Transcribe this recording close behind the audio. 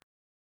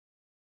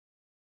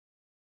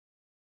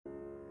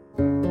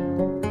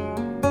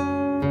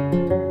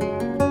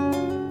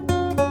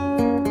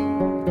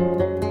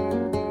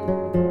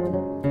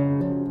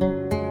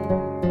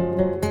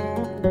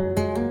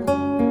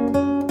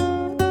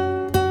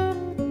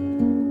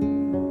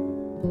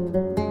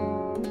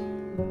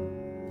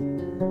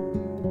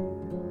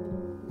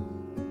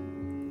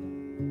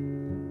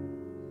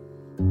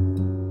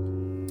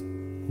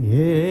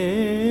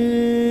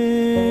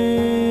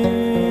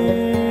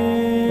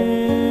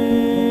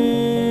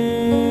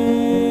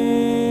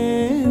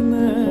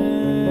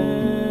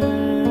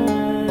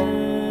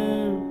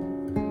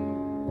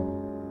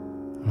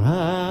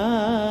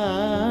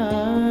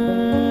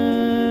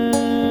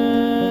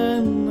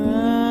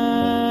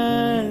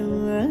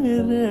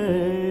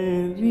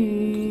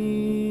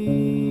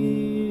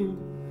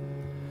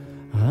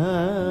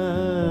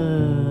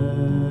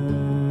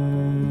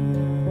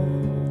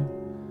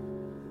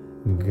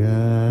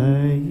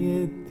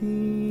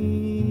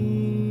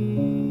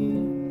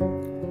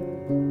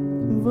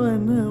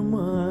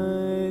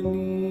Vanamali.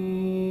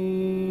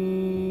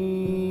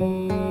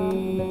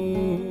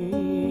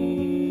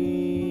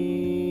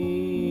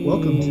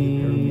 Welcome to the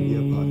Meru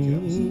Media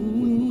Podcast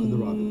with Mukunda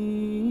Raghavan.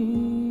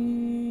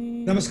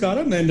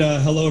 Namaskaram and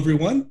hello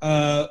everyone.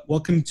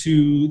 Welcome to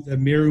the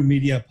Meru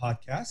Media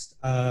Podcast.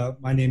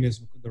 My name is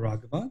Mukunda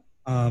Raghavan,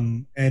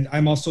 and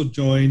I'm also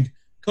joined.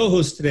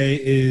 Co-host today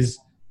is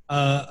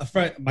a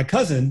friend, my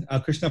cousin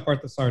Krishna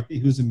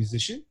Parthasarthi, who's a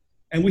musician,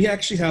 and we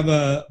actually have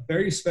a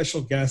very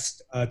special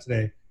guest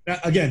today. Now,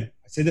 again,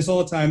 I say this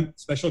all the time: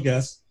 special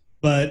guests,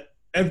 but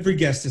every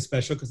guest is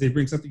special because they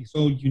bring something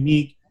so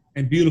unique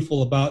and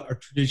beautiful about our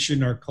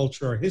tradition, our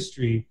culture, our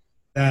history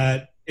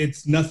that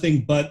it's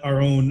nothing but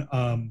our own.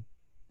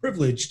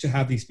 Privilege to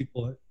have these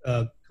people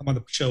come on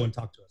the show and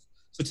talk to us.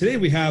 So today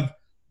we have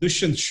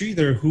Dushyant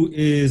Sridhar, who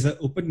is an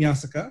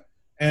Upanyasaka,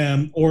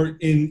 or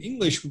in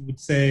English we would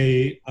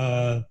say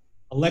a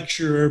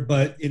lecturer,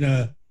 but in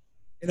a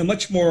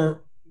much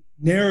more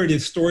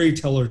narrative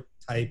storyteller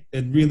type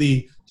than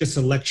really just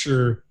a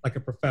lecturer like a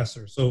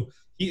professor. So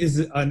he is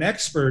an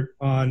expert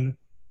on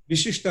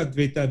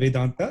Vishishtadvaita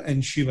Vedanta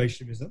and Shiva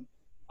Vaishnavism.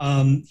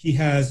 He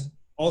has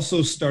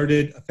also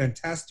started a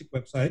fantastic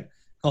website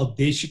called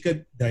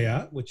Deshikadaya,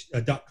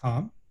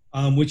 .com,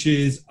 which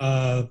is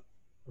a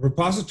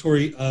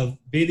repository of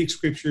Vedic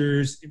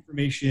scriptures,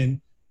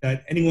 information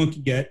that anyone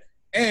can get.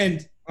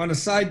 And on a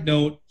side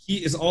note, he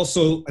is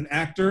also an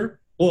actor.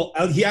 Well,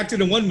 he acted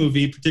in one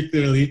movie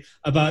particularly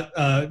about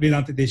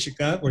Vedanta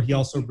Deshika, where he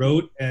also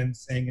wrote and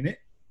sang in it.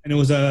 And it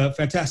was a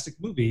fantastic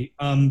movie.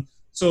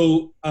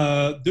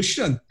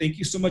 Dushyant, thank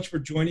you so much for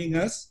joining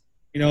us.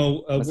 We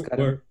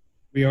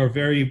are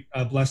very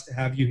blessed to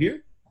have you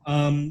here.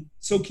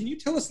 So can you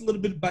tell us a little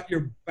bit about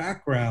your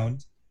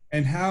background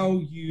and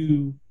how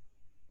you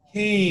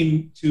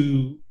came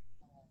to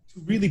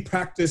really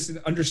practice and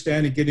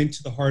understand and get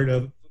into the heart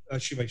of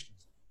Shiva Vaishnavism?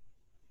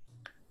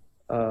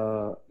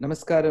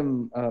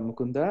 Namaskaram,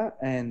 Mukunda,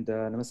 and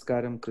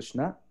Namaskaram,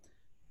 Krishna.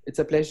 It's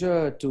a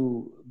pleasure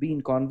to be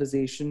in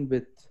conversation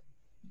with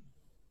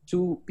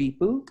two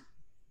people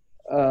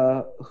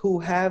who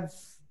have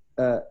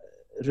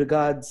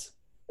regards,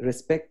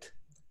 respect,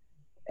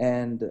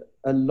 and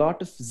a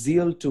lot of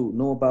zeal to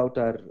know about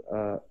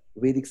our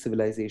Vedic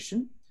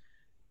civilization.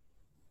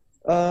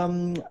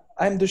 I'm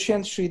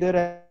Dushyant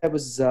Sridhar. I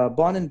was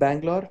born in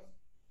Bangalore,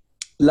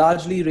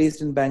 largely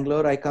raised in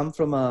Bangalore. I come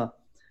from a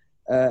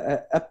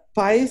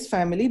pious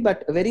family,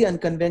 but very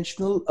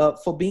unconventional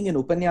for being an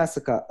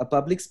Upanyasaka, a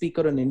public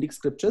speaker on Indic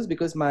scriptures,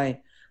 because my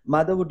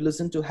mother would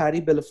listen to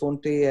Harry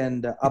Belafonte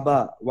and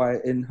Abba while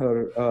in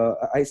her.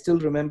 I still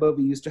remember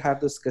we used to have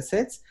those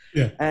cassettes,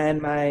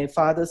 and my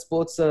father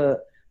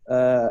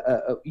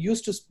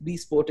used to be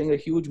sporting a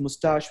huge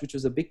mustache, which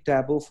was a big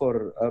taboo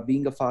for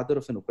being a father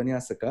of an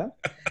Upanyasaka.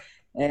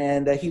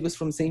 And he was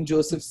from St.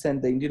 Joseph's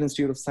and the Indian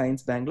Institute of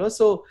Science, Bangalore.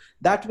 So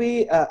that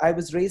way, I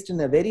was raised in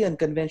a very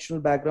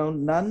unconventional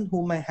background. None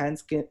whom my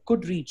hands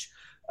could reach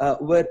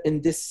were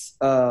in this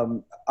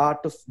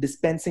art of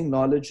dispensing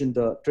knowledge in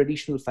the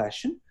traditional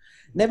fashion.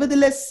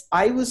 Nevertheless,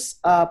 I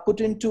was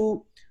put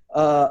into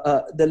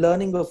the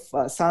learning of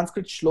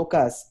Sanskrit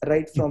shlokas,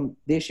 right from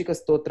Deshika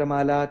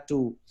Stotramala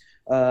to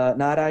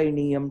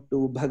Narayaniyam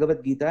to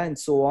Bhagavad Gita and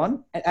so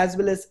on, as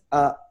well as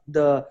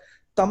the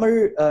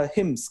Tamil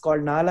hymns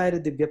called Nalayara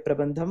Divya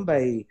Prabandham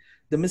by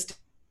the mystic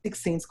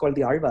saints called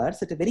the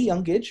Alvars at a very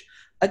young age.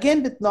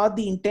 Again, with not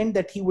the intent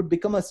that he would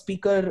become a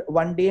speaker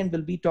one day and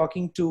will be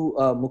talking to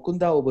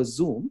Mukunda over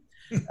Zoom.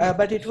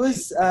 But it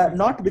was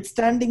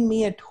notwithstanding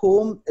me at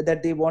home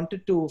that they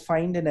wanted to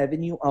find an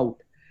avenue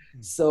out.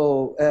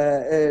 So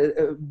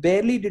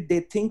barely did they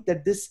think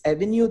that this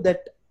avenue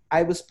that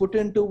I was put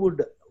into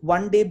would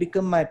one day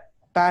become my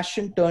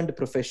passion turned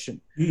profession.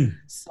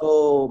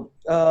 So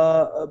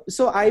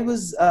I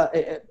was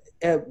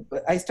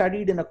I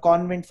studied in a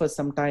convent for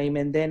some time,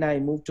 and then I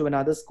moved to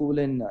another school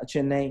in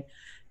Chennai,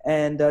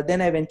 and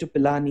then I went to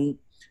Pilani.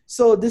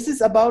 So this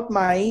is about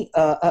my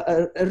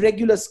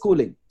regular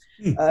schooling.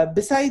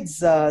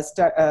 Besides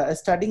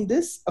studying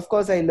this, of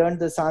course, I learned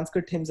the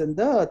Sanskrit hymns and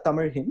the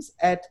Tamil hymns.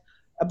 At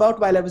about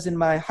while I was in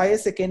my higher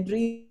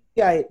secondary,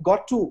 I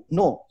got to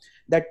know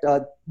that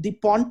the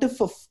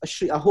pontiff of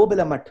Sri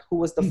Ahobila, who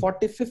was the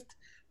 45th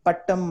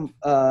Pattam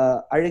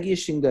Alagiya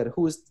Shingar,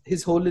 who is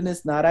His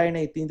Holiness Narayana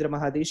Yatindra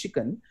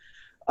Mahadeshikan,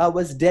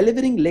 was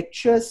delivering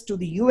lectures to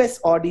the US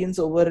audience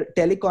over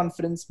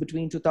teleconference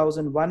between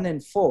 2001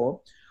 and 4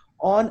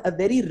 on a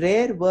very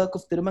rare work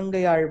of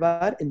Tirumangai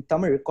Alvar in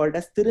Tamil called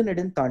as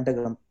Tirunedin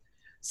Tandagam.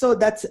 So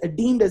that's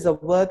deemed as a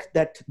work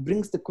that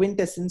brings the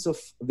quintessence of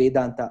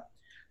Vedanta.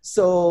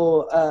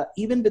 So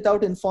even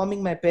without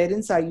informing my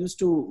parents, I used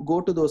to go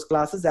to those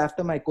classes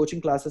after my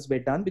coaching classes were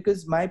done,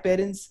 because my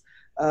parents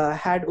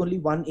had only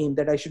one aim,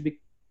 that I should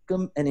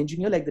become an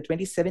engineer like the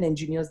 27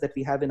 engineers that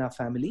we have in our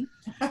family.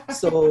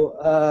 So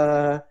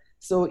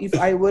if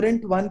I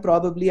weren't one,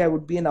 probably I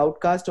would be an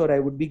outcast or I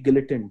would be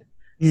guillotined.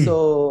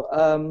 So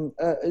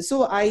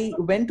I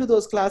went to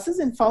those classes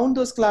and found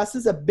those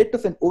classes a bit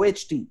of an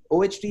OHT.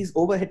 OHT is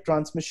overhead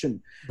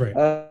transmission.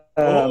 Right.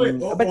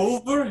 but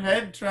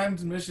overhead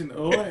transmission.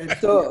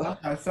 so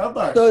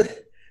Sabash. so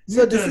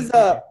New this term is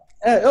for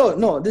me. oh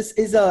no, this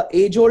is a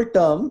age-old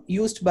term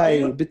used by Are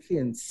you?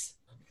 Bithyans.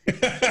 So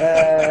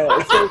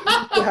we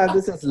used to have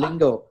this as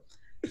lingo.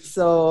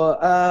 So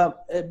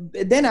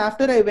then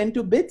after I went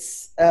to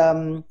BITS,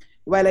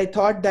 while I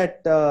thought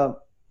that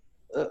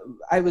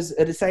I was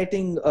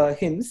reciting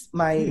hymns,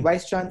 my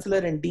vice chancellor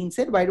and dean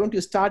said, "Why don't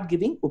you start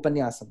giving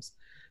upanyasams?"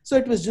 So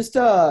it was just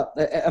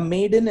a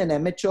maiden and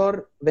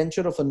amateur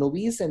venture of a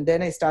novice, and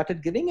then I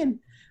started giving. And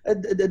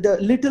the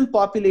little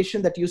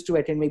population that used to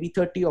attend, maybe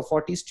 30 or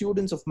 40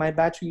 students of my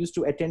batch who used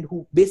to attend,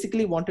 who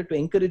basically wanted to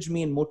encourage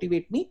me and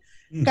motivate me,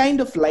 kind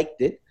of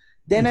liked it.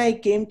 Then I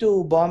came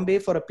to Bombay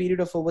for a period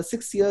of over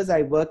 6 years.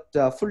 I worked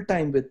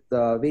full-time with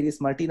various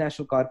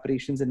multinational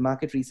corporations in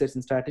market research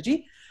and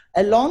strategy.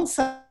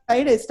 Alongside,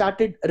 I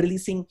started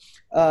releasing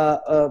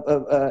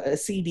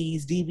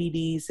CDs,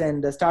 DVDs,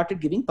 and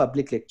started giving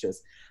public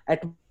lectures.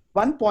 At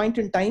one point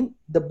in time,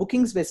 the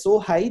bookings were so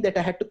high that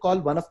I had to call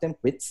one of them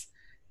quits.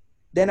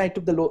 Then I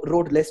took the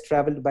road less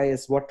traveled by,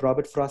 as what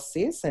Robert Frost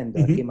says, and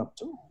came up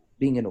to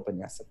being an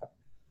Upanyasaka.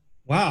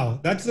 Wow,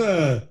 that's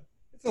a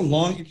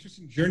long,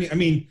 interesting journey. I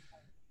mean,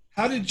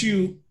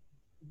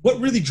 what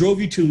really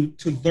drove you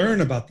to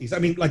learn about these? I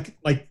mean,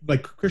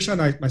 like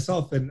Krishna and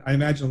myself, and I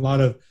imagine a lot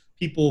of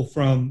people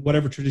from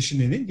whatever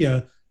tradition in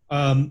India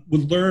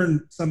would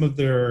learn some of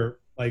their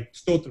like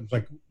stotrams.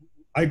 Like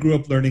I grew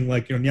up learning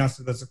like,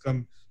 Nyasa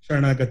Dasakam,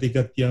 Sharanagati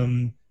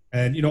Gatyam,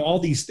 and all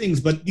these things,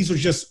 but these were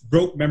just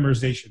rote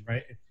memorization,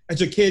 right?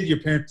 As a kid, your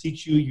parents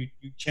teach you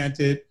chant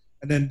it,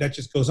 and then that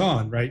just goes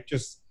on, right?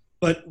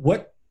 But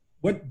what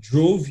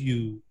drove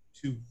you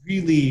to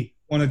really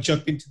want to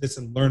jump into this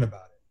and learn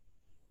about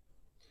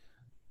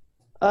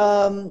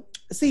it?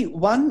 See,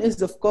 one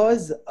is, of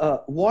course,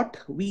 what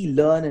we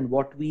learn and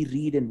what we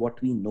read and what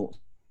we know.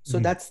 So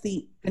that's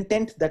the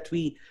content that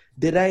we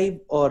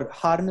derive or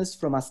harness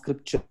from our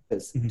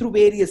scriptures through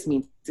various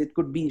means. It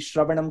could be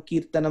Shravanam,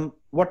 Kirtanam,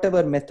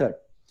 whatever method.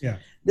 Yeah.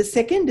 The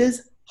second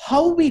is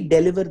how we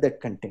deliver that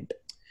content.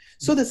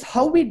 So this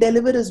how we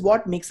deliver is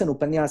what makes an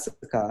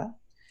Upanyasaka.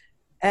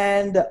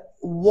 And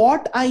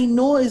what I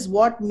know is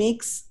what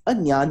makes a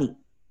Jnani.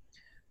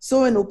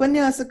 So an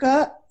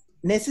Upanyasaka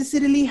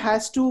necessarily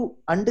has to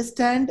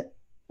understand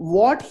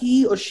what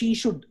he or she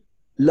should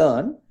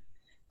learn,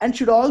 and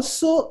should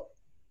also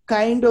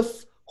kind of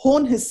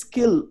hone his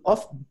skill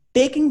of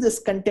taking this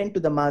content to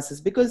the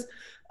masses. Because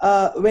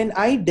when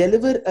I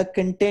deliver a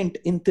content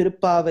in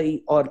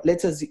Tirupavai, or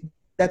let's assume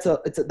that's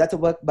a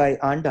work by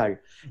Andal,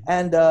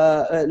 and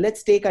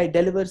let's take I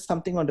deliver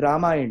something on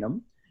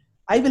Ramayanam,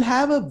 I will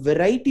have a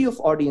variety of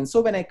audience.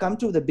 So when I come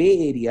to the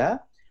Bay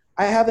Area,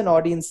 I have an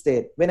audience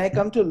there. When I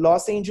come to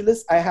Los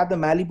Angeles, I have the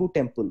Malibu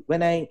Temple.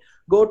 When I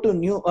go to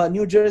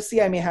New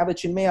Jersey, I may have a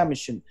Chinmaya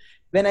Mission.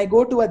 When I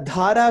go to a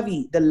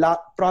Dharavi,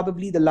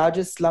 probably the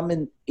largest slum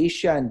in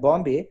Asia and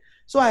Bombay,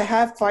 so I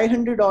have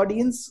 500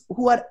 audience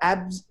who are,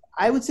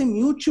 I would say,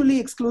 mutually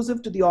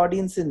exclusive to the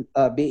audience in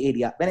Bay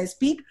Area. When I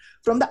speak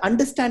from the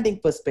understanding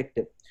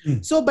perspective.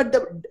 So, but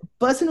the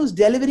person who's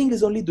delivering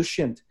is only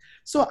Dushyant.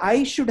 So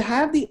I should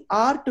have the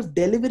art of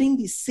delivering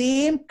the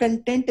same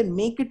content and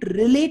make it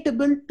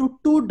relatable to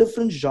two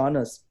different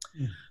genres.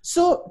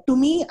 So to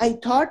me, I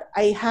thought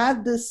I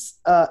have this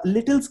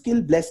little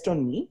skill blessed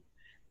on me.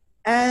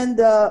 And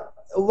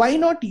why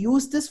not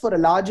use this for a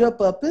larger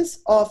purpose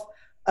of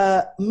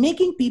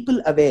making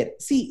people aware?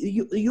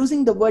 See,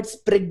 using the word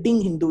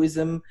spreading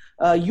Hinduism,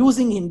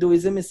 using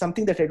Hinduism is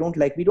something that I don't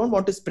like. We don't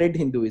want to spread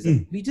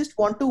Hinduism. We just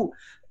want to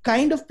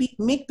kind of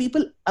make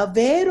people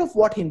aware of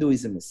what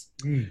Hinduism is.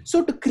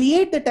 So to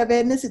create that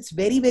awareness, it's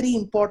very, very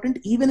important.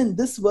 Even in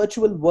this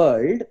virtual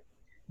world,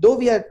 though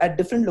we are at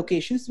different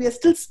locations, we are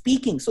still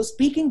speaking. So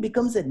speaking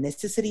becomes a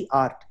necessary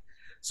art.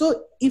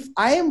 So if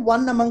I am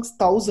one amongst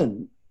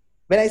 1,000,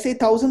 when I say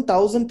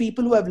 1,000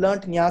 people who have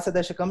learned Nyasa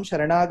Dashakam,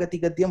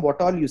 Sharanagati Gadyam, what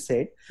all you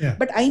said,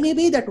 but I may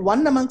be that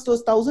one amongst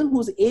those 1,000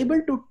 who's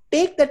able to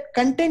take that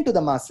content to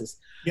the masses.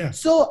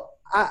 So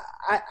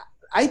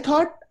I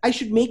thought I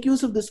should make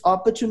use of this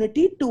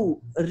opportunity to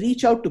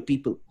reach out to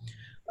people.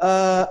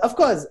 Of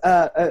course,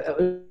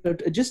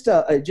 just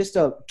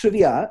a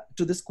trivia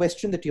to this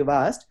question that you've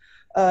asked.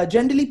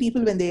 Generally,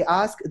 people, when they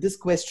ask this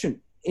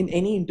question in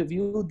any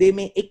interview, they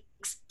may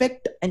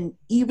expect an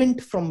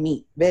event from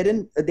me,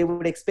 wherein they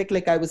would expect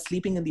like I was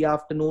sleeping in the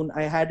afternoon.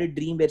 I had a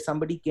dream where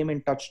somebody came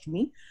and touched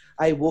me.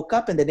 I woke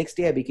up and the next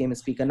day I became a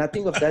speaker.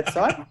 Nothing of that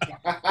sort.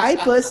 I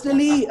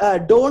personally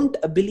don't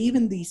believe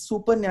in the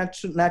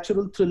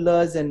supernatural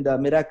thrillers and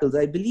miracles.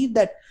 I believe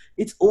that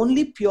it's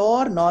only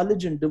pure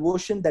knowledge and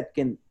devotion that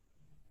can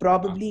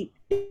probably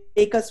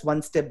take us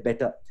one step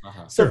better.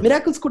 So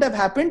miracles could have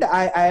happened.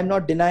 I am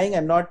not denying,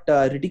 I'm not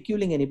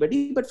ridiculing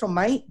anybody, but from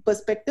my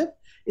perspective,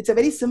 it's a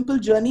very simple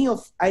journey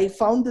of I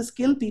found the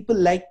skill, people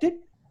liked it,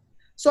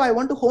 so I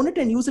want to hone it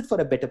and use it for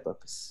a better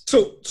purpose.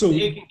 So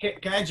Hey,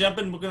 can I jump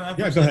in?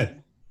 Yeah, go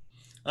ahead.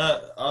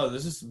 Oh,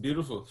 this is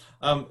beautiful.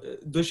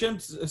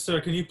 Dushyant,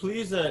 sir, can you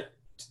please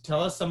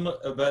tell us a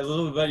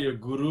little bit about your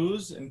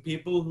gurus and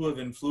people who have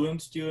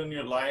influenced you in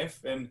your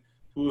life and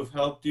who have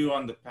helped you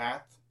on the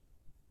path?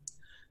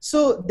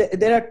 So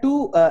there are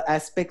two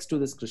aspects to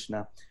this,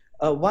 Krishna.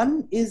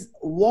 One is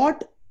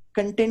what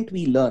content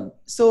we learn.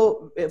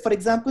 So, for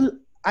example,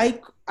 I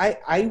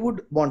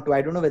would want to,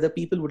 I don't know whether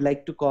people would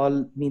like to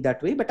call me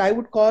that way, but I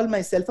would call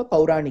myself a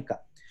Pauranika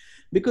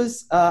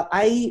because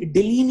I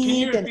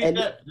delineate Can you repeat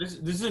that?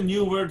 This is a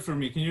new word for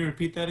me. Can you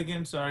repeat that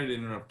again? Sorry to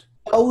interrupt.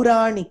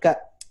 Pauranika.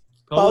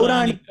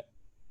 Pauranika.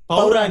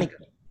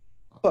 Pauranika.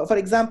 For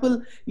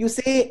example, you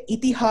say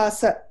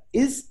itihasa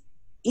is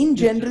in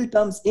general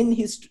terms in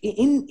history,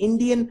 in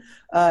Indian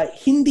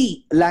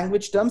Hindi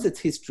language terms, it's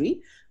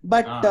history.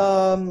 But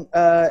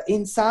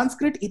in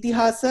Sanskrit,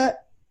 itihasa,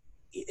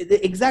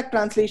 the exact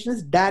translation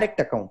is direct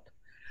account.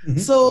 Mhm.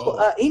 So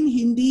in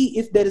Hindi,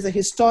 if there is a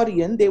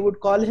historian, they would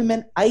call him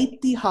an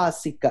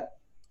aitihasika.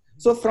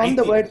 So from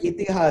the word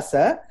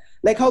itihasa,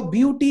 like how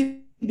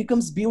beauty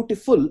becomes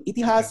beautiful,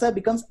 itihasa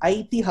becomes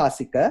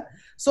aitihasika.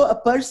 So a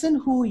person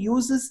who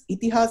uses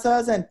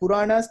itihasas and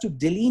Puranas to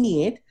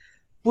delineate,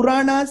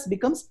 Puranas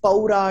becomes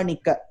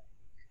Pauranika.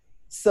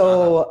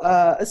 So,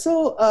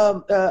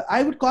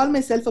 I would call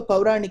myself a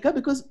Pauranika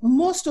because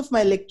most of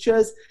my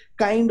lectures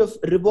kind of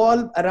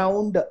revolve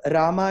around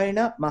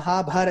Ramayana,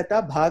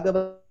 Mahabharata,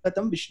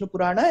 Bhagavatam, Vishnu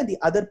Purana, and the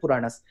other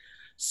Puranas.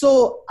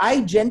 So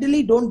I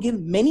generally don't give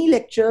many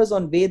lectures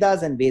on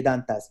Vedas and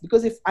Vedantas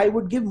because if I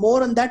would give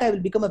more on that, I will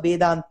become a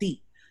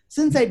Vedanti.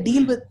 Since I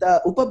deal with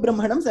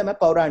Upabrahmanams, I'm a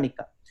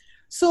Pauranika.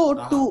 So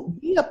to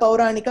be a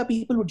Pauranika,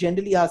 people would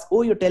generally ask,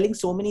 oh, you're telling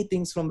so many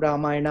things from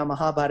Ramayana,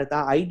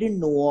 Mahabharata. I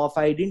didn't know of.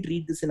 I didn't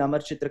read this in Amar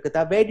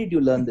Chitrakatha. Where did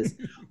you learn this?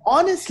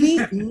 Honestly,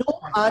 no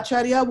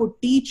Acharya would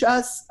teach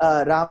us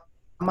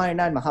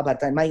Ramayana and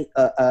Mahabharata, in my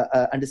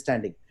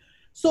understanding.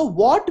 So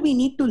what we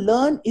need to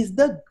learn is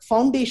the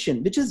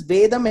foundation, which is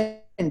Vedam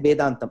and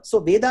Vedantam. So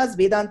Vedas,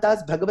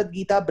 Vedantas, Bhagavad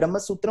Gita, Brahma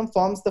Sutram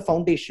forms the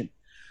foundation.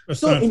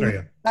 So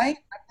in my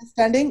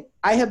understanding,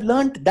 I have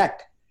learned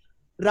that.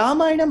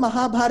 Ramayana,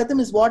 Mahabharatam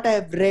is what I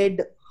have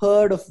read,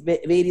 heard of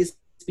various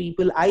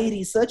people. I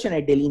research and I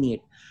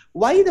delineate.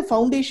 Why the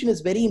foundation is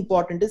very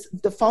important is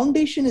if the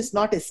foundation is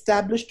not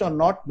established or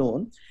not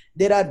known,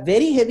 there are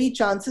very heavy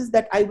chances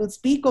that I will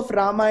speak of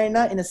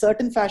Ramayana in a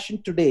certain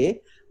fashion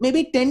today.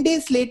 Maybe 10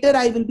 days later,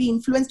 I will be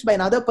influenced by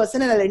another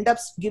person and I'll end up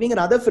giving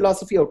another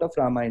philosophy out of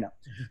Ramayana.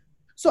 Mm-hmm.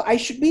 So I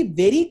should be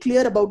very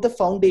clear about the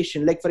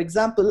foundation. Like, for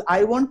example,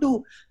 I want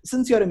to,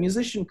 since you're a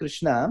musician,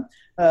 Krishna,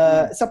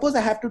 suppose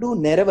I have to do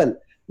Neraval.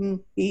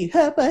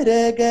 Iha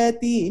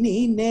paragati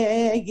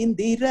nine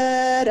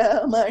indira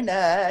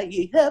ramana,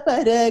 iha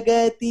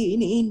paragati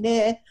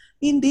nine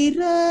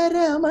indira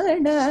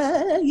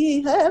ramana,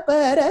 iha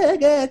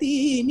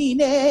paragati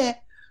nine.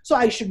 So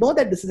I should know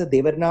that this is a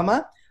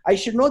Devarnama. I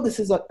should know this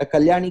is a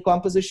Kalyani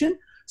composition.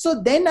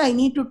 So then I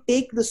need to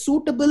take the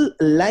suitable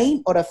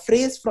line or a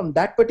phrase from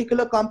that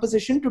particular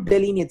composition to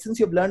delineate. Since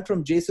you've learned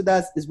from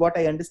Jesudas is what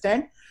I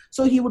understand.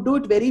 So he would do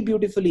it very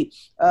beautifully.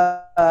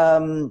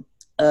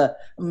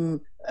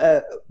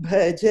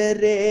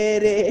 Bhajare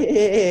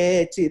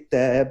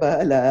Chitta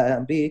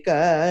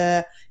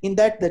Balambika. In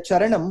that, the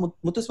Charanam,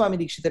 Muthuswami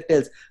Dikshita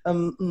tells.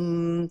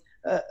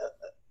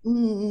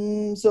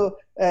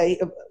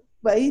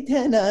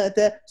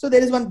 So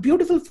there is one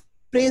beautiful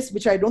phrase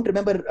which I don't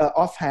remember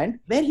offhand,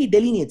 where he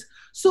delineates.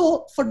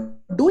 So for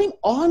doing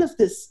all of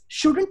this,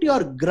 shouldn't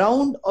your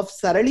ground of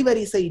Sarali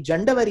Varisai,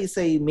 Janda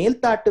Varisai,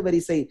 Meltattu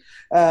Varisai,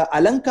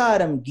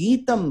 Alankaram,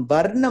 Geetam,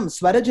 Varnam,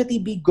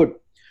 Swarajati be good?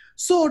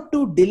 So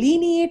to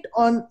delineate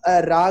on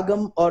a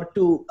ragam or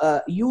to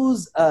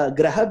use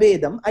Graha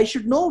Vedam, I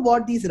should know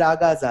what these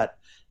ragas are.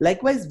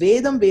 Likewise,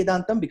 Vedam,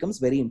 Vedantam becomes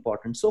very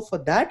important. So for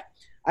that,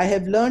 I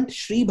have learned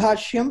Sri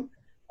Bhashyam.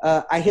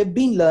 I have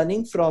been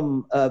learning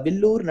from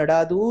Villur,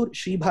 Nadadur,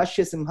 Sri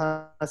Bhashya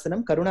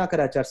Simhasanam,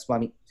 Karunakaracharya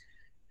Swami.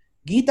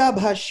 Gita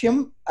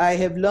Bhashyam, I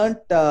have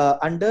learned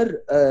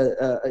under,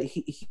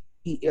 he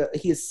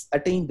has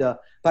attained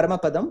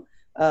Paramapadam.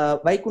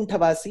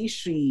 Vaikunthavasi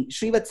Sri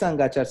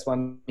Srivatsangacharya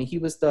Swami. He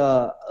was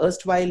the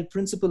erstwhile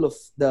principal of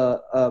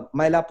the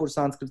Mylapore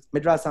Sanskrit,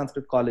 Madras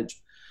Sanskrit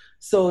College.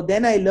 So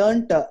then I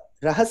learned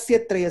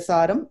Rahasya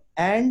Trayasaram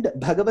and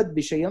Bhagavad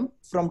Vishayam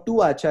from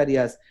two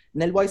acharyas,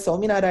 Nelvoy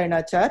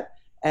Sauminarayanachar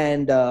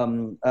and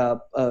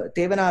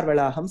Tevanar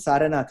Valaham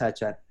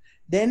Saranathachar.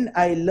 Then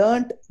I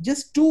learned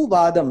just two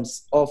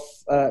vadams of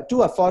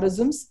two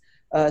aphorisms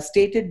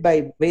stated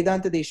by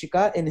Vedanta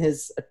Deshika in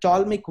his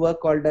Ptolemaic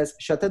work called as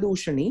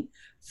Shatadushani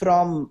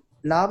from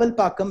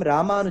Navalpakam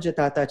Ramanuja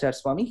Tatacharya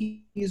Swami.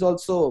 He is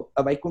also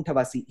a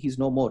Vaikunthavasi. He's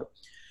no more.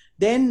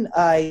 Then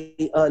I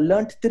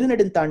learned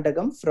Tirunedin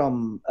Tandagam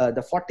from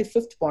the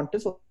 45th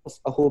Pontiff of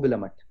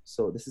Ahobilamat.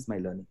 So this is my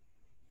learning.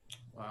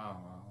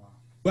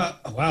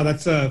 Wow,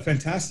 that's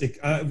fantastic.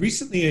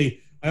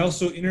 Recently, I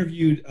also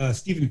interviewed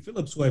Stephen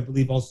Phillips, who I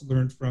believe also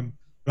learned from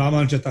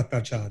Ramanuja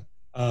Tatacharya.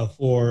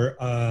 For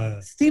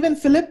Stephen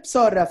Phillips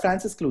or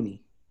Francis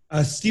Clooney?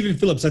 Stephen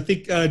Phillips. I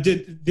think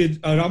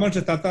did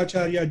Ramanuja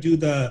Tatacharya do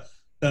the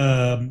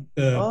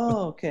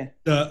Oh, okay.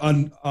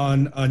 on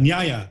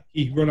Nyaya.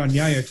 He wrote on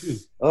Nyaya too.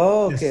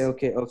 Oh, Yes. okay,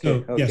 okay, okay, So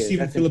okay. yeah,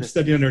 Stephen That's Phillips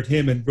interesting. studied under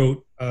him and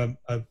wrote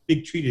a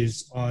big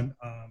treatise on.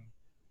 I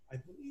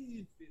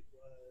believe it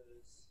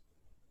was.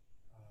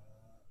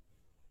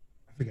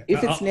 I forget.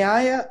 If it's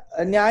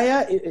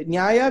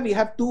Nyaya, we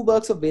have two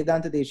works of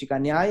Vedanta Deshika,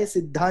 Nyaya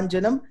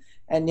Siddhanjanam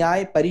and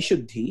Nyaya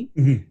Parishuddhi.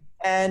 Mhm.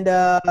 And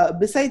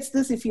besides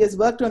this, if he has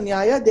worked on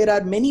Nyaya, there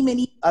are many,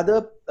 many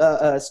other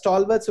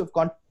stalwarts who have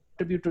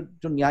contributed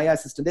to Nyaya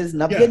system. There is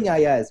Navya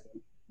Nyaya as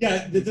well.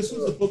 Yeah, this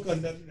was the book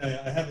on them.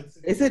 I haven't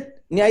seen. Is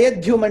it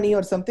Nyaya Dhyumani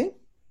or something?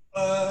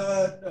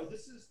 No,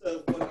 this is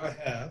the one I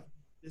have.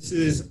 This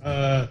is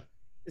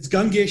it's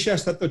Gangesha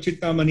Sattva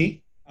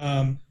Chittamani.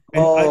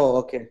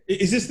 Okay.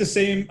 Is this the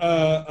same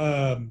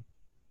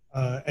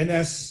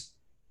N.S.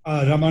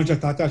 Ramanuja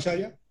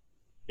Tatacharya?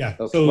 Yeah.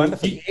 Okay, So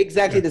wonderful.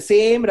 Exactly the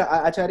same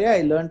Acharya.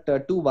 I learned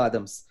two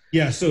Vadams.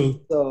 Yeah,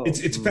 so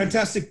it's a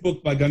fantastic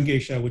book by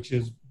Gangesha, which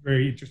is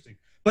very interesting.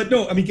 But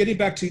no, I mean, getting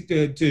back to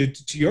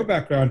your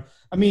background,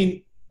 I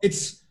mean,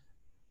 it's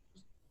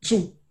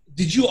so.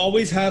 Did you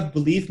always have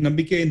belief,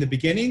 nambike, in the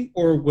beginning,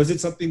 or was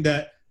it something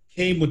that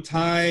came with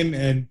time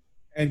and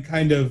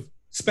kind of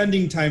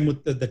spending time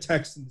with the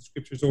text and the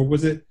scriptures, or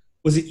was it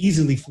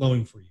easily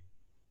flowing for you?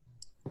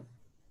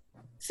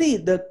 See,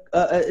 the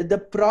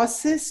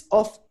process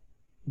of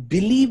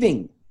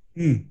believing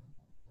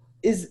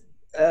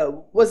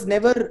was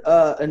never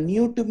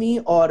new to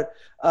me, or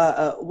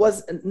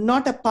was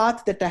not a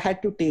path that I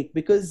had to take,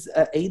 because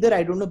either,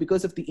 I don't know,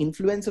 because of the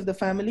influence of the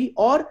family,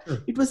 or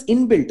it was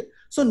inbuilt.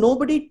 So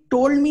nobody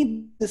told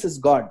me this is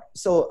God.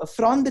 So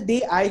from the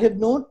day I have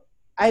known,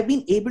 I've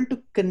been able to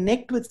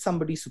connect with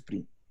somebody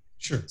supreme.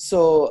 Sure.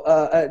 So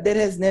there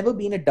has never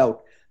been a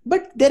doubt.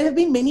 But there have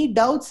been many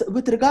doubts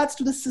with regards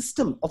to the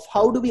system of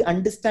how do we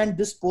understand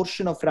this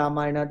portion of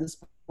Ramayana, this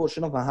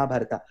portion of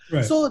Mahabharata.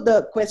 Right. So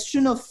the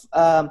question of,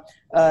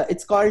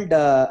 it's called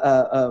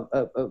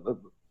the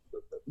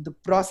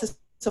process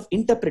of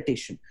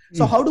interpretation.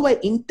 So how do I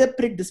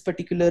interpret this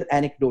particular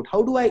anecdote?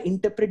 How do I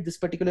interpret this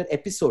particular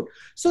episode?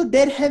 So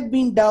there have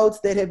been doubts.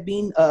 There have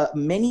been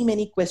many,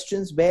 many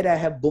questions where I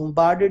have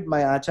bombarded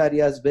my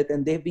acharyas with,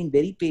 and they've been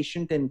very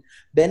patient and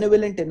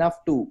benevolent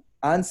enough to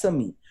answer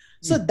me.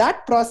 So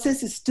that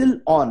process is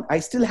still on. I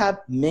still have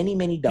many,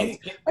 many doubts.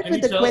 Can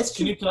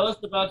you tell us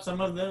about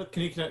some of them?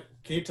 Can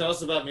you tell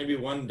us about maybe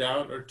one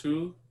doubt or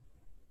two?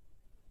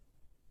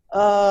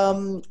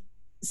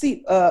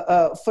 See,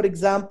 for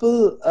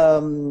example,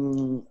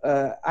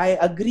 I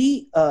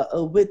agree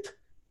with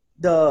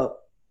the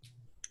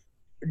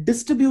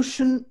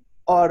distribution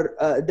or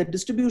the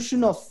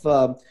distribution of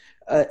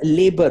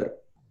labor,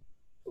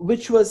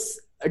 which was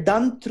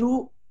done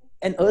through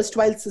an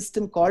erstwhile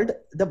system called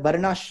the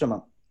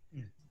Varnashrama.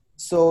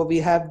 So we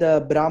have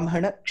the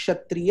Brahmana,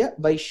 Kshatriya,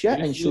 Vaishya,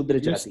 and Shudra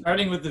You're Jati.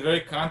 starting with the very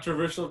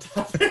controversial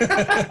topic.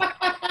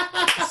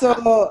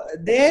 So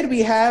there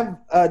we have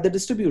the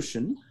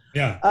distribution.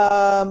 Yeah.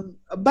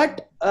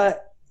 But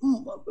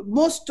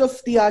most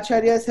of the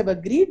acharyas have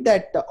agreed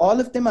that all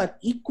of them are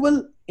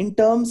equal in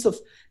terms of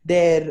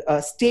their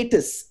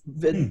status,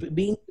 with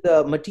being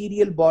the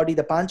material body,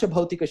 the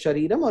Panchabhautika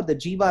Shariram, or the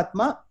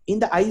Jivatma in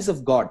the eyes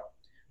of God.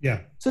 Yeah.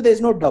 So there's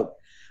no doubt.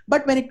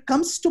 But when it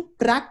comes to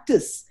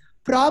practice,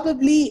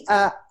 probably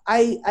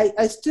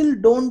I still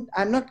don't,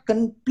 I'm not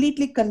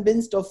completely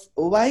convinced of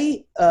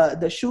why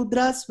the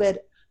Shudras were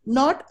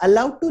not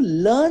allowed to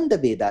learn the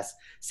Vedas.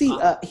 See,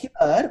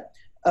 here,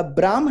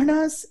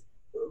 Brahmanas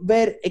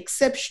were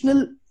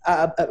exceptional.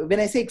 When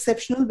I say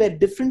exceptional, were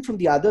different from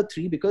the other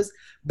three, because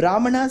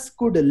Brahmanas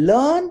could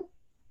learn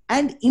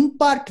and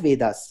impart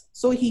Vedas.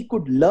 So he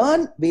could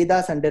learn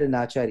Vedas under an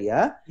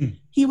Acharya.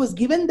 He was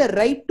given the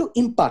right to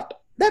impart.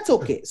 That's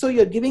okay. So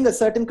you're giving a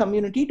certain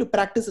community to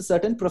practice a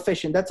certain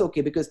profession. That's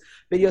okay, because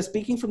when you're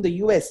speaking from the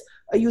US,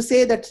 you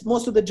say that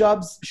most of the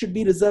jobs should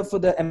be reserved for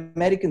the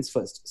Americans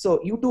first. So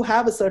you too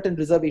have a certain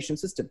reservation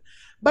system.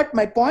 But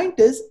my point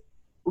is,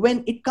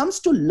 when it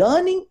comes to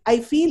learning, I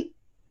feel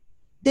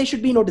there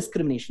should be no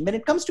discrimination. When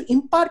it comes to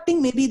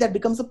imparting, maybe that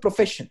becomes a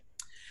profession.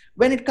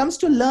 When it comes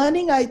to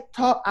learning, I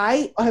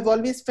have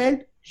always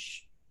felt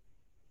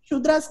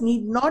Shudras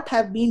need not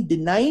have been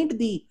denied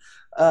the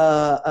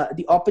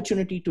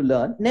opportunity to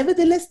learn.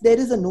 Nevertheless, there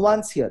is a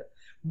nuance here.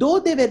 Though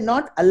they were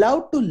not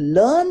allowed to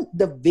learn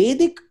the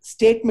Vedic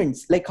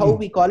statements, like how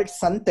we call it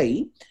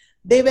Santai,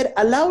 they were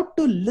allowed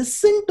to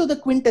listen to the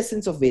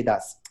quintessence of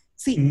Vedas.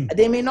 See,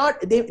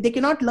 they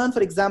cannot learn,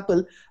 for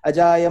example,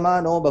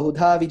 Ajayamano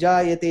Bahudha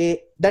Vijayate.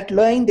 That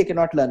line they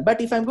cannot learn.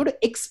 But if I'm going to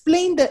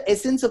explain the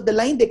essence of the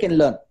line, they can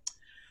learn.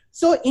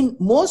 So in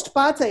most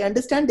parts, I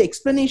understand the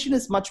explanation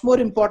is much more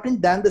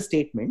important than the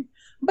statement.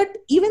 But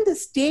even the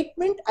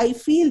statement, I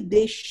feel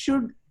they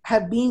should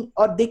have been,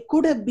 or they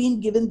could have been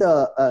given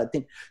the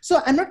thing.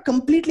 So I'm not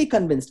completely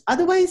convinced.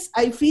 Otherwise,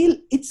 I feel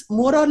it's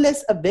more or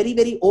less a very,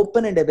 very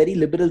open and a very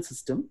liberal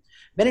system.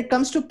 When it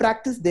comes to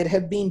practice, there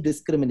have been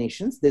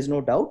discriminations, there's no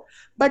doubt.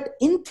 But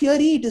in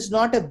theory, it is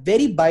not a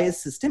very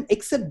biased system,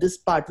 except this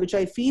part, which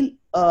I feel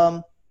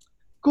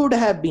could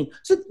have been.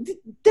 So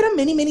there are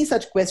many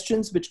such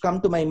questions which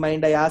come to my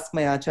mind. I ask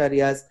my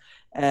acharyas,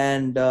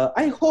 and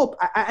I hope,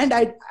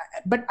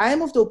 but I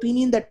am of the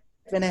opinion that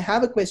when I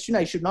have a question,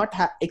 I should not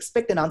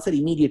expect an answer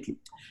immediately.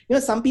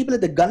 Some people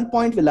at the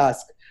gunpoint will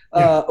ask,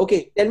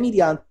 okay, tell me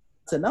the answer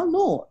now.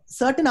 No,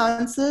 certain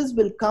answers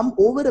will come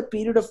over a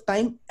period of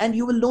time, and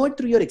you will know it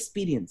through your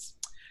experience.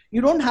 You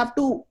don't have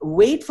to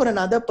wait for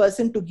another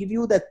person to give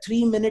you that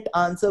 3-minute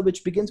answer,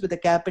 which begins with a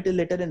capital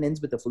letter and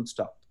ends with a full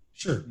stop.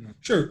 Sure.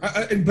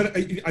 But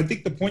I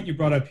think the point you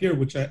brought up here,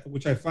 which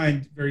I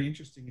find very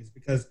interesting, is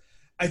because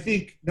I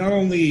think not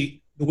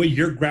only the way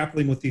you're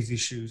grappling with these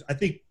issues, I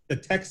think the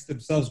texts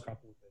themselves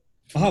grapple with it.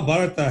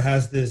 Mahabharata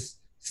has this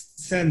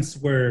sense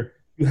where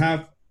you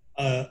have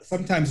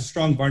sometimes a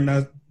strong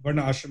Varna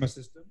ashrama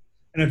system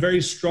and a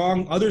very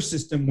strong other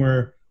system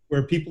where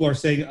people are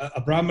saying a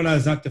Brahmana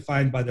is not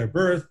defined by their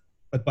birth,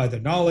 but by their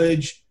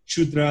knowledge.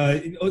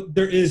 Shudra,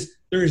 there is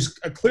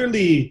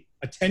clearly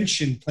a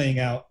tension playing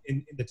out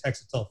in the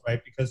text itself,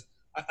 right? Because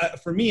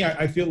for me,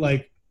 I feel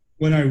like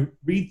when I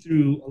read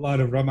through a lot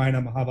of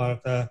Ramayana,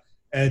 Mahabharata,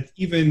 and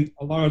even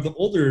a lot of the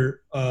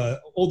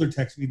older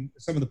texts,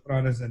 some of the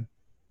Puranas,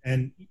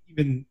 and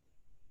even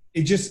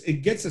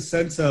it gets a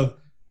sense of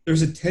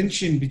there's a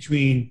tension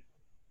between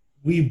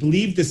we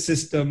believe the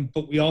system,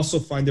 but we also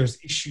find there's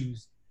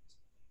issues.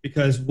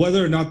 Because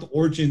whether or not the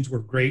origins were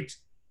great,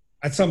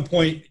 at some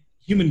point,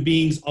 human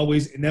beings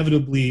always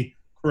inevitably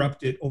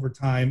corrupted over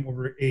time,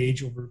 over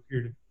age, over a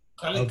period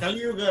of... Kali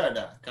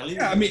Yuga.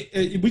 Yeah, I mean,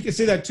 we could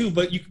say that too,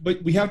 but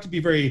we have to be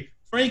very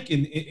frank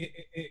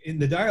in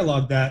the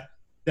dialogue that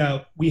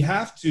we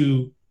have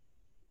to,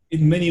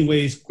 in many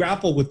ways,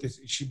 grapple with this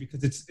issue,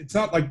 because it's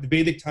not like the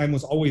Vedic time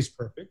was always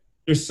perfect.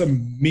 There's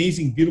some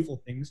amazing,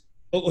 beautiful things,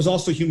 but it was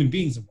also human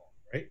beings involved.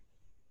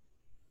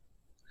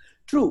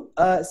 True.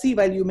 See,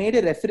 while you made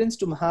a reference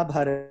to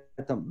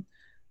Mahabharatam,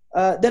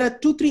 there are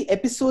 2-3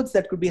 episodes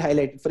that could be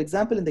highlighted. For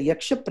example, in the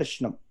Yaksha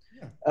Prashnam,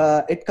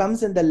 it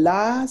comes in the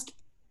last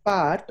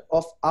part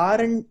of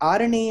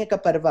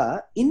Araneyaka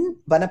Parva in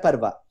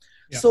Vanaparva.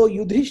 Yeah. So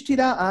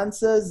Yudhishthira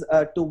answers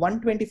to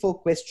 124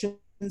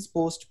 questions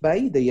posed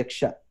by the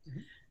Yaksha. Mm-hmm.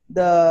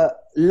 The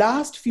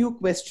last few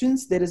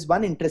questions, there is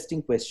one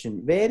interesting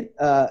question where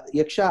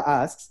Yaksha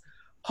asks,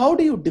 how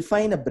do you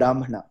define a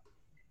Brahmana?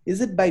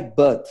 Is it by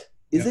birth?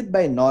 Is it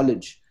by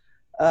knowledge?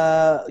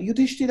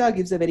 Yudhishthira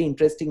gives a very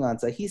interesting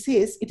answer. He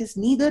says, it is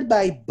neither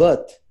by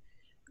birth,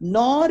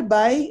 nor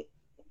by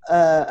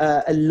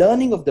a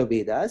learning of the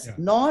Vedas,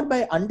 nor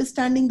by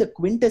understanding the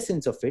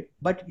quintessence of it,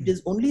 but it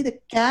is only the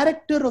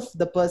character of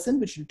the person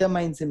which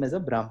determines him as a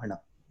Brahmana.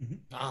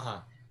 Mm-hmm.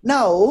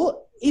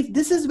 Now, if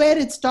this is where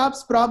it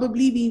stops,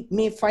 probably we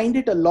may find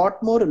it a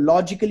lot more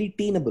logically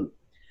tenable.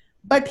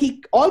 But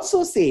he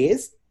also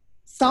says,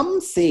 some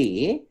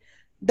say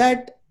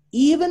that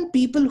even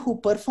people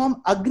who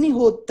perform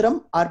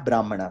Agnihotram are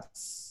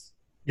Brahmanas.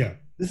 Yeah.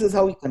 This is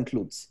how he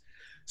concludes.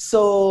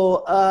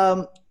 So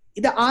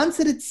the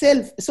answer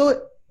itself,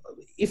 so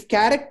if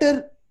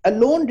character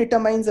alone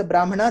determines a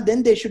Brahmana,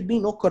 then there should be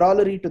no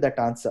corollary to that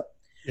answer.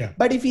 Yeah.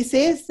 But if he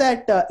says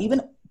that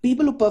even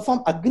people who perform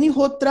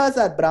Agnihotras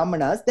are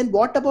Brahmanas, then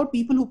what about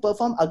people who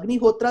perform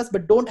Agnihotras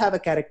but don't have a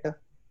character?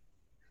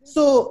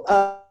 So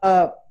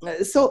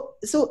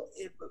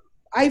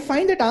I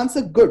find that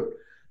answer good,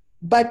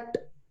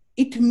 but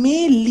it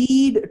may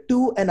lead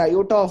to an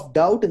iota of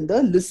doubt in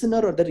the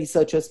listener or the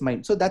researcher's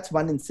mind. So that's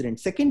one incident.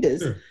 Second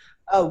is,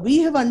 we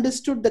have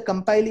understood the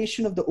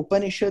compilation of the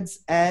Upanishads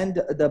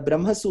and the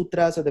Brahma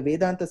Sutras or the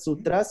Vedanta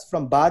Sutras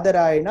from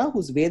Badarayana,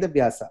 who's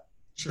Vedavyasa.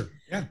 Sure,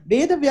 yeah.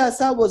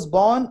 Vedavyasa was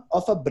born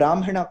of a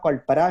Brahmana called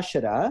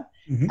Parashara,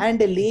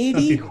 and a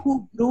lady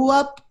who grew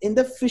up in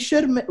the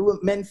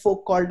fishermen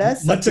folk called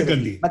as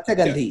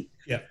Matsagandhi.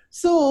 Yeah.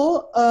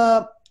 So,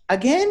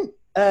 again,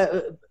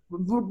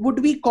 would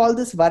we call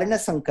this Varna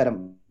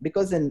Sankaram?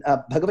 Because in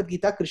Bhagavad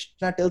Gita,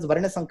 Krishna tells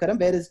Varna Sankaram,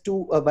 whereas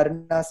two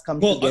Varnas come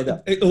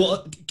together.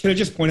 Can I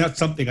just point out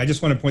something? I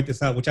just want to point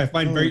this out, which I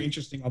find very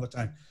interesting all the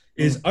time,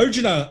 is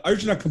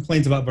Arjuna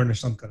complains about Varna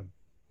Sankaram.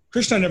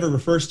 Krishna never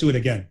refers to it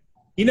again.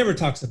 He never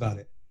talks about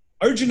it.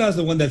 Arjuna is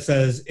the one that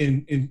says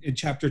in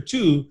chapter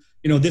 2,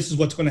 this is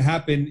what's going to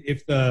happen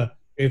if the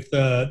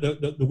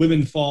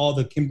women fall,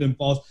 the kingdom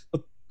falls.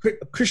 But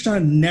Krishna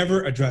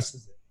never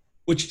addresses it.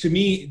 Which to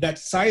me, that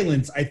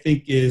silence, I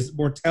think, is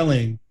more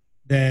telling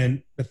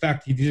than the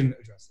fact he didn't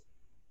address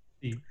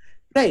it.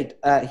 Right.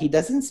 He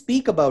doesn't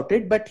speak about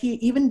it, but he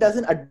even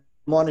doesn't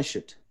admonish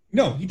it.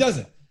 No, he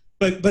doesn't.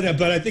 But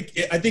I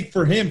think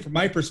for him, from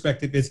my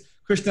perspective, is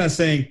Krishna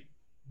saying,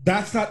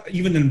 that's not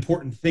even an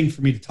important thing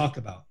for me to talk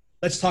about.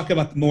 Let's talk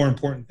about the more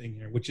important thing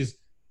here, which is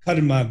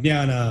karma,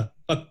 jnana,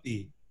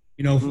 bhakti.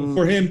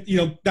 For him,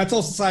 that's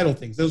all societal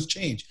things. Those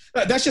change.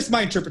 That's just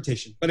my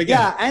interpretation. But again,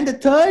 yeah. And the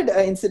third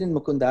incident,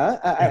 Mukunda,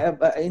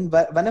 in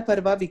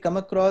Vanaparva, we come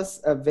across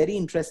a very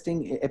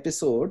interesting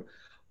episode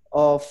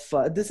of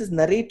this is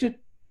narrated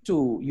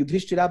to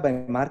Yudhishthira by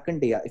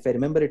Markandeya, if I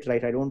remember it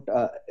right.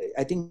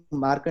 I think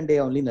Markandeya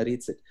only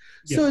narrates it.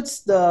 Yeah. So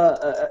it's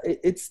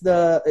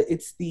the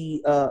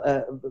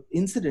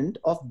incident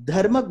of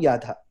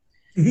Dharmavyadha.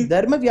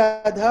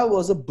 Dharmavyadha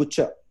was a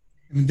butcher.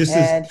 And this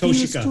And is he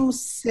used Kaushika. to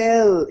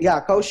sell,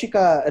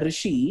 Kaushika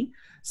Rishi.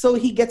 So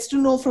he gets to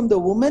know from the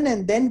woman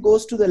and then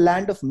goes to the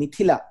land of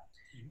Mithila.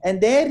 And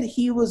there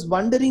he was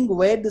wondering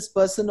where this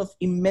person of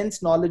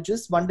immense knowledge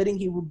is, wondering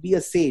he would be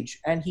a sage.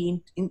 And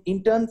he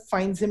in turn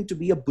finds him to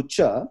be a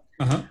butcher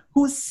Uh-huh.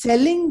 who's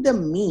selling the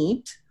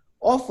meat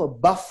of a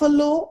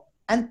buffalo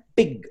and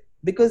pig.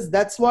 Because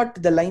that's what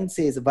the line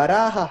says,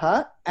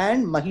 Varahaha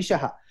and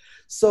Mahishaha.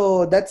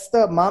 So that's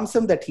the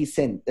mamsam that he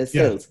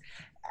sells.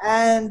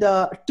 And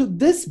to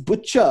this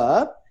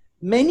butcher,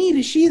 many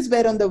rishis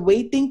were on the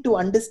waiting to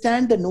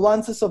understand the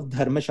nuances of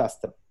Dharma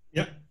Shastra.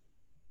 Yeah.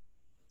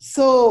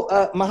 So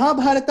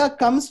Mahabharata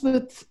comes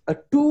with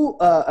two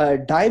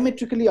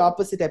diametrically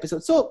opposite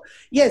episodes. So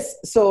yes,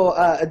 so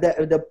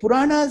the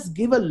Puranas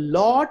give a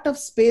lot of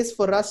space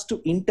for us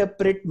to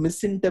interpret,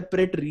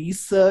 misinterpret,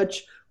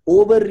 research,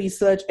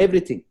 over-research,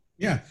 everything.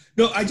 Yeah.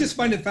 No, I just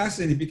find it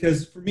fascinating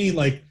because for me,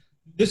 like,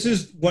 this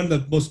is one of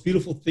the most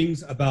beautiful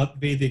things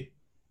about Vedic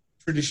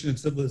tradition and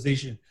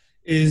civilization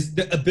is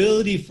the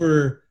ability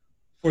for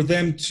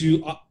them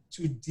to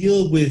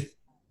deal with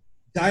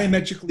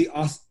diametrically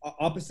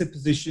opposite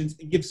positions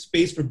and give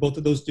space for both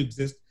of those to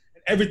exist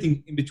and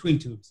everything in between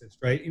to exist,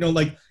 right? You know,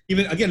 like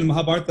even again in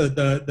Mahabharata,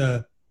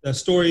 the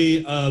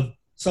story of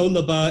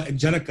Saulabha and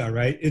Janaka,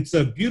 right? It's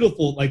a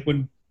beautiful, like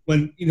when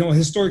you know,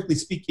 historically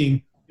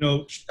speaking, you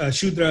know,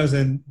 Shudras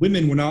and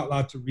women were not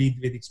allowed to read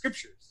Vedic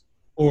scriptures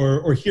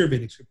or hear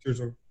Vedic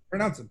scriptures or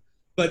pronounce them.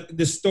 But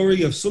the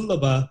story of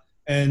Sulabha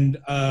and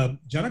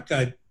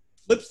Janaka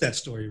flips that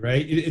story,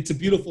 right? It's a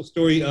beautiful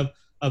story of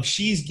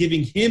she's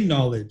giving him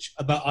knowledge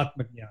about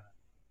Atmajnana.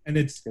 And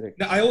it's,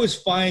 now, I always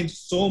find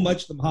so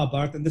much the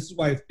Mahabharata, and this is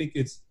why I think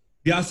it's,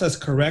 Vyasa's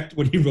correct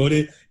when he wrote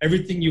it.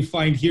 Everything you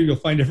find here, you'll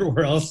find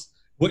everywhere else.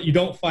 What you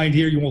don't find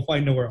here, you won't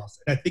find nowhere else.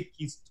 And I think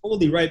he's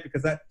totally right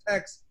because that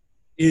text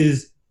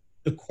is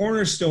the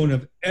cornerstone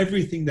of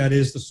everything that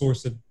is the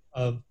source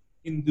of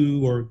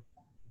Hindu or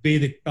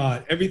Vedic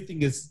thought.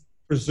 Everything is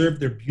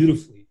preserved there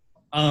beautifully.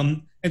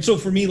 And so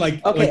for me,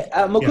 like... Okay,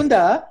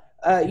 Mukunda,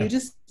 you Yeah.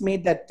 just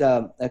made that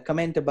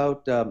comment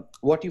about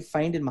what you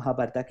find in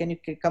Mahabharata. Can you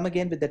come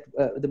again with that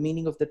the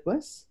meaning of that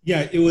verse?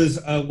 Yeah, it was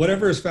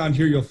whatever is found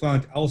here, you'll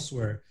find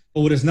elsewhere.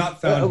 But what is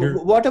not found here,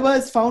 Whatever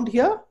is found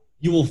here?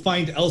 you will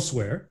find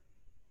elsewhere.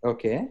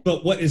 Okay.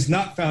 But what is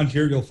not found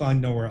here, you'll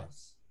find nowhere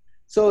else.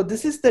 So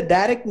this is the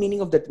direct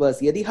meaning of that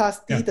verse. Yadi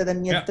hasti Yeah.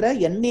 tadanyatra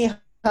yanne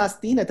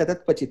hasti na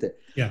tatat pachit.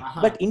 Yeah.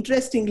 But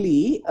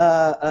interestingly,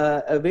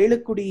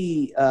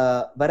 Velakudi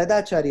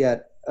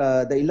Varadacharya,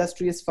 the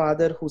illustrious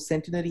father whose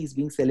centenary is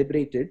being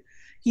celebrated,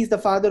 he's the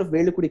father of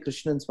Velakudi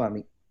Krishnan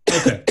Swami.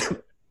 Okay.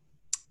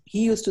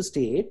 He used to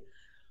state,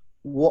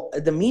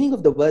 the meaning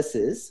of the verse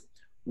is,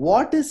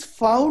 what is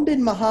found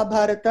in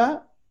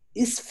Mahabharata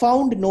is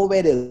found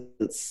nowhere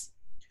else.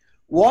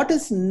 What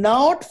is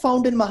not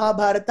found in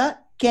Mahabharata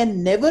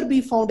can never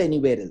be found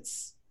anywhere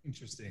else.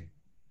 Interesting.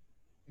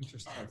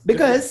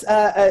 Because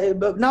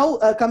now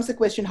comes the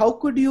question, how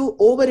could you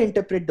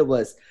overinterpret the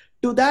verse?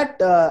 To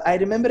that, I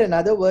remember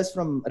another verse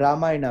from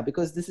Ramayana,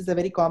 because this is a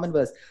very common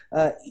verse.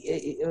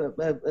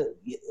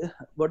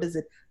 What is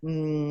it?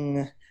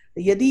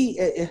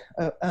 Yadi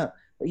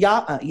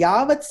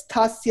yavat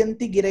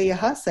sthasyanti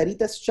girayah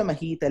saritascha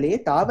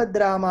mahitale tavad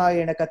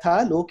Ramayana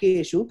katha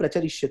lokeshu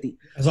pracharishyati.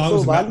 As long So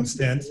as the mountain Valmiki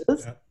stands.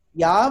 says,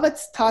 Yeah. Yavat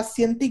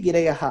sthasyanti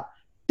girayah,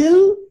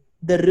 till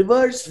the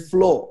rivers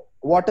flow,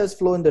 waters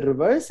flow in the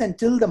rivers, and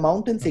till the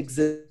mountains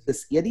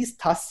exist. Yadi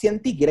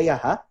sthasyanti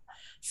girayah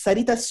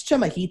saritascha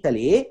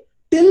mahitale,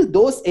 till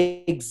those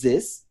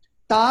exist,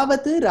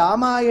 tavat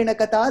Ramayana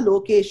katha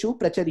lokeshu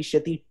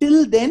pracharishyati.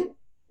 Till then,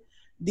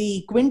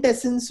 the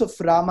quintessence of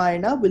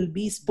Ramayana will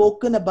be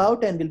spoken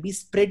about and will be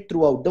spread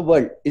throughout the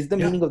world, is the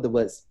meaning of the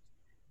verse.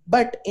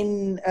 But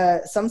in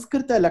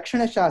Sanskrita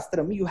Lakshana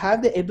Shastram, you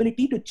have the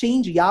ability to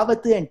change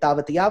Yavata and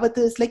Tavata. Yavata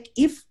is like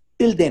if,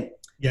 till then.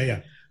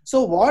 Yeah.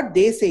 So what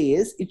they say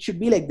is, it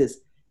should be like this.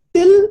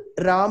 Till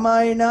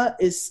Ramayana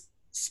is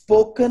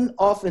spoken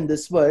of in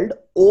this world,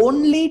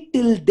 only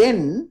till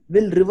then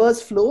will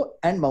rivers flow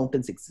and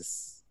mountains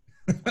exist.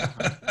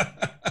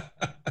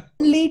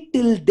 Only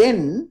till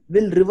then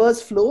will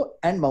rivers flow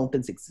and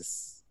mountains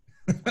exist.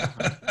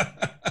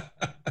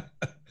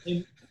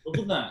 Hey,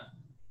 Mukunda,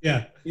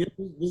 Yeah. this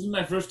is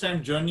my first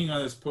time joining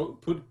on this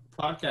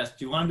podcast.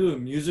 Do you want to do a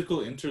musical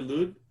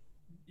interlude?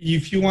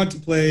 If you want to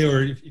play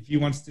or if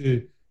you wants to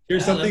hear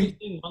Let something. me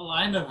sing one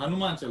line of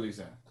Hanuman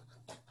Chalisa.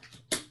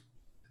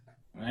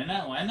 Why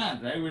not? Why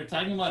not? Right? We're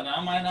talking about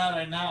Ramayana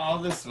right now. All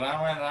this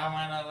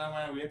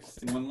Ramayana. We have to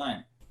sing one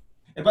line.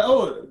 But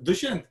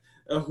Dushyant,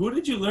 who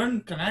did you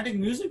learn Carnatic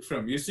music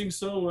from? You sing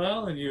so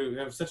well, and you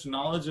have such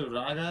knowledge of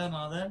raga and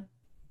all that.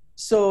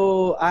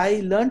 So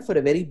I learned for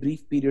a very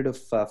brief period of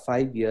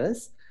 5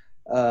 years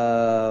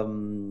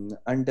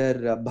under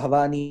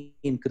Bhavani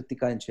in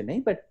Kritika in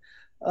Chennai. But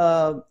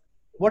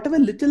whatever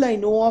little I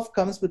know of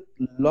comes with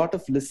a lot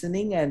of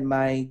listening. And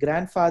my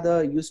grandfather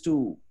used to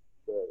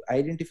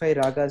identify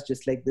ragas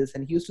just like this,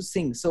 and he used to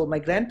sing. So my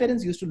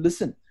grandparents used to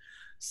listen.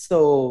 So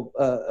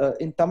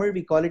in Tamil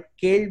we call it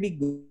Kelvi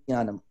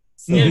Jnanam.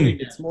 So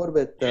it's more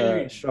with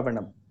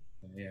Shravanam.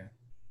 Yeah.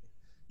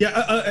 Yeah,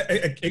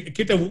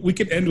 Kita, we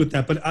could end with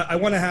that, but I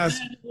want to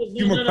ask a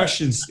few more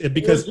questions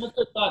because. Just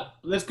a thought.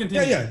 Let's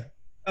continue. Yeah.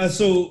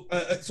 So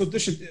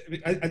Dushyant,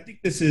 I think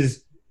this is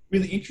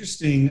really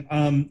interesting.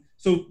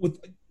 So with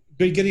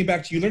getting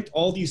back to, you learned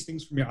all these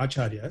things from your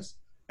acharyas,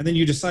 and then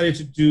you decided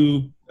to do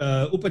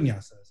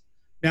upanyasas.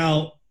 Now,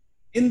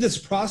 in this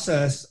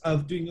process of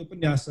doing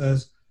upanyasas,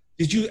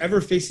 did you ever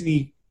face any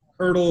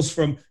hurdles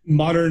from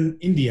modern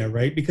India,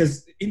 right? Because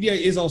India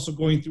is also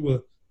going through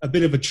a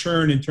bit of a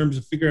churn in terms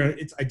of figuring out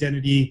its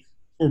identity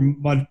for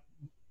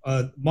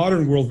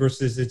modern world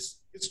versus its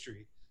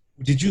history.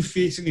 Did you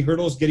face any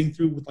hurdles getting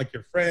through with like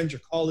your friends,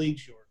 your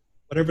colleagues, or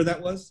whatever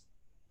that was?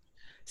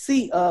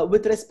 See,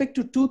 with respect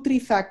to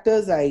 2-3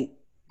 factors, I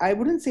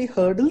wouldn't say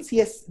hurdles.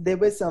 Yes, there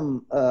were some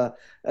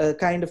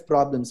kind of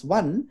problems.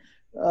 One,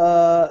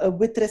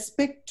 with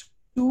respect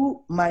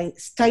to my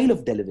style of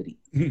delivery.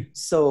 Mm-hmm.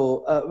 So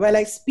while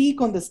I speak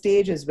on the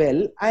stage as well,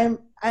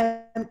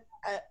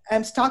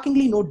 I'm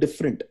starkingly no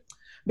different,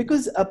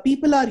 because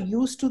people are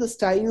used to the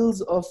styles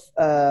of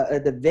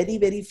the very,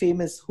 very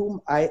famous,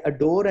 whom I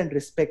adore and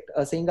respect,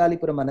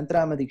 Sengalipuram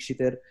Anantarama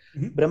Dikshitar,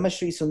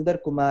 Brahmashri Sundar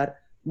Kumar,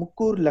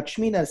 Mukkur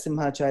Lakshmi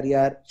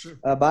Narasimhacharyar,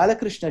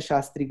 Balakrishna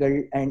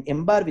Shastrigal, and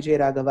Embar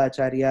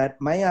Vijayaraghavacharya,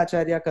 my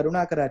Acharya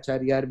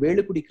Karunakaracharyar,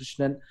 Velukudi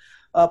Krishnan,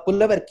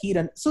 Pullavar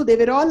Kiran. So they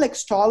were all like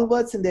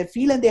stalwarts in their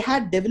field, and they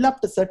had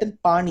developed a certain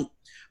Pani.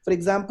 For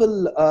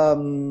example,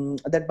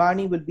 that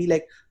Bani will be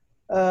like,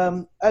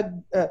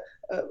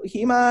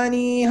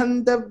 Himani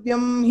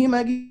Hantavyam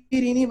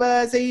Himagiri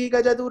Nivasai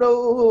Gajaduro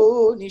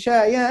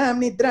Nishayam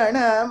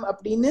Nidranam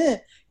Apdine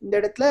in the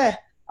இடத்துல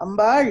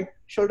அம்பாள்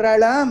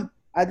சொல்றாளாம்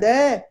அத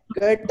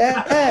கேட்ட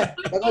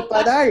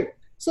Bhagavatpadal.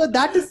 So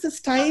that is the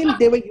style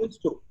they were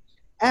used to.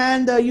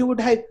 And you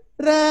would have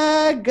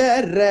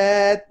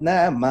Ragaratna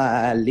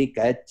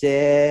Malikache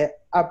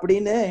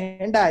அப்படின்னு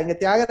ஏண்டா இங்க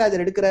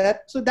தியாகராஜர் எடுக்கிறார்.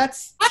 So that's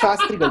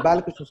Shastrigal,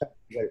 Balakrishna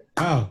Shastrigal.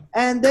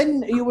 And then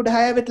you would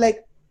have it like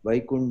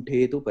Vaikunthe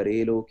tu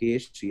Pareloke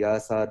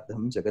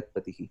Shriyasadham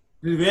Jagatpatihi.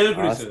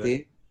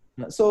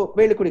 So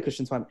Velukudi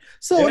Krishnan Swami.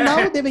 So now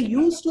they were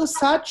used to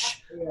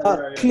such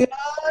clear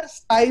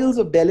styles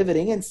of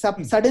delivering, and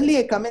suddenly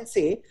I come and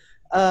say,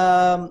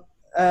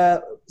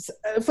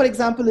 for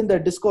example, in the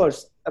discourse,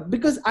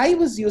 because I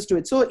was used to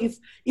it. So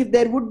if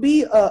there would be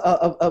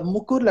a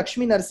Mukkur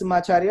Lakshmi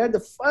Narasimhacharya,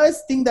 the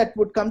first thing that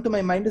would come to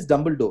my mind is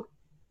Dumbledore.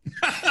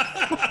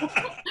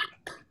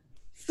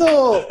 So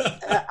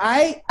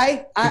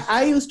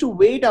I used to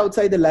wait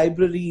outside the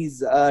libraries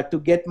to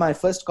get my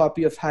first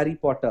copy of Harry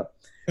Potter.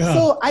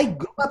 So I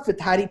grew up with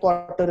Harry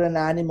Potter and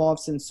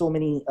Animorphs and so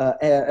many.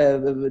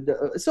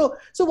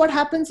 So what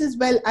happens is,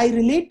 well, I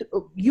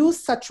use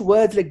such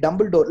words like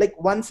Dumbledore, like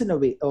once in a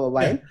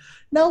while. Yeah.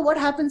 Now what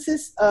happens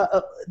is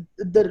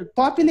the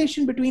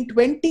population between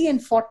 20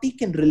 and 40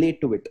 can relate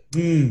to it.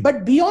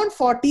 But beyond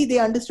 40, they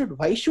understood,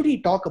 why should he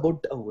talk about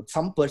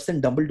some person,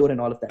 Dumbledore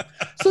and all of that?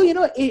 So,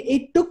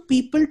 it took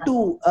people to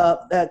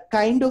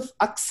kind of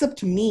accept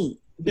me,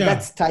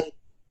 that style.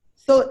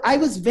 So I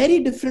was very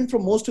different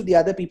from most of the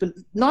other people.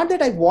 Not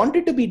that I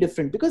wanted to be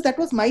different, because that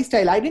was my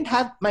style. I didn't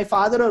have my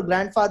father or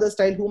grandfather's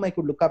style whom I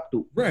could look up to.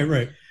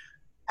 Right.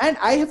 And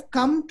I have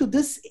come to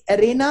this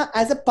arena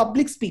as a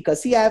public speaker.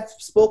 See, I have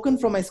spoken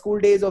from my school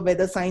days of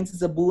whether science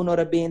is a boon or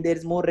a bane. There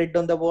is more red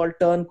on the wall,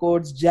 turn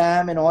codes,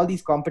 jam, and all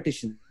these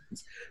competitions.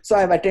 So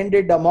I've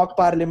attended a mock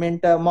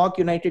parliament, mock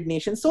United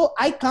Nations. So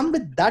I come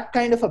with that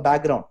kind of a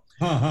background.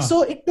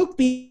 So it took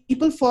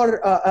people for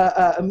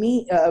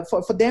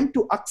them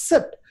to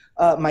accept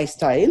my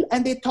style,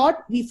 and they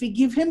thought if we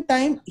give him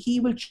time, he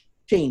will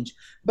change.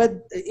 But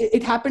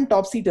it happened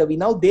topsy-turvy.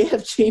 Now they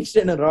have changed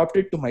and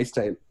adopted to my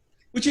style.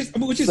 Which is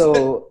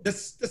so,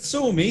 that's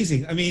so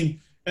amazing. I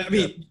mean,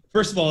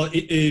 first of all,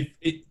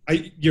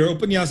 your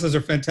upanyasas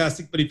are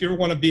fantastic. But if you ever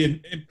want to be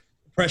an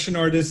impression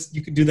artist,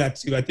 you can do that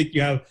too. I think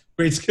you have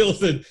great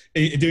skills in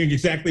doing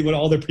exactly what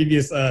all the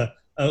previous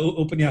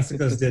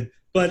upanyasakas did.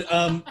 But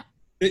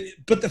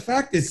the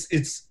fact is,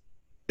 it's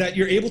that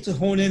you're able to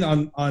hone in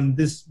on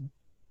this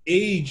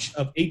age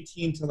of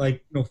 18 to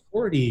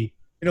 40.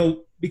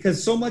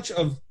 Because so much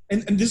of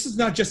and this is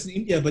not just in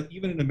India, but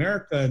even in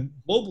America and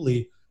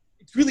globally.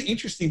 It's really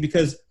interesting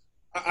because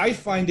I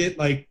find it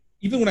like,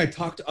 even when I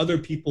talk to other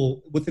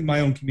people within my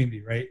own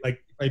community, right?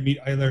 Like if I meet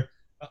either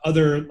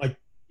other like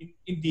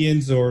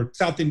Indians or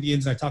South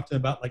Indians, and I talk to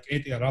them about like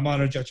anything,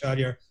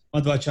 Ramanujacharya,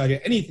 Madhvacharya,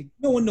 anything,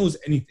 no one knows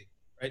anything,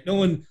 right?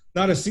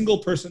 Not a single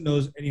person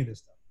knows any of this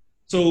stuff.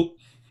 So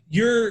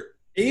you're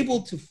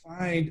able to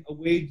find a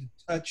way to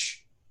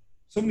touch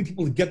so many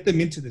people to get them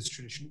into this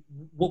tradition.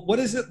 What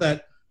is it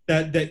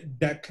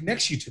that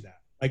connects you to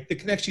that? Like that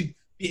connects you,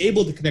 be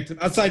able to connect them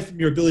aside from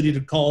your ability to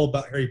call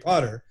about Harry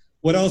Potter.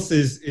 What else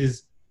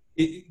is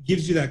it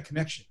gives you that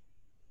connection?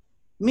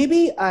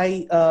 maybe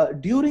I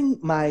during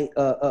my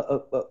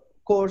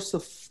course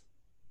of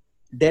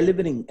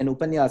delivering an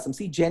upanyasam,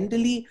 see,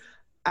 generally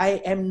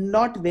I am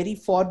not very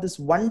for this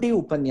one day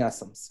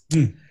upanyasams.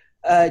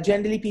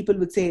 Generally people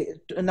would say,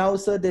 now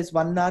sir, there's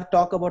 1 hour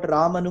talk about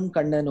Ramanum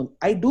Kannanum.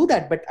 I do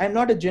that, but I'm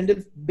not a general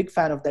big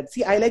fan of that.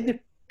 See, I like the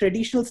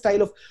traditional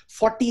style of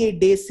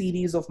 48-day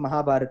series of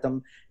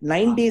Mahabharatam,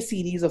 9-day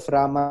series of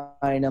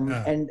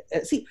Ramayanam. And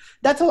see,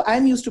 that's how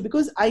I'm used to,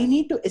 because I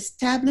need to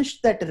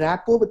establish that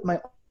rapport with my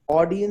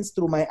audience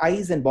through my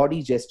eyes and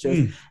body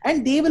gestures,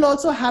 and they will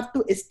also have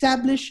to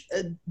establish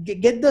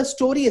get the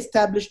story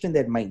established in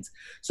their minds.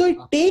 So it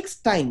takes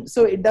time,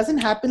 so it doesn't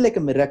happen like a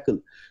miracle.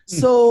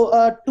 So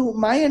to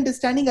my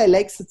understanding, I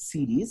like such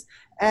series,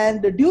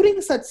 and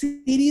during such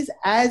series,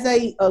 as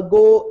I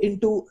go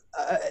into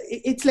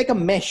it's like a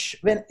mesh.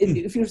 When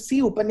if you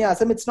see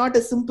upanyasam, it's not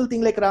a simple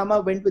thing like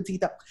Rama went with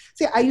Sita.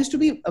 See, I used to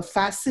be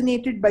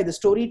fascinated by the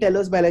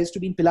storytellers while I used to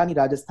be in Pilani,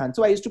 Rajasthan.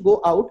 So I used to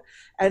go out,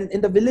 and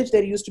in the village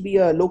there used to be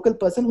a local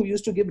person who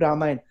used to give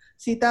Ramayan.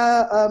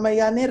 Sita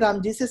मैया ने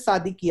राम जी से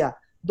शादी किया,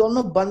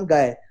 दोनों बन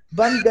गए,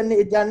 बन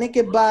जाने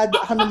के बाद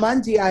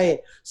हनुमान जी आए.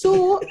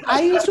 So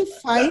I used to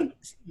find,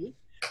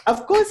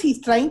 of course,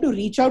 he's trying to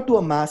reach out to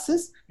a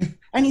masses,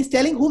 and he's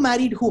telling who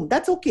married whom.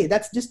 That's okay.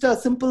 That's just a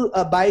simple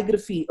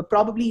biography.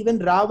 Probably even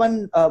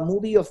Ravan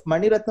movie of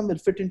Maniratnam will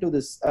fit into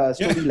this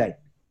storyline.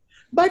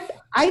 But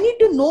I need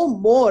to know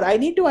more. I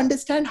need to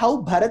understand how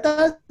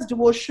Bharata's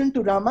devotion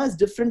to Rama is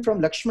different from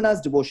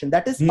Lakshmana's devotion.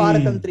 That is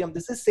Paratantriyam.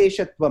 This is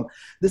Seshatvam.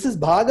 This is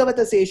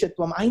Bhagavata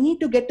Seshatvam. I need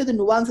to get to the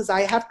nuances.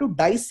 I have to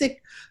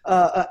dissect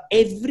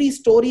every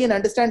story and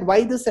understand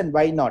why this and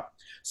why not.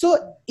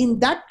 So in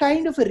that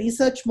kind of a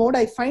research mode,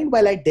 I find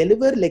while I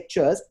deliver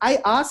lectures,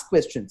 I ask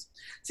questions.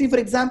 See, for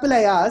example,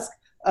 I ask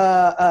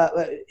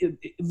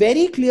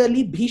very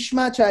clearly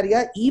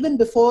Bhishmacharya, even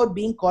before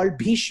being called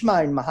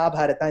Bhishma in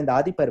Mahabharata in the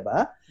Adi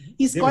Parva,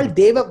 he's called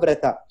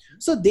Devavrata.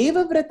 So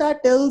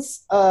Devavrata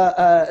tells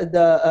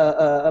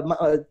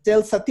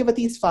tells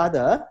Satyavati's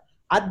father,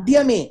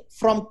 Adyame,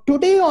 from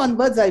today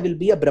onwards, I will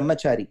be a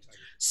brahmachari.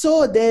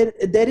 So there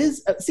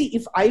is, see,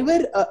 if I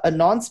were a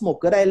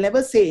non-smoker, I'll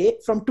never say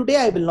from today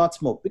I will not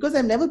smoke, because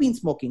I've never been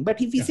smoking.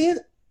 But if he says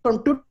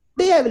from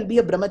today I will be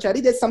a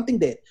brahmachari, there's something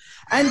there.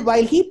 And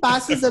while he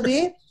passes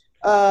away,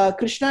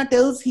 Krishna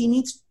tells he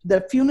needs,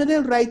 the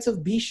funeral rites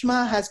of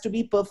Bhishma has to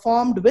be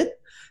performed with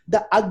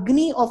the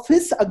Agni of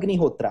his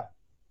Agnihotra.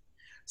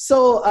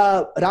 So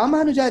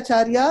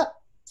Ramanujacharya,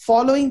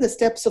 following the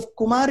steps of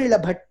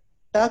Kumarila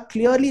Bhatta,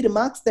 clearly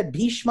remarks that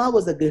Bhishma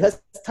was a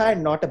grihastha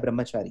and not a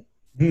brahmachari.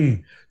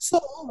 So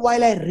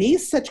while I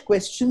raise such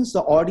questions, the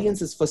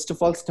audience is first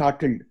of all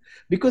startled,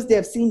 because they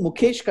have seen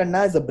Mukesh Khanna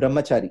as a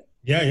brahmachari.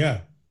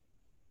 Yeah.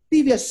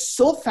 See, we are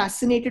so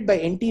fascinated by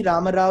N.T.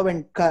 Ramarao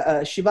and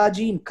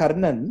Shivaji in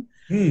Karnan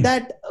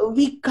that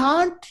we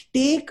can't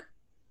take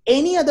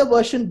any other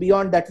version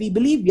beyond that. We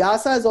believe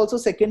Vyasa is also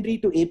secondary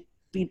to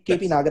K.P.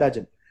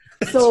 Nagarajan.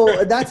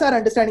 So that's our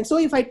understanding. So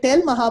if I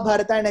tell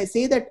Mahabharata and I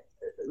say that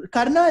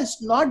Karna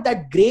is not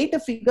that great a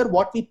figure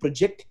what we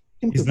project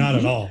him to be. He's not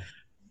at all.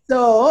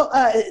 So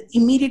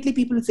immediately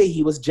people say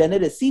he was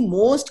generous. See,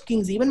 most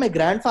kings, even my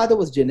grandfather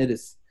was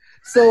generous.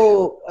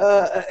 So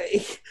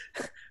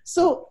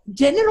so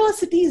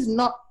generosity is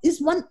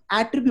one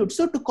attribute.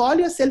 So to call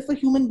yourself a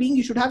human being,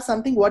 you should have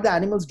something what the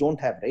animals don't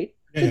have, right?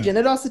 So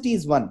generosity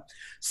is one.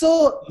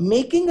 So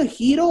making a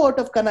hero out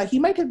of Kanna, he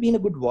might have been a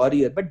good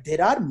warrior, but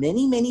there are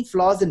many, many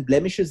flaws and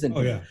blemishes in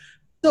him.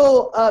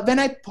 So when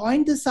I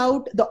point this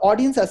out, the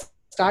audience are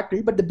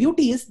startled, but the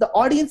beauty is the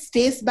audience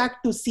stays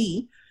back to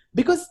see,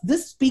 because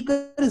this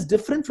speaker is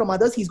different from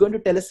others. He's going to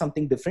tell us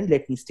something different.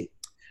 Let me stay.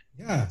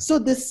 So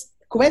this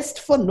quest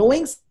for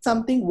knowing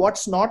something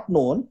what's not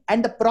known,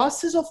 and the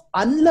process of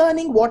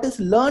unlearning what is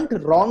learned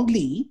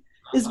wrongly,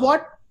 is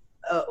what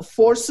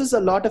forces a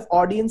lot of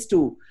audience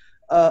to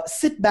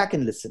sit back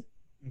and listen.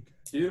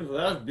 Beautiful.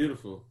 That was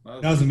beautiful.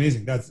 That was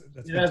amazing. That's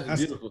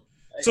fantastic. Beautiful.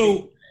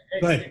 So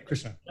go ahead,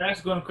 Krishna. Can I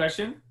ask one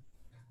question?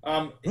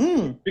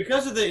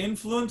 Because of the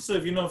influence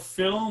of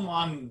film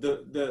on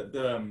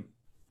the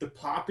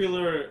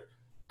popular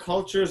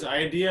culture's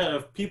idea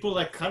of people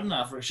like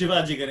Karna, for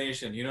Shivaji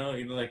Ganeshan,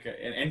 like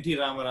N.T.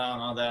 Ramarao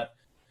and all that,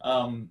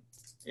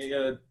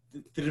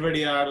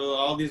 Tiruvadiyadu,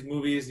 all these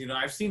movies.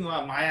 I've seen a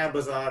lot, Maya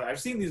Bazaar. I've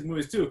seen these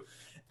movies too.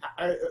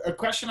 A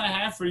question I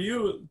have for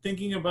you,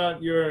 thinking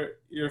about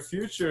your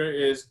future,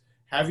 is: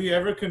 have you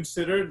ever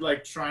considered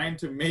like trying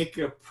to make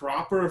a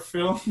proper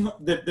film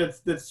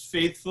that's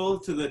faithful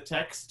to the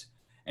text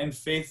and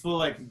faithful?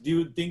 Like, do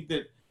you think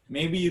that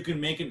maybe you can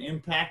make an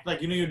impact?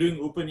 Like, you're doing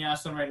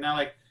Upanyasam right now.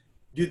 Like,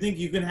 do you think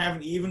you can have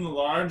an even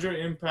larger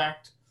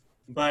impact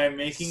by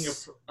making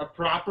a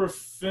proper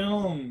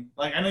film?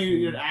 Like, I know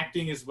you're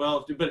acting as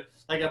well, but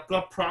like a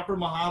proper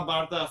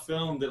Mahabharata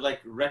film that like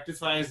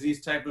rectifies these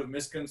type of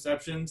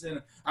misconceptions.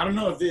 And I don't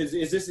know if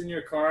is this in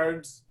your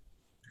cards?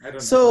 I don't know.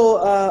 So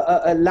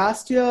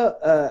last year,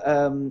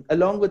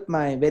 along with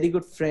my very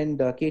good friend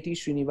KT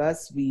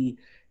Srinivas, we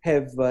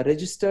have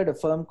registered a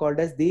firm called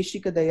as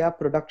Deshika Daya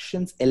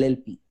Productions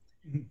LLP.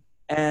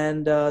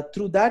 and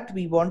through that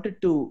we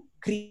wanted to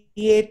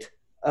create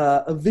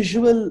a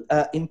visual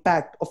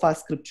impact of our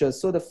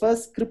scriptures. So the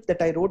first script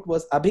that I wrote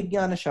was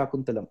Abhigyana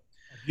Shakuntalam.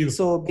 Beautiful.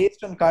 So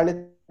based on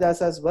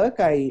Kalidasa's work,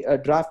 I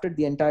drafted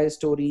the entire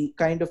story.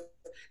 Kind of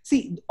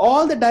see,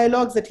 all the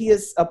dialogues that he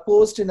has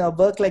posed in a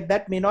work like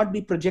that may not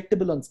be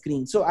projectable on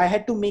screen. So I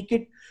had to make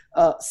it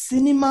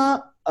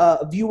cinema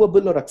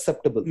viewable or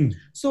acceptable.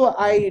 So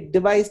I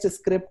devised a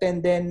script,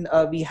 and then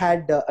we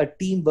had a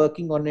team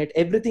working on it.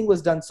 Everything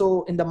was done.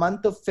 So in the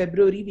month of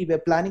February, we were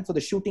planning for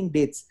the shooting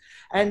dates,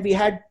 and we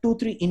had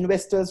 2-3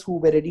 investors who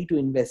were ready to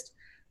invest.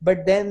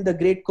 But then the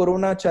great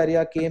Corona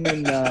Charya came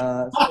in.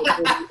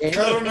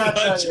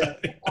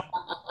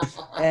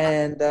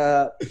 And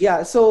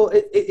yeah, so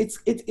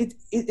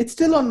it's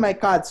still on my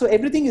card. So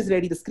everything is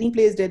ready. The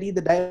screenplay is ready. The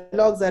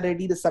dialogues are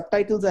ready. The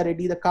subtitles are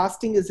ready. The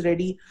casting is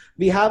ready.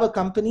 We have a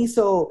company.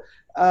 So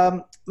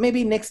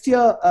maybe next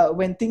year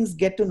when things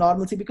get to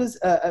normalcy, because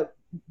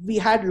we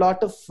had a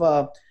lot of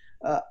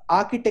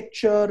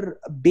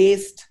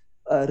architecture-based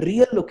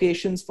real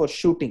locations for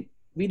shooting.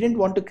 We didn't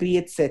want to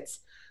create sets.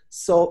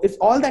 So if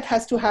all that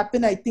has to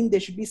happen, I think there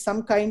should be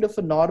some kind of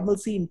a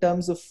normalcy in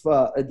terms of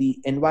the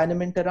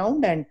environment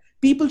around, and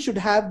people should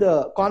have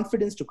the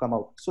confidence to come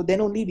out. So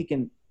then only we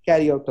can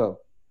carry out a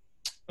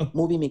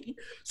movie making.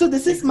 So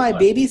this is my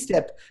baby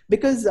step,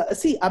 because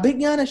see,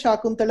 Abhigyana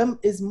Shakuntalam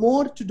is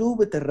more to do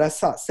with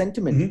rasa,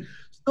 sentiment.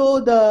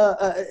 So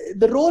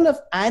the role of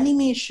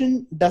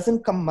animation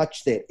doesn't come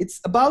much there.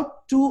 It's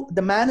about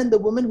the man and the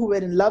woman who were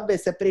in love, were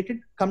separated,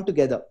 come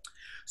together.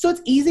 So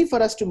it's easy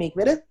for us to make.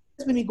 Whereas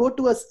when we go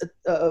to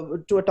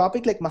a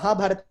topic like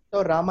Mahabharata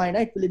or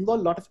Ramayana, it will involve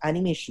a lot of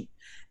animation,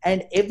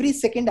 and every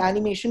second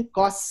animation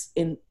costs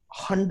in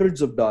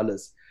hundreds of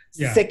dollars.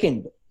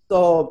 Second.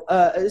 So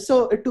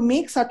to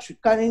make such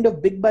kind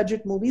of big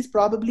budget movies,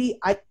 probably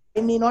I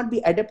may not be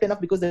adept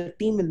enough because the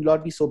team will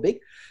not be so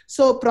big.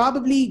 So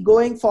probably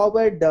going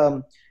forward,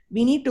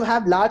 we need to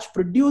have large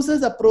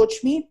producers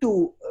approach me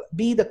to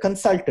be the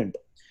consultant.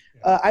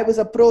 I was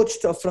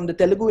approached from the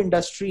Telugu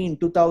industry in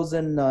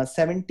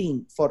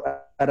 2017 for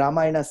a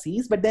Ramayana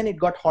series, but then it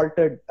got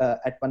halted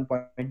at one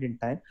point in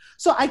time.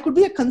 So I could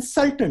be a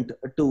consultant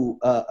to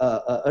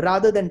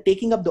rather than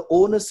taking up the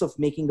onus of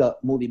making a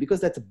movie, because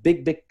that's a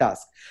big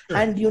task. Sure.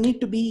 And you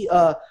need to be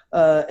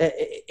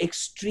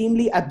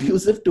extremely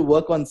abusive to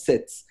work on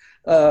sets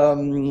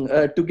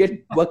to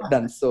get work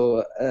done.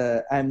 So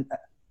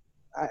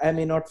I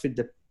may not fit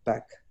the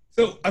pack.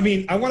 So I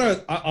mean, I want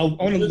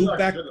to loop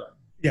back.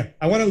 Yeah,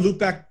 I want to loop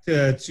back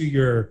to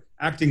your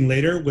acting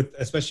later,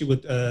 especially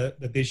with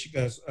the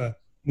Deshika's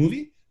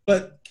movie.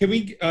 But can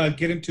we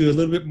get into a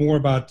little bit more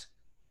about?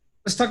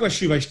 Let's talk about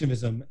Sri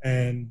Vaishnavism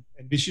and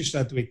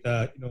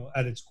Vishishtadvaita,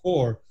 at its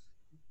core.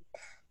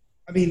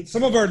 I mean,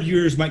 some of our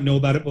viewers might know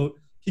about it, but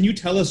can you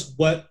tell us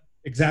what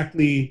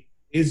exactly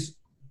is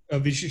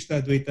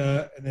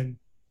Vishishtadvaita, and then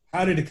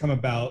how did it come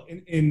about,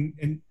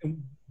 and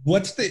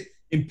what's the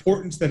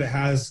importance that it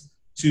has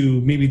to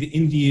maybe the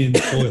Indian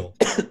soil?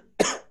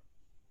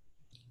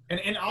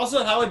 And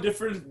also how it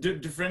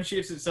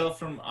differentiates itself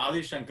from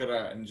Adi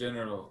Shankara in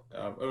general,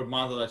 or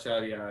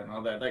Madhavacharya and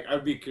all that. Like,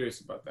 I'd be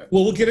curious about that.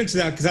 Well, we'll get into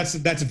that because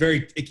that's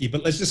very icky.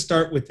 But let's just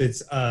start with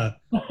its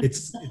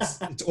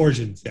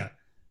origins. Yeah.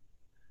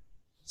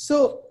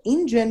 So,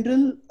 in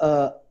general,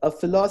 a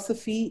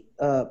philosophy.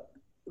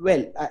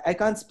 I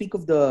can't speak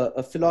of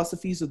the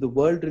philosophies of the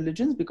world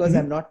religions because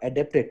I'm not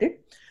adept at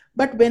it.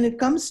 But when it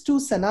comes to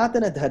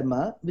Sanatana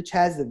Dharma, which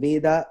has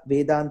Veda,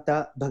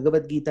 Vedanta,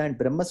 Bhagavad Gita, and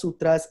Brahma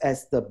Sutras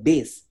as the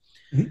base,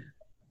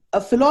 a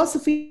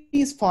philosophy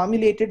is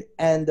formulated,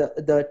 and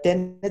the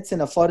tenets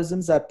and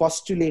aphorisms are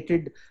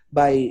postulated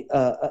by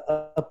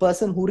a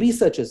person who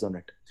researches on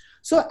it.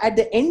 So at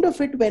the end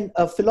of it, when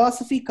a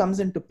philosophy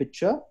comes into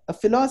picture, a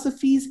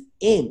philosophy's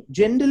aim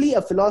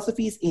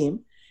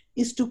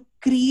is to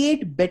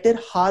create better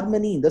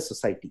harmony in the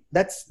society.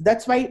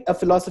 That's why a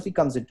philosophy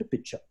comes into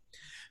picture.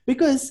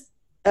 Because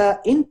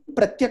in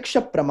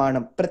Pratyaksha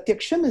Pramanam,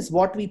 Pratyaksham is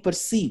what we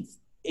perceive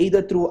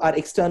either through our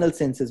external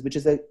senses, which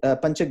is a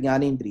Pancha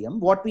Jnanendriyam.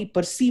 What we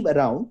perceive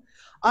around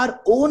are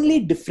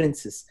only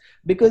differences.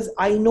 Because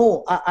I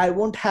know I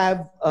won't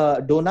have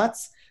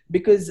donuts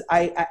because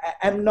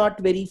I'm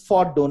not very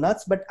for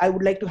donuts, but I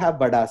would like to have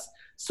vadas.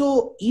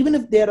 So even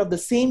if they're of the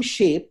same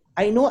shape,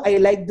 I know I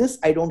like this,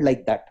 I don't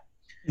like that.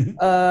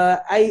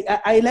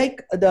 I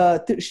like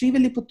the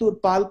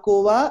Srivilliputturu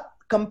Palkova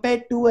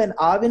compared to an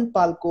Avin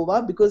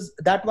Palkova because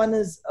that one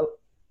is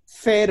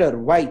fairer,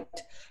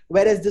 white,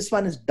 whereas this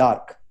one is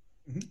dark.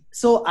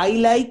 So I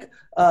like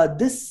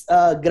this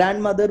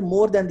grandmother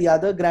more than the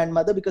other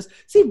grandmother because,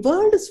 see,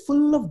 world is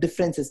full of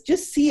differences.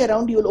 Just see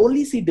around, you will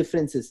only see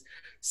differences.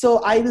 So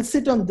I will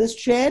sit on this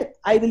chair,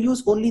 I will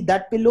use only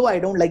that pillow, I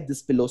don't like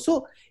this pillow.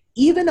 So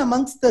even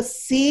amongst the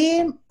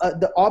same,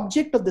 the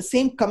object of the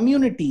same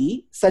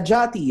community,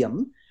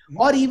 Sajatiyam,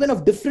 or even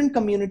of different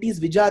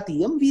communities,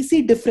 Vijatiyam, we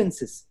see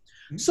differences.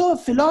 So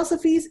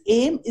philosophy's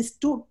aim is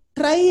to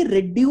try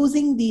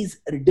reducing these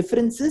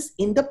differences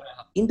in the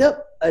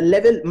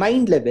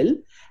mind level,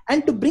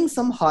 and to bring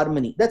some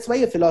harmony. That's why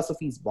a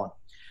philosophy is born.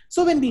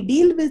 So when we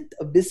deal with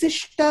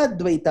Visishta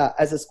Dvaita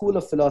as a school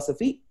of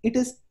philosophy, it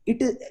is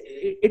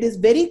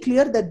very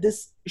clear that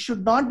this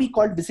should not be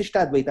called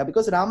Visishta Dvaita,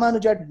 because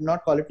Ramanuja did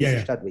not call it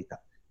Visishta Dvaita.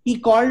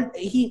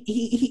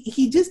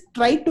 He just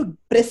tried to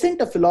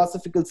present a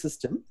philosophical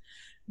system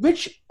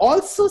which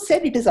also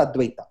said it is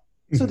Advaita.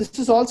 So this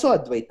is also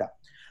Advaita.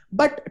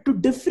 But to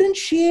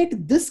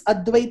differentiate this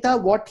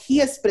Advaita, what he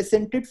has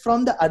presented,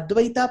 from the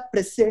Advaita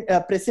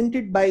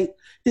presented by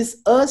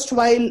his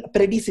erstwhile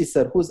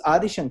predecessor, who's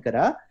Adi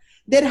Shankara,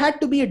 there had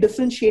to be a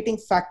differentiating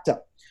factor.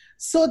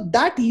 So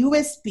that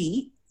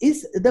USP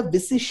is the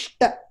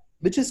Visishta,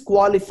 which is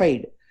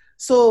qualified.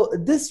 So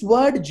this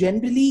word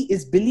generally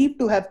is believed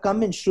to have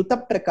come in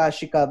Shruta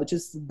Prakashika, which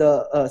is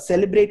the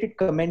celebrated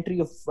commentary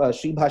of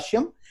Sri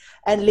Bhashyam,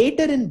 and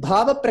later in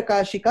Bhava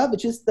Prakashika,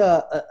 which is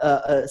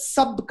the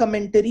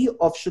sub-commentary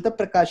of Shruta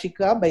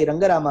Prakashika by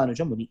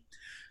Rangaramanuja Muni.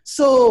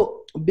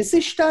 So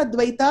Visishta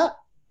Dvaita,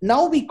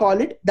 now we call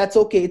it, that's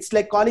okay. It's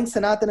like calling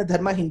Sanatana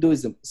Dharma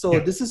Hinduism. So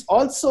this is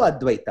also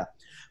Advaita,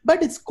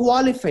 but it's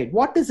qualified.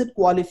 What is it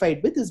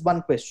qualified with is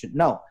one question.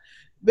 Now,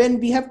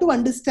 when we have to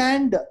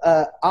understand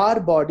our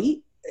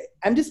body,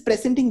 I'm just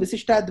presenting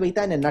Visishta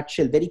Advaita in a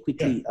nutshell very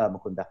quickly,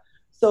 Mukunda.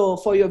 So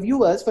for your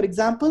viewers, for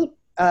example,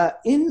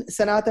 in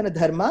Sanatana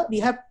Dharma, we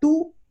have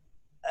two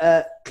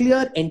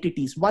clear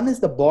entities. One is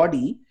the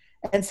body,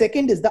 and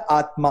second is the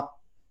Atma.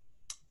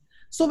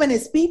 So when I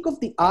speak of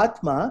the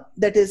Atma,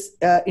 that is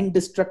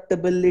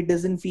indestructible, it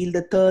doesn't feel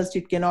the thirst,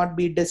 it cannot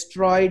be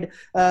destroyed,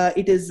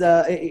 it is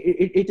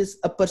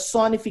a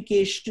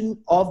personification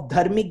of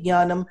Dharmic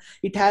Jnanam.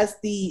 It has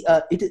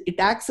it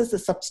acts as a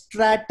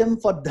substratum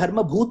for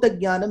Dharma Bhuta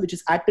Jnanam, which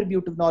is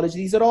attributive knowledge.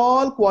 These are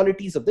all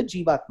qualities of the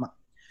Jivatma.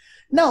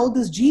 Now,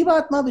 this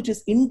Jivatma, which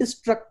is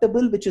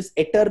indestructible, which is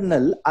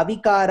eternal,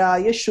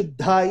 Avikaraya,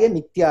 Shuddhaya,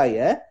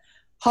 Nityaya,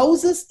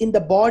 houses in the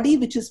body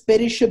which is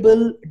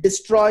perishable,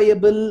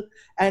 destroyable,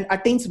 and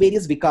attains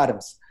various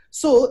vikarams.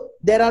 So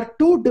there are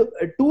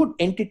two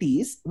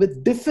entities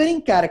with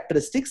differing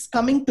characteristics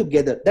coming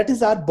together. That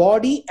is our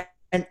body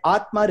and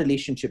Atma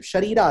relationship,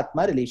 Sharira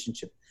Atma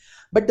relationship.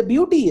 But the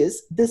beauty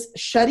is, this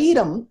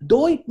Shariram,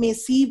 though it may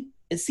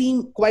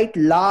seem quite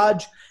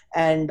large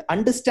and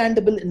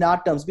understandable in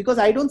our terms, because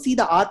I don't see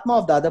the Atma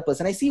of the other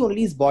person, I see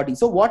only his body.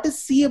 So what is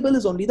seeable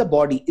is only the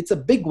body. It's a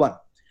big one.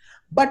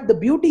 But the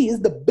beauty is,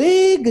 the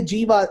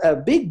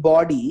big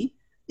body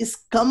is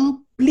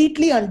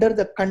completely under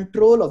the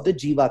control of the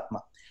Jivatma.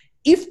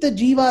 If the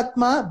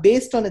Jivatma,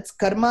 based on its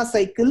karma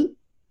cycle,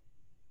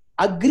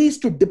 agrees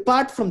to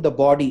depart from the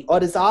body,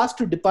 or is asked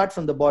to depart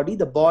from the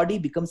body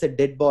becomes a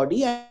dead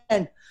body,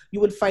 and you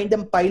will find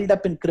them piled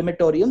up in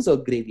crematoriums or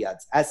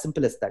graveyards. As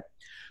simple as that.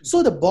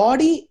 So the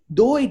body,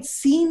 though it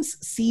seems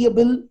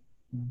seeable,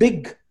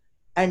 big,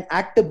 and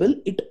actable,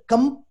 it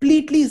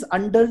completely is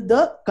under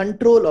the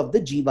control of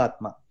the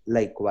Jivatma.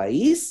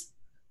 Likewise,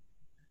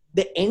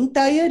 the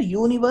entire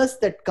universe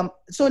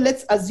so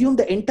let's assume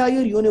the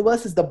entire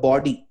universe is the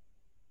body.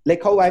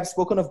 Like how I've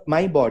spoken of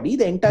my body,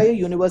 the entire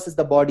universe is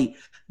the body.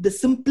 The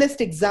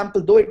simplest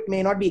example, though it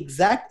may not be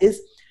exact,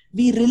 is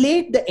we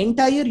relate the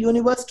entire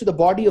universe to the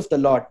body of the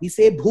Lord. We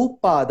say,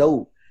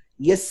 Bhupadau,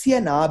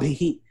 Yasya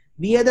Nabhihi,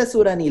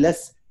 Vyadasura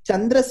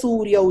Chandra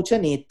Suryaucha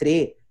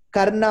Netre,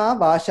 Karna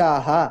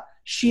Vashaha,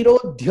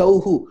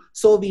 Shirodhyauhu.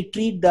 So we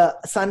treat the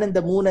sun and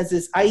the moon as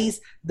his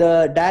eyes,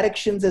 the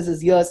directions as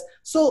his ears.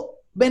 So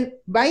why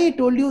I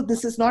told you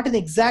this is not an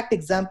exact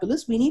example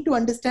is, we need to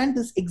understand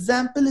this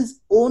example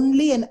is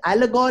only an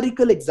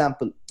allegorical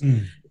example.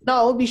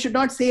 Now we should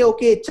not say,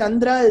 okay,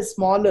 Chandra is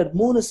smaller,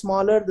 moon is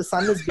smaller, the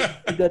sun is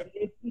bigger,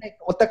 like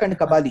Ottakan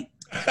Kabali.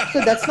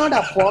 So that's not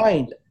our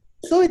point.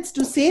 So it's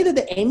to say that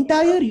the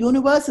entire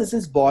universe is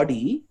his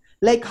body.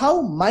 Like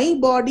how my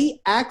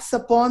body acts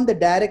upon the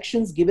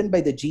directions given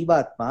by the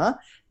Jivatma,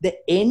 the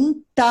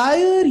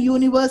entire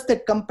universe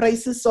that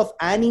comprises of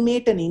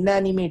animate and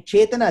inanimate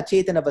Chetana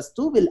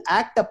Vastu will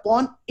act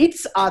upon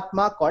its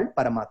Atma called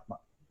Paramatma.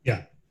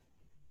 Yeah.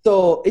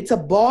 So it's a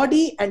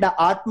body and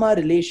a Atma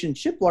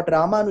relationship, what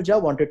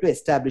Ramanuja wanted to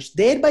establish.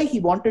 Thereby he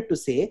wanted to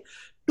say,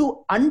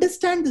 to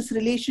understand this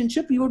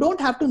relationship, you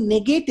don't have to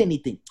negate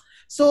anything.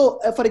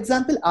 So for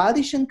example,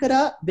 Adi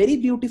Shankara very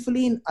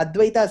beautifully in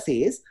Advaita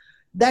says,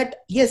 that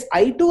yes,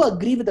 I too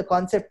agree with the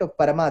concept of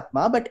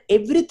Paramatma, but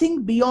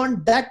everything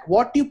beyond that,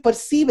 what you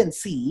perceive and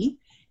see,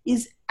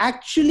 is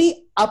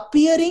actually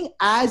appearing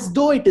as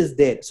though it is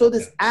there. So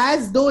this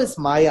as though is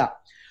Maya.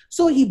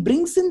 So he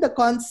brings in the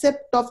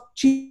concept of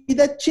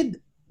Chida Chid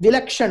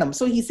Vilakshanam.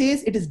 So he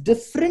says it is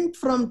different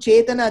from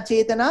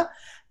Chetana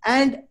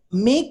and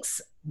makes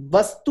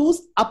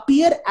Vastus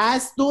appear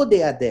as though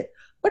they are there.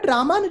 But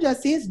Ramanuja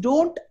says,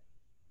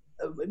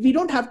 we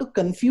don't have to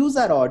confuse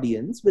our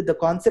audience with the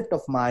concept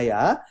of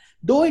Maya,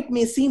 though it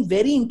may seem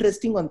very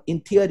interesting in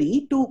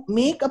theory to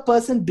make a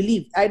person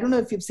believe. I don't know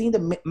if you've seen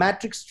the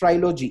Matrix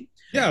trilogy.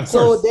 Yeah, of So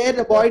course. there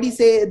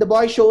the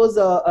boy shows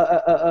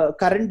a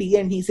Karandi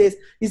and he says,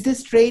 is this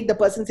straight? The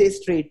person says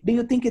straight. Do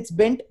you think it's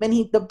bent? When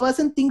the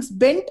person thinks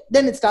bent,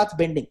 then it starts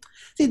bending.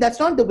 See, that's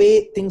not the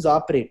way things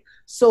operate.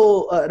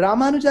 So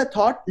Ramanuja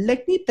thought,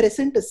 let me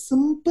present a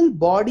simple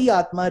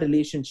body-atma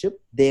relationship.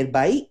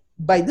 Thereby,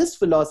 by this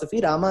philosophy,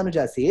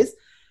 Ramanuja says,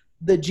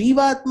 the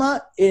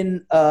Jivatma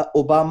in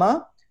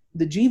Obama,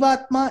 the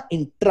Jivatma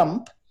in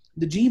Trump,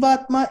 the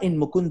Jivatma in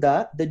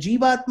Mukunda, the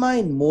Jivatma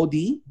in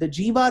Modi, the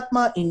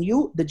Jivatma in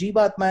you, the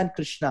Jivatma in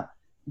Krishna.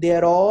 They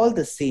are all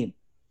the same.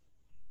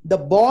 The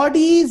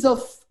bodies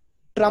of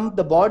Trump,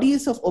 the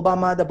bodies of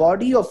Obama, the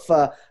body of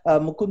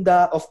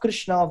Mukunda, of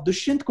Krishna, of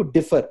Dushyant could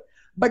differ.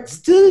 But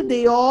still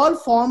they all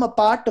form a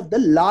part of the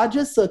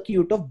larger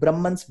circuit of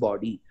Brahman's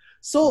body.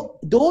 So,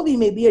 though we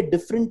may be at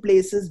different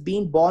places,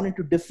 being born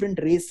into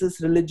different races,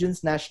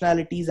 religions,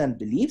 nationalities, and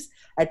beliefs,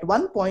 at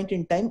one point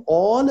in time,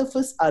 all of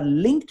us are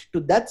linked to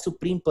that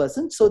supreme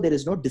person. So, there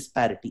is no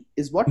disparity,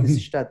 is what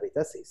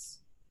Visishtadvaita says.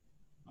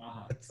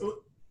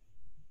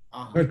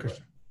 Good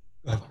question.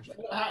 Go ahead,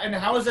 Krishna. And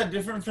how is that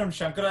different from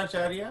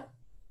Shankaracharya?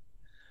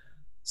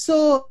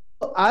 So,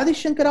 Adi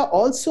Shankara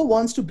also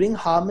wants to bring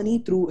harmony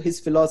through his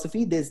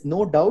philosophy. There's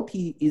no doubt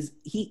he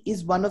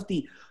is one of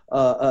the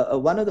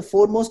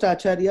foremost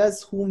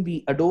acharyas whom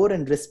we adore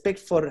and respect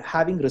for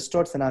having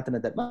restored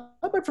Sanatana Dharma.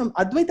 But from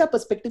Advaita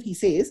perspective, he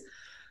says,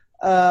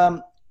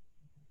 Brahma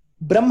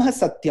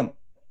Satyam.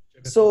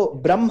 So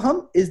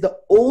Brahman is the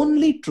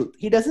only truth.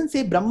 He doesn't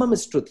say Brahman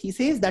is truth. He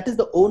says that is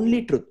the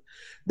only truth.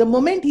 The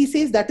moment he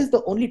says that is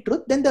the only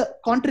truth, then the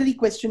contrary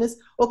question is,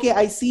 okay,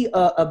 I see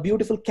a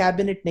beautiful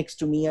cabinet next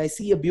to me. I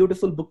see a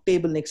beautiful book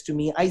table next to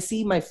me. I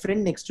see my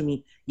friend next to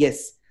me.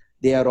 Yes,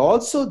 they are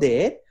also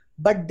there,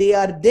 but they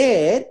are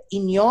there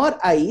in your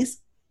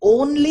eyes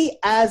only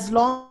as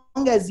long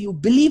as you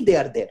believe they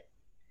are there.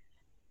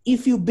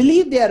 If you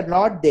believe they are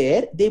not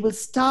there, they will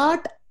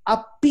start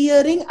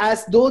appearing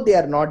as though they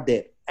are not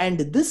there. And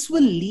this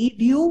will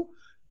lead you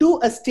to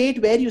a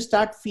state where you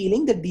start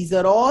feeling that these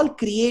are all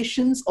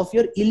creations of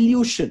your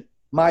illusion,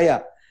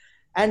 Maya.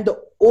 And the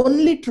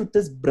only truth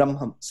is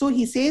Brahman. So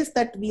he says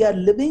that we are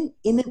living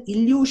in an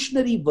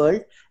illusionary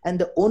world and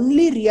the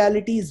only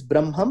reality is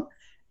Brahman.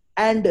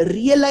 And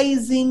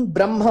realizing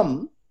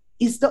Brahman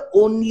is the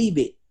only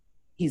way,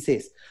 he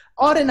says.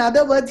 Or in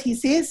other words, he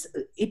says,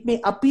 it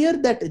may appear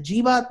that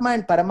Jivatma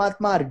and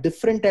Paramatma are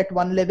different at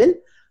one level,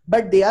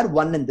 but they are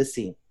one and the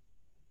same.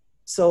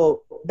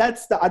 So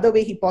that's the other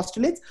way he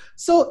postulates.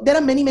 So there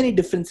are many, many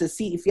differences.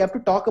 See, if you have to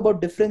talk about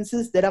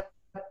differences, there are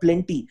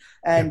plenty.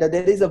 And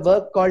there is a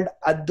work called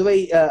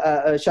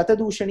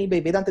Shatadushani by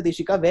Vedanta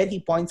Deshika, where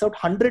he points out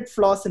 100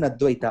 flaws in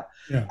Advaita.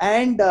 Yeah.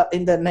 And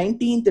in the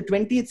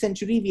 20th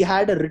century, we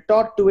had a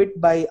retort to it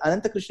by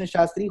Anantakrishna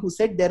Shastri, who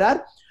said there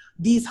are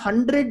these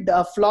 100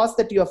 flaws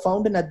that you have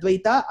found in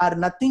Advaita are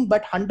nothing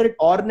but 100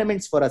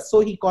 ornaments for us. So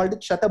he called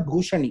it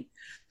Shatabhushani.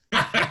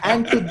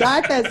 And to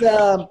that, as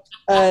a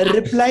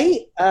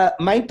reply,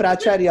 my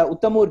Pracharya,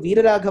 Uttamur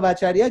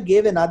Veeraraghavacharya,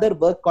 gave another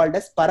work called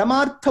as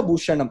Paramartha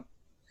Bhushanam.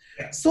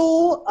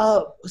 So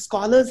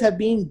scholars have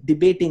been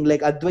debating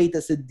like Advaita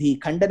Siddhi,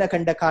 Khandana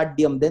Khanda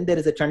Kadyam, then there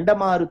is a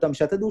Chandamarutam,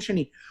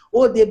 Shatadushani.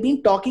 Oh, they've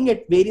been talking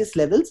at various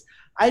levels.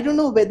 I don't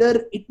know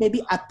whether it may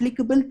be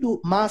applicable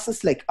to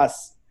masses like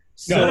us.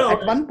 So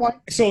at one point...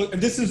 So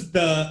this is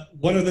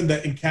one of them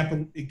that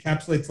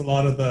encapsulates a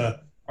lot of the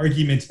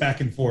arguments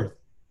back and forth.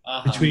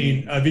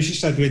 Between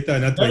Vishishtadvaita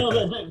and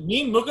Advaita. No,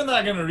 me and Mukunda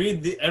are going to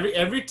read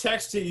every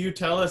text that you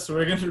tell us.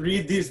 We're going to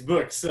read these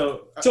books.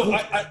 So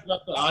I the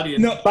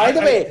audience. No, by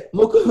the way,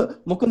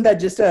 Mukunda,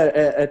 just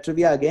a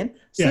trivia again.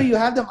 So you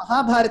have the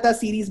Mahabharata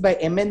series by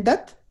M.N.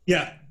 Dutt.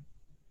 Yeah.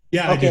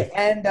 Okay,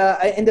 and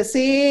in the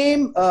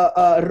same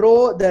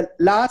row, the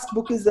last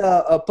book is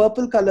a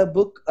purple color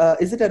book.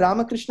 Is it a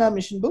Ramakrishna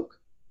Mission book?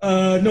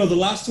 No, the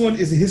last one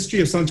is a history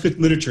of Sanskrit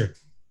literature.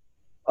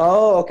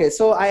 Oh, okay.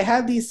 So I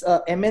have these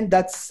M.N.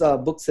 Dutt's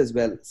books as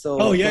well.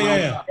 So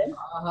yeah.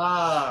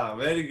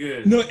 Very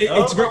good. No,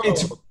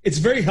 it's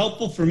very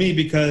helpful for me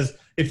because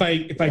if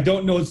I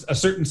don't know a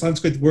certain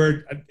Sanskrit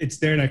word, it's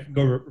there and I can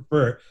go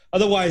refer.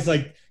 Otherwise,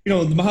 like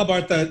the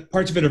Mahabharata,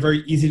 parts of it are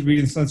very easy to read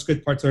in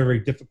Sanskrit, parts are very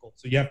difficult.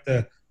 So you have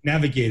to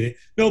navigate it.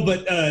 No,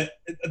 but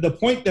the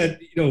point that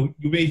you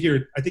made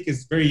here, I think,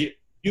 is very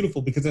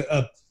beautiful because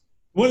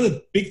one of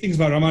the big things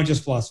about Ramanuja's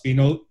philosophy,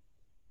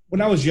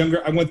 when I was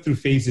younger, I went through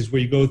phases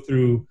where you go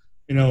through,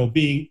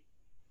 being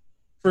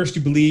first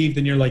you believe,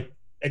 then you're like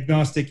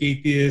agnostic,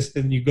 atheist,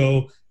 then you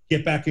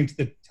get back into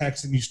the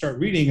text and you start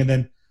reading. And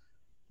then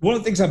one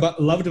of the things I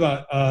loved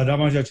about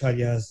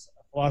Ramanujacharya's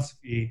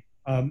philosophy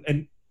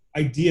and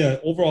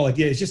overall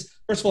idea is just,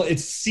 first of all,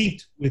 it's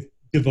seeped with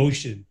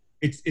devotion.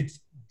 It's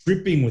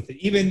dripping with it.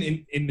 Even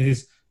in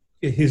his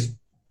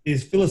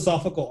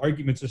philosophical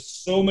arguments, there's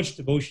so much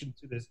devotion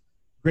to this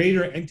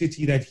greater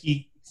entity that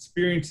he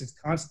experiences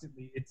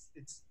constantly.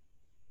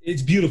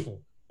 It's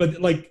beautiful. But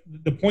like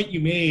the point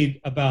you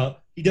made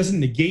about he doesn't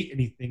negate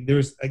anything.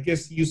 I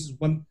guess he uses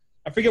one,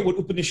 I forget what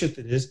Upanishad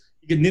it is.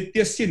 You get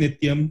nityasya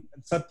nityam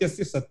and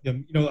satyasya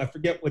satyam. I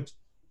forget what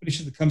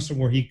Upanishad comes from,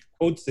 where he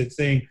quotes it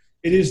saying,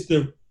 "It is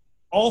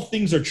all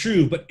things are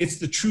true, but it's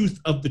the truth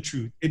of the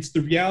truth. It's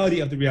the reality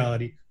of the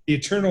reality, the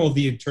eternal of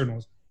the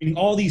eternals." Meaning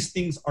all these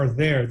things are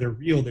there, they're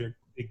real, they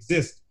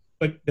exist,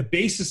 but the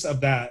basis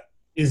of that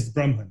is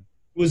Brahman.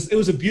 It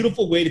was a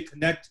beautiful way to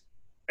connect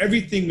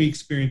everything we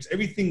experience,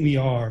 everything we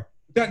are,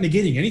 without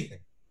negating anything.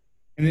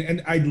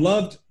 And I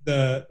loved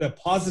the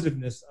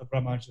positiveness of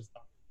Ramanuja's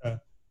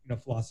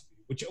philosophy,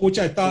 which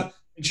I thought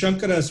in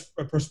Shankara's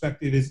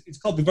perspective it's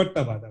called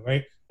Vivartavada,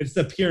 right? It's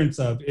the appearance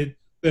of it.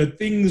 The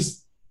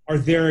things are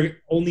there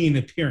only in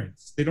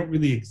appearance; they don't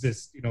really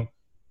exist.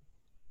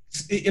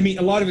 I mean,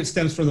 a lot of it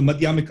stems from the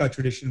Madhyamika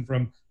tradition,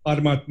 from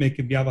Paramatmik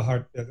and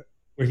Vyavaharta,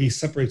 where he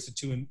separates the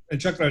two, and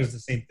Shankara does the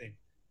same thing.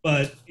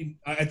 But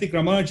I think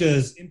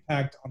Ramanuja's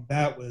impact on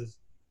that was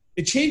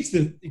it changed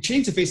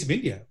the face of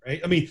India,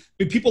 right? I mean,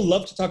 people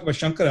love to talk about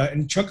Shankara,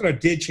 and Shankara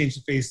did change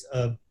the face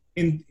of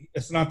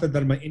Sanatana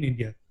Dharma in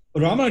India.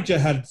 But Ramanuja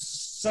had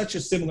such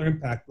a similar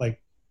impact. Like,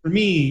 for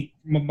me,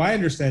 my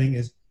understanding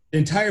is the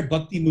entire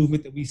Bhakti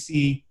movement that we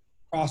see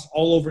across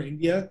all over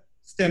India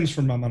stems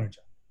from Ramanuja.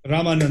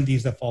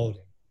 Ramanandis that followed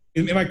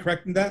him. Am I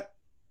correct in that?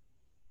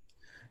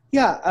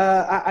 Yeah,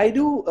 I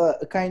do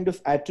kind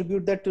of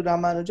attribute that to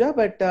Ramanuja,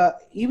 but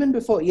even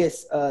before,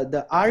 yes,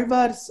 the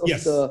Alvars of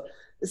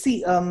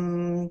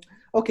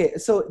okay,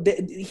 so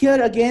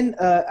here again,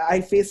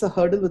 I face a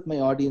hurdle with my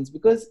audience,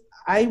 because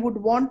I would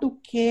want to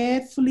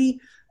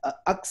carefully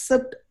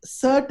accept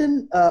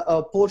certain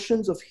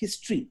portions of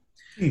history.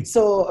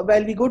 So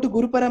while we go to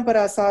Guru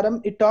Parampara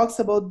Saram, it talks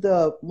about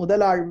the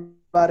Mudal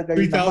Alvargal,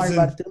 3000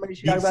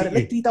 Tirumanishi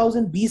like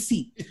 3000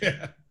 BC.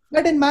 Yeah.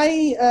 But in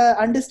my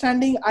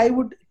understanding, I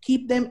would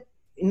keep them,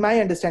 in my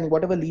understanding,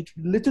 whatever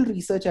little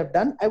research I've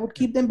done, I would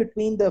keep them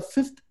between the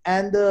 5th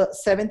and the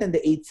 7th and the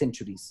 8th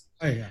centuries.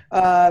 Oh,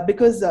 yeah.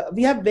 Because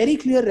we have very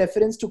clear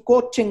reference to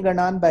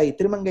Kocchenganan by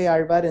Tirumangai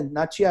Alvar and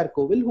Nachiyar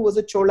Kovil, who was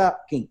a Chola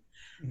king.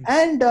 Mm-hmm.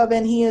 And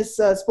when he has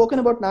spoken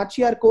about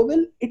Nachiyar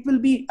Kovil, it will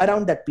be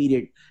around that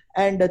period.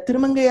 And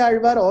Tirumangai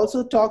Alvar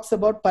also talks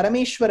about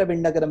Parameshwara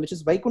Vindagaram, which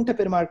is Vaikuntha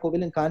Perumal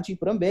Kovil in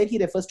Kanchipuram, where he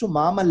refers to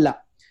Mamalla.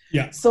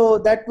 Yeah. So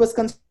that was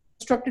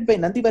constructed by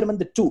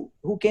Nandivarman II,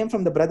 who came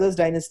from the brothers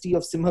dynasty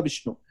of Simha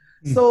Vishnu.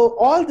 So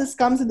all this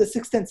comes in the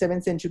 6th and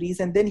 7th centuries,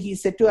 and then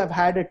he's said to have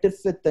had a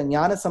tiff with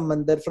Jnana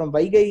Sambandar from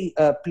Vaigai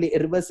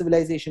river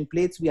civilization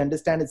plates. We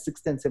understand it's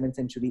 6th and 7th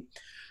century.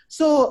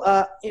 So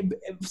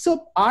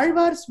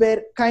Alvars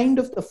were kind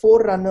of the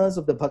forerunners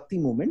of the Bhakti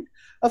movement.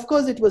 Of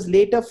course, it was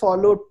later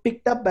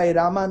picked up by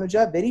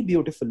Ramanuja very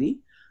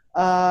beautifully.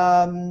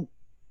 And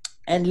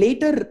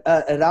later,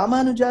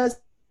 Ramanuja's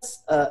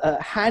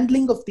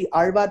handling of the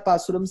Alvar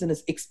Pasurams and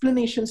his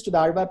explanations to the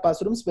Alvar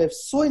Pasurams were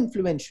so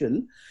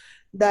influential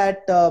that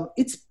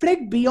it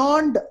spread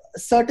beyond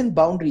certain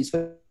boundaries.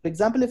 For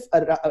example, if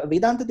a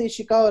Vedanta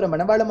Deshika or a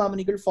Manavala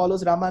Mamanigal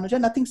follows Ramanuja,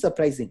 nothing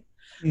surprising.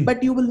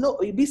 But you'll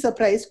be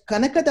surprised,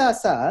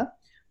 Kanakadasa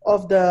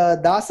of the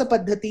Dasa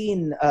Paddhati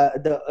in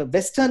the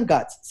Western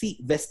Ghats. See,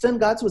 Western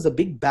Ghats was a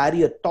big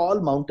barrier, tall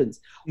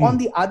mountains. On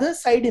the other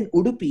side in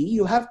Udupi,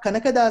 you have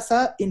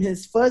Kanakadasa in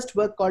his first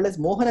work called as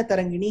Mohana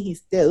Tarangini. He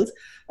tells,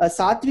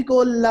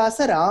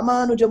 Satvikollasa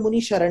Ramanuja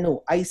Muni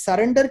Sharanu, I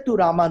surrender to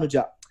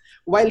Ramanuja.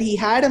 While he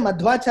had a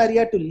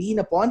Madhvacharya to lean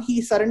upon,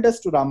 he surrenders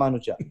to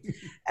Ramanuja.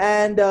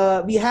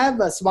 And we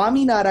have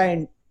Swami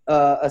Narayan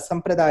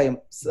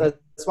Sampradayam,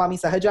 Swami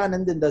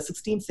Sahajanand in the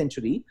 16th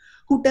century,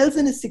 who tells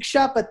in his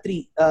Siksha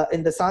Patri,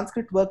 in the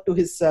Sanskrit work to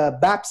his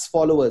BAPS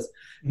followers,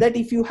 that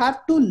if you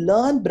have to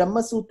learn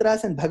Brahma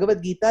Sutras and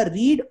Bhagavad Gita,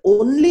 read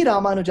only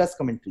Ramanuja's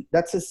commentary.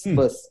 That's his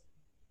verse.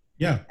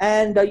 Yeah.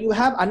 And you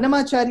have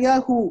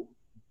Annamacharya, who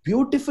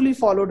beautifully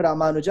followed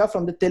Ramanuja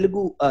from the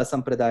Telugu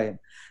Sampradayam.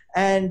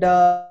 And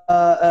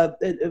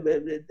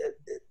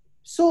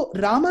so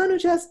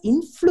Ramanuja's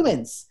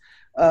influence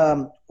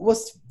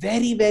was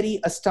very, very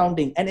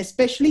astounding. And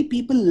especially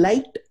people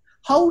liked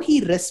how he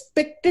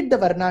respected the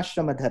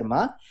Varnashrama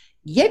Dharma,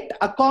 yet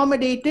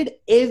accommodated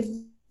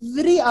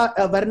every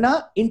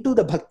Varna into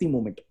the Bhakti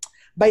movement.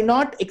 By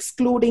not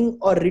excluding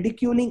or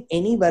ridiculing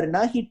any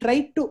Varna, he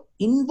tried to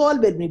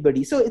involve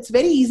everybody. So it's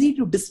very easy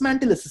to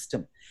dismantle a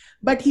system.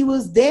 But he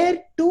was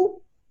there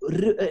to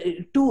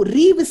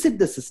revisit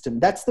the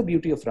system. That's the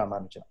beauty of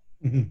Ramanuja.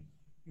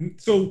 Mm-hmm.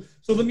 So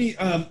let me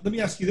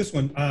ask you this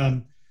one.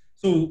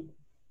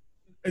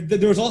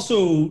 There was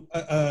also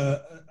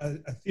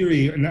a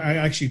theory, and I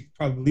actually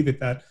probably believe it,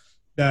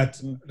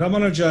 that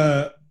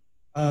Ramanuja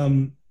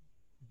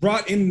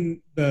brought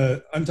in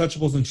the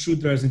untouchables and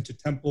Shudras into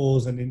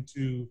temples and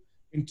into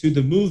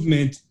the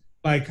movement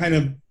by kind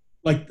of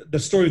like the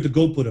story of the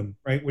Gopuram,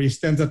 right, where he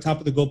stands on top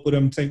of the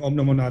Gopuram saying Om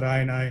Namo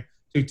Narayana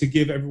to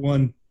give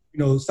everyone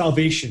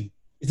salvation.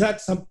 Is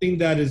that something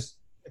that is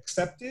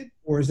accepted,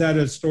 or is that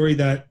a story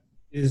that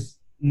is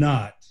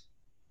not?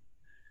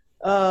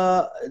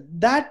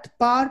 That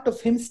part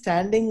of him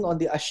standing on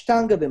the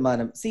Ashtanga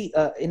Vimanam. See,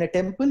 in a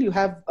temple, you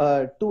have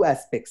two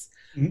aspects.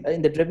 Mm-hmm.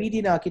 In the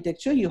Dravidian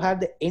architecture, you have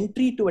the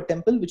entry to a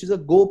temple, which is a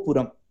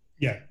Gopuram.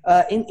 Yeah.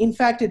 In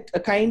fact, it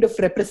kind of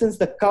represents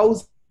the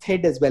cow's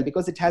head as well,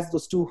 because it has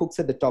those two hooks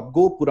at the top,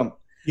 Gopuram.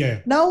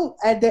 Yeah. Now,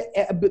 at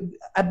the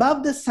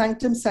above the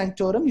Sanctum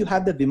Sanctorum, you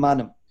have the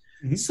Vimanam.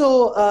 Mhm.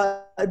 So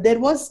there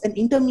was an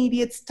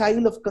intermediate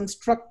style of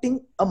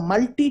constructing a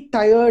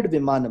multi-tiered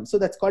Vimanam. So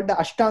that's called the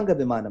Ashtanga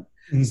Vimanam.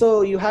 Mhm.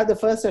 So you have the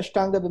first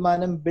Ashtanga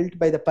Vimanam built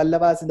by the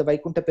Pallavas in the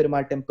Vaikunta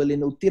Perumal temple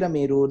in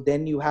Uttiramerur.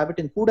 Then you have it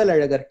in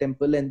Kudalalagar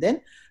temple, and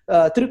then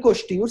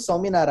Tirukoshtiur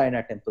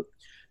Sauminarayana temple.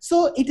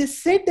 So it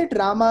is said that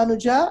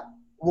Ramanuja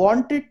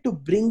wanted to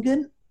bring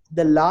in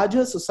the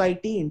larger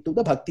society into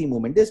the Bhakti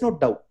movement. There's no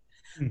doubt.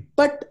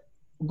 But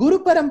Guru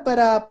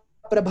Parampara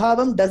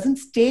Prabhavam doesn't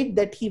state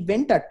that he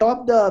went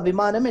atop the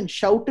Vimanam and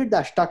shouted the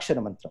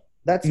Ashtakshara mantra.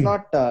 That's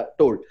not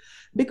told.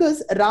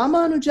 Because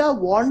Ramanuja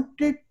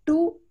wanted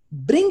to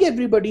bring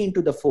everybody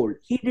into the fold.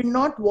 He did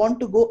not want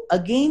to go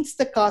against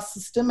the caste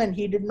system, and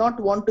he did not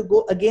want to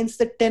go against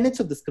the tenets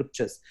of the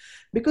scriptures.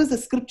 Because the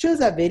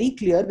scriptures are very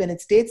clear when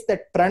it states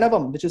that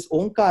Pranavam, which is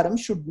Omkaram,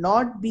 should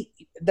not be,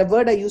 the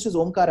word I used is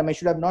Omkaram, I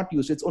should have not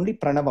used, it's only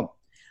Pranavam.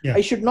 Yeah.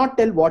 I should not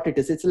tell what it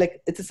is. It's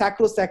like, it's a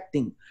sacrosanct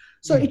thing.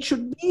 So it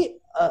should be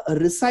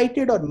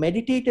recited or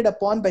meditated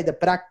upon by the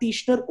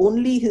practitioner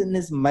only in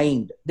his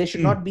mind. There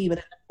should not be even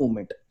a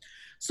movement.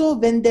 So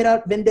when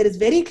there is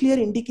very clear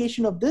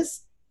indication of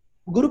this,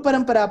 Guru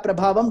Parampara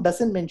Prabhavam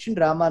doesn't mention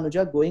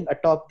Ramanuja going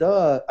atop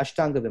the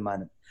Ashtanga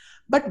Vimanam.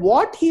 But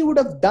what he would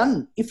have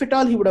done, if at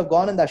all he would have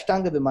gone in the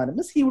Ashtanga Vimanam,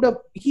 is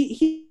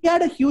he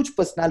had a huge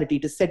personality.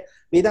 It is said,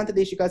 Vedanta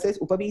Deshika says,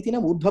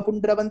 Upavitinam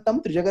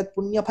Urdhvapundravantam Trijagat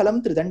Punya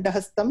Phalam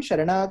Tridandahastam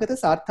Sharanagata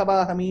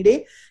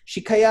Sarthavahamide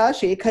Shikhaya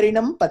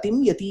Shekharinam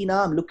Patim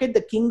Yatinam. Look at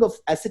the king of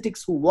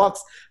ascetics who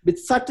walks with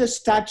such a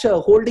stature,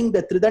 holding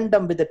the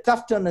Tridandam with a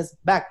tuft on his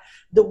back.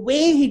 The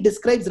way he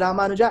describes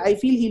Ramanuja, I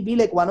feel he'll be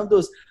like one of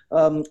those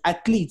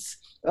athletes,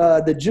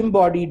 the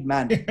gym-bodied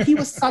man. He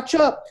was such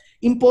a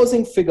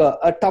imposing figure,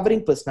 a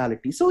towering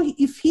personality. So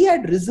if he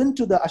had risen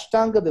to the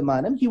Ashtanga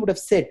Vimanam, he would have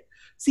said,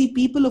 see,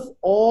 people of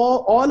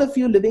all of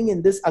you living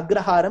in this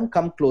Agraharam,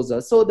 come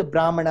closer. So the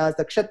Brahmanas,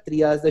 the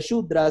Kshatriyas, the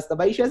Shudras, the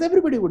Vaishyas,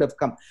 everybody would have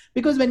come.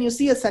 Because when you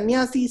see a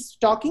sannyasi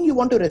talking, you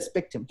want to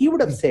respect him. He would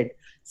have said,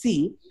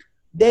 see,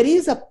 there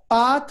is a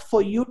path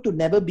for you to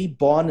never be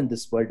born in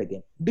this world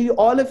again. Do you,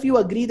 all of you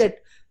agree that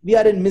we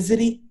are in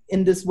misery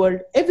in this world?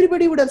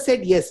 Everybody would have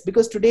said yes,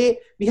 because today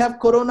we have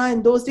corona.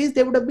 In those days,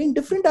 there would have been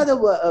different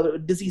other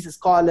diseases,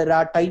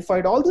 cholera,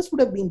 typhoid, all this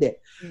would have been there.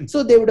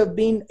 So there would have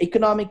been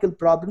economical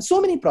problems, so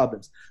many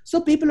problems.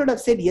 So people would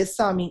have said, yes,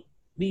 Swami,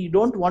 we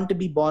don't want to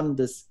be born on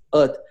this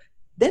earth.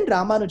 Then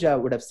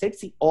Ramanuja would have said,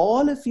 see,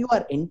 all of you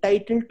are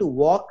entitled to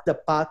walk the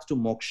path to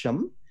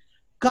moksham.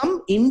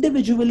 Come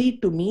individually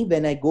to me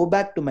when I go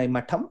back to my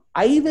matham.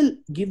 I will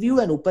give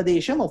you an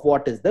upadesham of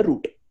what is the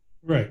route.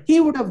 Right. He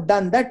would have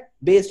done that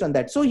based on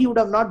that. So he would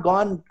have not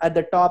gone at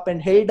the top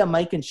and held a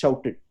mic and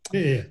shouted.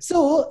 Yeah.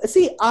 So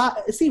see,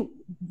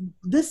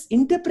 this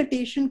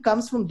interpretation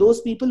comes from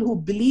those people who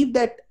believe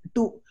that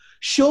to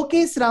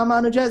showcase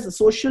Ramanuja as a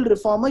social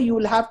reformer, you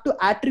will have to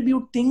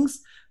attribute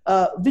things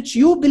which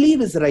you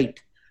believe is right.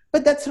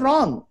 But that's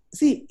wrong.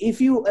 See,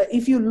 if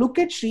you look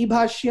at Sri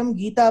Bhashyam,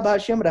 Gita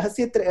Bhashyam,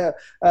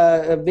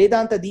 Rahasya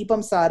Vedanta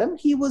Deepam Saram,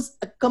 he was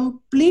a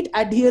complete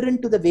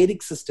adherent to the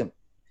Vedic system.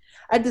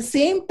 At the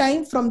same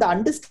time, from the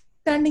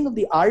understanding of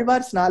the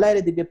Alvar's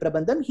Nalayana Divya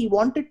Prabandham, he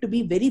wanted to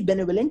be very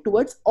benevolent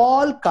towards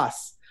all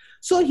castes.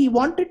 So he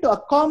wanted to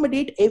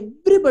accommodate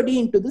everybody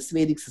into this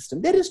Vedic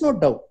system. There is no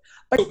doubt.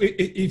 But So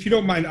if you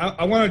don't mind,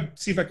 I want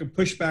to see if I can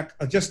push back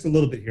just a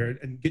little bit here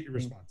and get your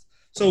response.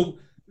 So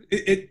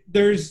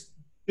there is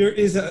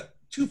a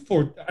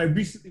twofold. I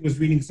recently was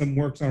reading some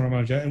works on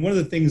Ramanuja, and one of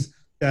the things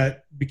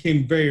that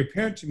became very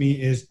apparent to me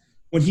is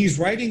when he's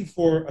writing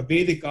for a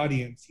Vedic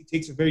audience, he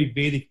takes a very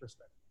Vedic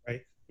perspective.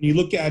 When you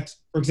look at,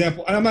 for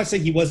example, and I'm not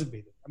saying he wasn't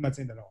Vedic. I'm not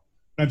saying that at all.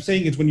 What I'm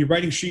saying is when you're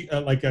writing Sri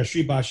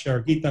Bhashya or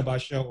Gita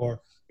Bhashya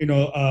or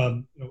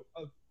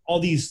all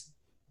these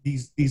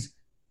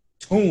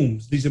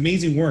tomes, these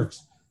amazing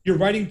works, you're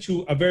writing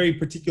to a very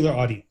particular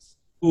audience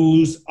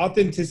whose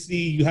authenticity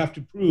you have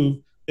to prove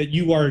that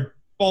you are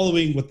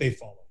following what they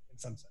follow in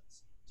some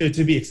sense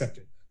to be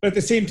accepted. But at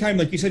the same time,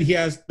 like you said, he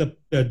has the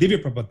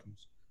Divya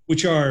Prabandhams,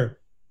 which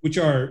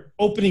are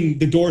opening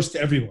the doors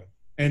to everyone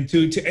and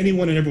to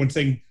anyone and everyone,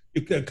 saying,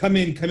 come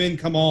in,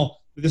 come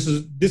all.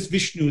 This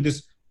Vishnu,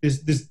 this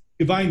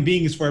divine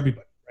being is for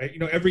everybody, right?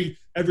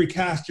 Every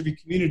caste, every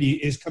community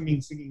is coming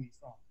singing these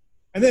songs.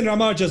 And then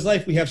Ramanuja's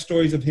life, we have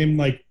stories of him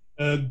like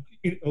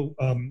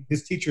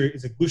his teacher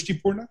is a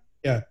Gushti Purna,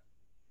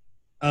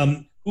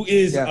 who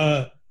is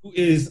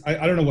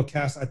I don't know what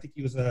caste. I think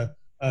he was a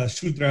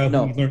Shudra.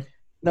 No. Who learned.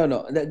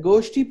 No. The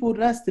Goshti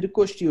Purna is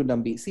Tirukoshti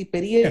Udambi. See,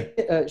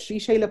 Sri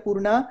Shaila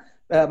Purna,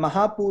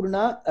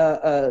 Mahapurna,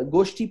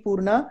 Goshti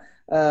Purna,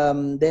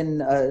 then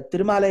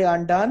Tirumalai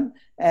Andan,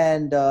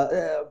 and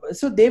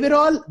so they were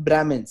all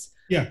Brahmins.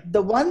 Yeah.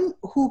 The one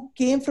who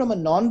came from a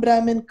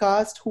non-Brahmin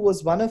caste, who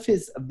was one of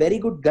his very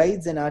good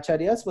guides and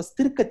acharyas, was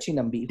Tirkachi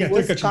Nambi, who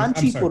was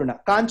Kanchi Purna.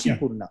 Kanchi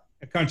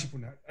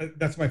Purna.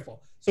 That's my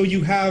fault. So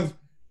you have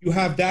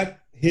that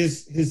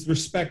his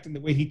respect and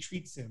the way he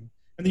treats him,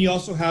 And then you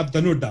also have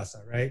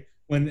Dhanurdasa, right?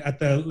 When at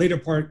the later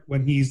part,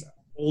 when he's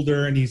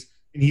older and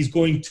he's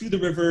going to the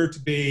river to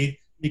bathe,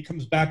 and he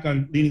comes back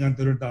on leaning on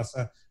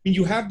Dhanurdasa. I mean,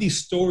 you have these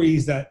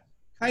stories that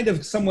kind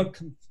of somewhat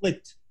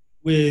conflict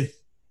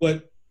with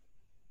what,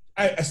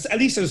 at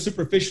least at a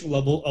superficial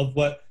level, of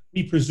what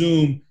we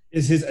presume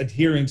is his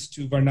adherence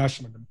to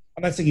Varnashramadam.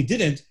 I'm not saying he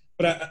didn't,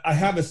 but I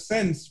have a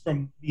sense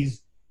from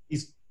these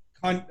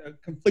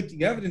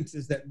conflicting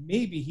evidences that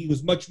maybe he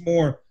was much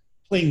more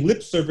playing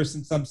lip service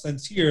in some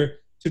sense here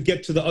to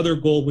get to the other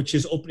goal, which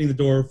is opening the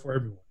door for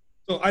everyone.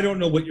 So I don't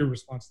know what your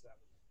response to that is.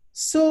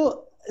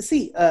 So,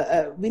 see,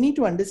 we need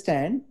to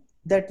understand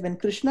that when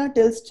Krishna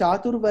tells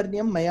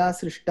Chaturvarnyam Maya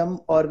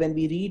Srishtam, or when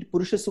we read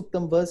Purusha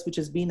Suktam verse, which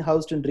has been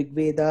housed in Rig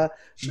Veda,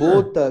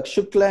 Sure. both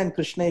Shukla and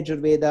Krishna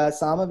Yajurveda,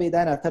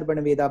 Samaveda and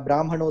Atharvana Veda,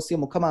 Brahmanosya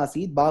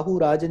Mukhamasid, Bahu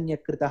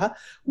Rajanyakritaha,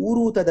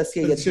 Uru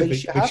Tadasya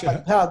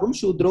Yadvaishyaha, Padbhagum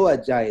Shudro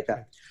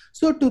Ajayata.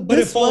 So to this But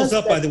it follows verse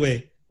up, by the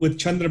way, with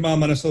Chandrama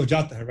Manaso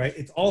Jata, right?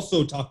 It's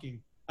also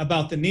talking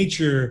about the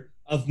nature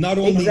of not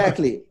only...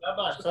 Exactly.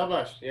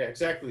 Sabash. Yeah,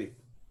 exactly.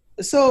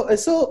 So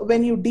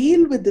when you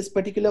deal with this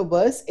particular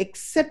verse,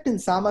 except in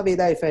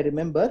Samaveda, if I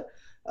remember,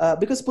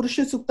 because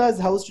Purusha Sukta is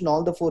housed in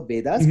all the 4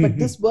 Vedas, but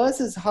this verse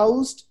is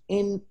housed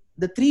in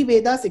the 3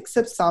 Vedas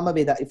except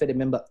Samaveda, if I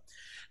remember.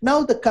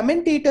 Now the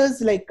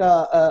commentators like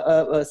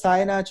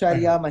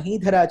Sayanacharya,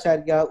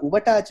 Mahidharacharya,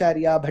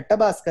 Uvatacharya,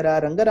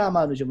 Bhattabhaskara,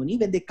 Rangaramanuja,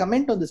 when they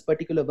comment on this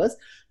particular verse,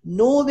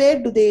 nowhere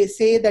do they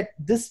say that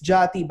this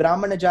jati,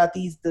 Brahmana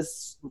jati, is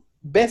this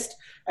best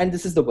and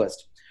this is the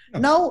worst. No.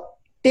 Now,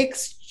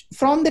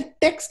 from the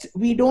text,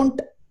 we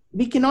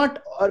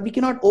cannot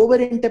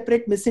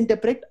overinterpret,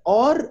 misinterpret,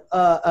 or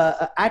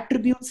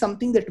attribute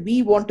something that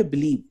we want to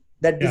believe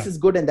that this is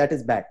good and that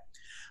is bad.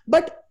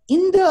 But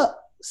in the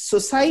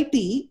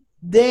society,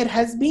 there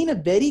has been a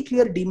very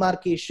clear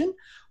demarcation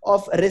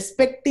of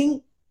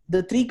respecting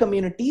the 3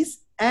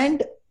 communities,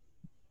 and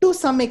to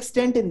some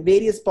extent in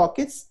various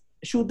pockets,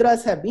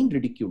 Shudras have been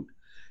ridiculed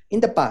in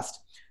the past.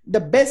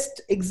 The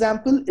best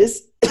example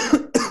is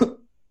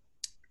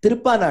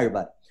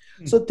Tirupanalvar.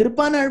 So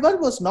Tirupanalvar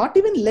was not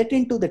even let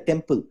into the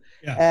temple.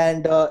 Yeah.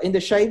 And in the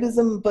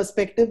Shaivism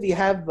perspective, we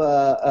have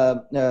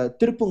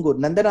Tirupungur,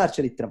 Nandanar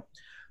Charitram.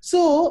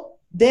 So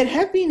there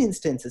have been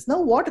instances.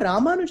 Now what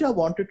Ramanuja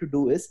wanted to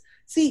do is,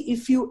 see,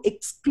 if you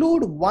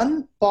exclude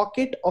one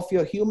pocket of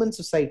your human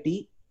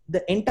society,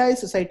 the entire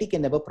society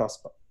can never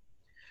prosper.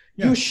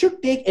 Yeah. You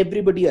should take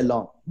everybody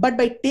along. But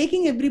by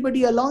taking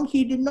everybody along,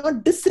 he did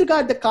not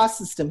disregard the caste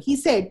system. He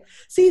said,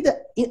 see,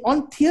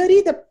 on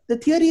theory, the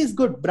theory is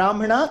good.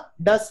 Brahmana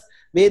does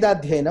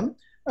Vedadhyanam,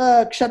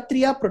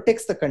 Kshatriya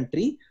protects the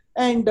country,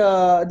 and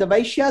the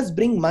Vaishyas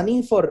bring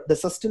money for the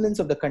sustenance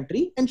of the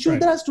country, and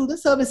Shudras do the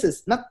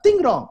services.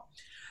 Nothing wrong.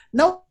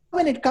 Now,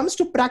 when it comes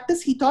to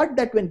practice, he thought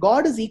that when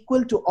God is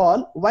equal to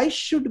all, why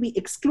should we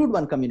exclude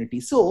one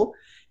community? So,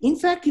 in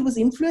fact, he was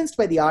influenced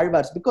by the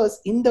Alvars, because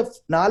in the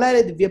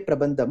Nalayara Divya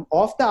Prabandham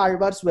of the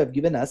Alvars who have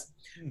given us,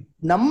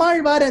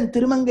 Nammalvar and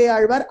Tirumangai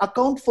Alvar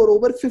account for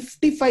over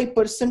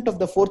 55% of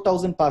the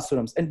 4,000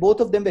 Pasurams, and both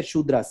of them were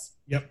Shudras.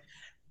 Yep.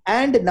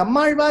 And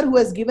Nammalvar, who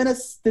has given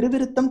us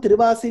Tiruviruttam,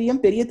 Tiruvasiriyam,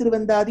 Periya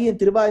Tiruvandadi, and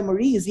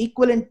Tiruvaimozhi, is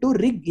equivalent to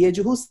Rig,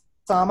 Yejuhu,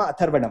 Sama,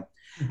 Atharvanam.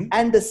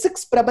 And the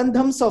 6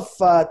 Prabandhams of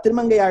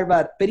Tirumangai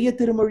Alvar, Periya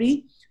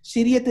Tirumozhi,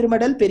 Shiriya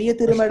Tirumadal, Periya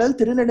Tirumadal,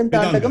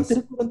 Tirunadantandagam,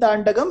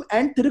 Tirukurantandagam,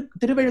 and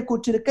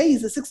Tiruvelkuchirukkai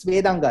is the 6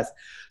 Vedangas.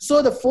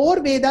 So the 4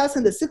 Vedas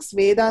and the 6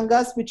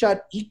 Vedangas, which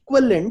are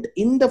equivalent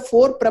in the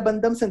 4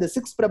 Prabandhams and the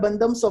 6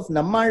 Prabandhams of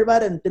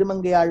Nammalvar and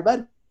Tirumangai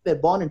Alvar, were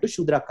born into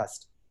Shudra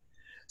caste.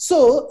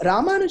 So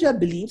Ramanuja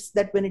believes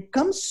that when it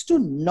comes to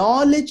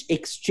knowledge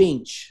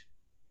exchange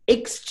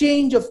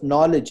of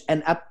knowledge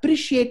and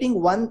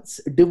appreciating one's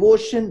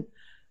devotion,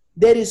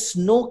 there is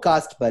no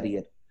caste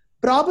barrier.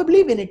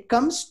 Probably when it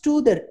comes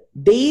to the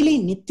daily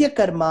nitya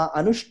karma,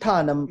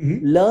 anushtanam,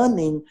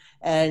 learning,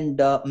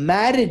 and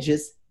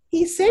marriages,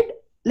 he said,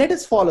 let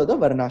us follow the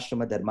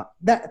Varnashrama Dharma.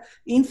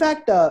 In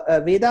fact,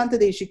 Vedanta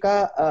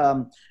Deshika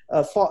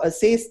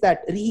says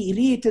that, he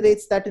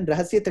reiterates that in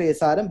Rahasya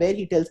Trayasaram, where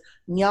he tells,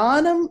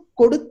 Jnanam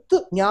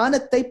koduttu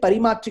jnanathai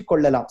parimatri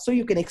kollalam. So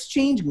you can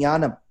exchange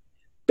jnanam.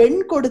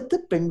 Pen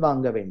koduttu pen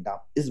vaanga vendam,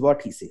 is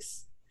what he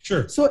says.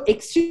 Sure. So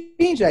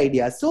exchange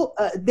ideas. So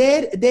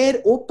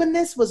their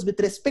openness was with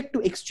respect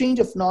to exchange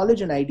of knowledge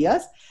and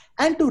ideas,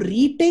 and to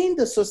retain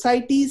the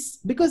societies,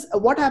 because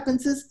what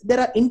happens is there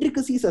are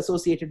intricacies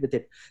associated with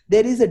it.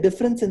 There is a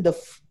difference in the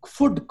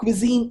food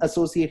cuisine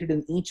associated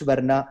in each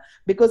varna,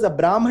 because a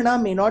Brahmana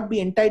may not be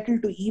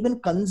entitled to even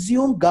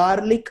consume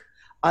garlic,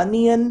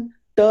 onion,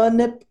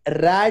 turnip,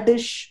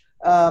 radish,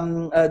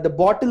 the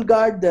bottle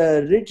guard,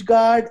 the ridge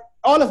guard,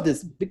 all of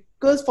this.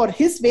 Because for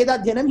his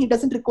Vedadhyanam, he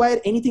doesn't require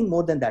anything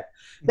more than that.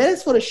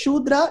 Whereas for a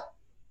Shudra,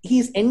 he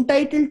is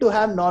entitled to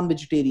have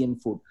non-vegetarian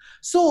food.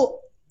 So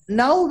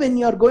now when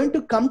you're going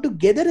to come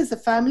together as a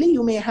family,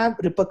 you may have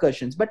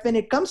repercussions. But when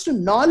it comes to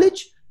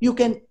knowledge, you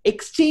can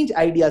exchange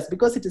ideas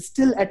because it is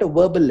still at a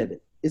verbal level,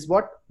 is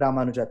what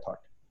Ramanuja thought.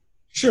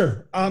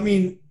 Sure. I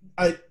mean,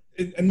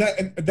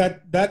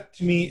 that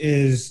to me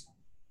is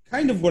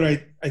kind of what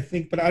I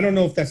think, but I don't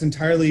know if that's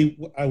entirely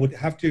what I would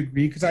have to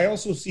agree, because I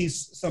also see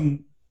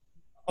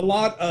a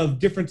lot of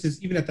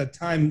differences even at that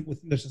time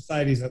within the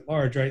societies at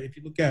large, right? If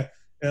you look at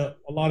a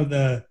lot of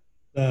the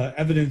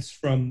evidence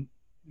from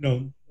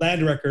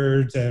land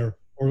records or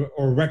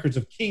records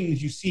of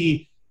kings, you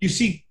see.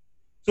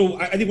 So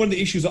I think one of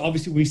the issues,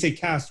 obviously, when we say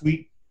caste,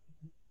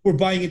 we're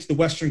buying into the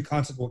Western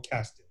concept of what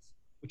caste is,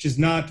 which is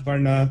not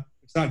Varna,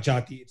 it's not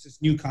Jati, it's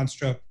this new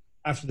construct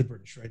after the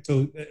British, right?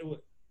 So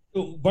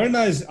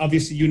Varna is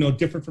obviously,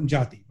 different from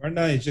Jati.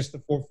 Varna is just the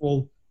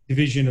fourfold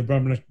division of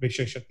Brahmana,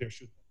 Vaishya, Kshatriya,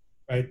 Shudra,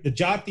 right? The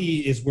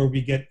Jati is where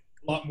we get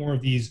a lot more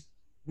of these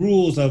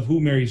rules of who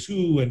marries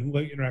who and who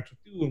interacts with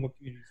who and what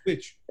communities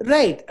which.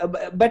 Right.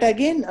 But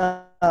again,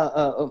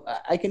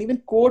 I can even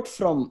quote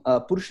from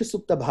Purusha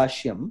Sukta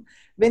Bhashyam.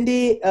 When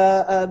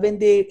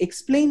they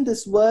explain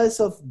this verse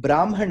of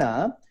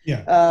Brahmana,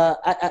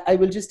 I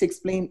will just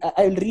explain.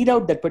 I'll read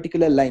out that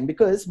particular line,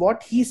 because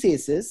what he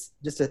says is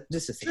just a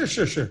second.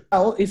 Sure.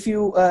 Now, if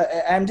you,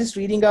 I'm just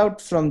reading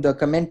out from the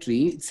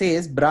commentary. It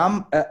says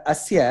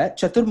Asya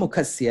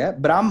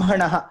Chaturmukhasya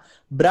Brahmana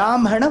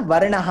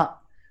Varnaha.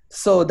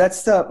 So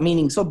that's the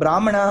meaning. So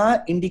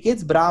Brahmana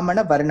indicates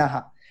Brahmana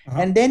Varnaha.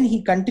 And then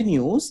he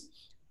continues,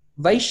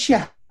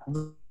 Vaishya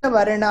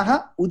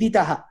Varnaha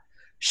Uditaha.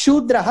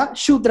 Shudraha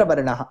Shudra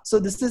Varnaha. So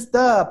this is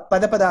the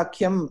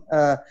Padapadakyam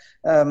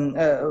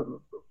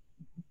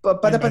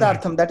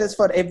Padapadartham. That is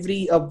for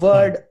every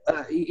word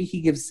he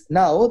gives.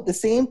 Now, the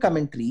same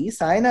commentary,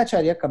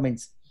 Sayanacharya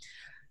comments,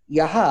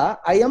 Yaha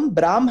ayam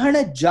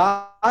Brahmana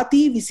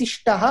Jati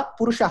Visishtaha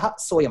Purushaha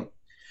Soyam.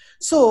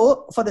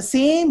 So, for the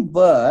same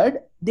word,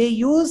 they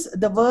use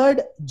the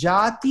word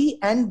Jati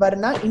and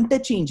Varna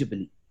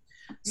interchangeably.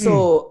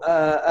 So,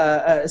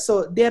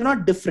 so they are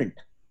not different.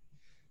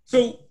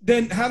 So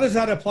then, how does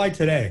that apply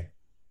today?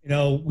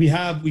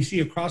 We see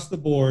across the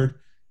board,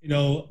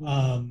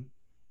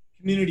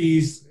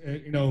 communities,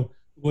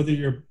 whether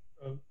you're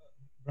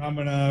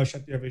Brahmana,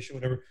 Kshatriya, Vaishya,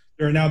 whatever,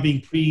 they're now being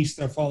priests,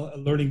 they're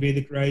learning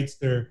Vedic rites.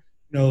 They're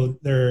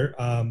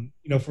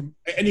from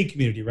any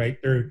community, right?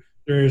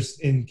 There's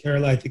in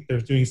Kerala, I think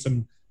there's doing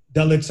some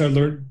Dalits are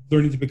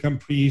learning to become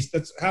priests.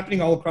 That's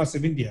happening all across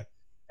of India.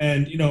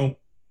 And,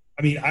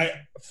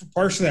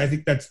 I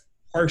think that's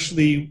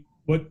partially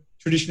what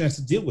tradition has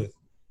to deal with.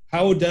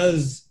 How do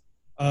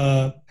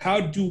the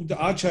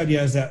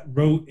acharyas that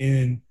wrote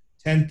in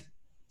 10th,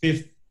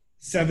 5th,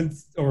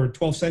 7th, or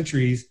 12th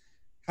centuries,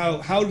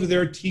 how do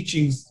their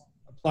teachings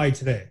apply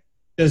today?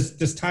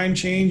 Does time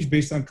change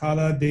based on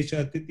kala,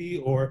 desha, titi,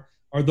 or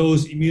are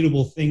those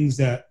immutable things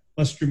that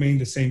must remain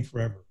the same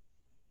forever?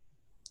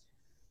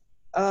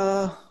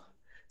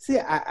 See,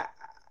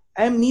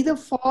 I'm neither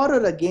for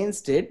or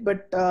against it,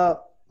 but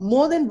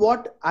more than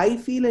what I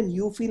feel and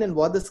you feel and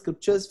what the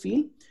scriptures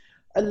feel,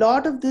 a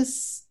lot of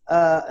this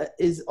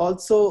is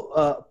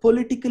also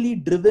politically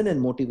driven and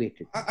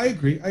motivated. I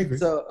agree.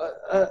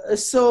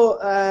 So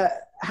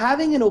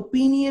having an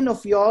opinion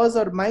of yours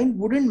or mine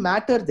wouldn't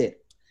matter there.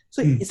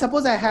 So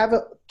suppose I have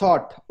a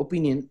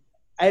opinion.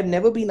 I have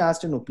never been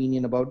asked an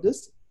opinion about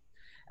this.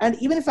 And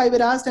even if I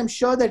were asked, I'm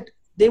sure that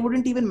they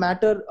wouldn't even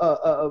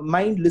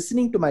mind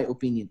listening to my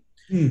opinion.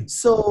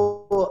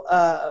 So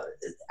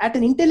at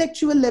an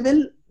intellectual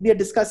level, we are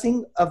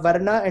discussing a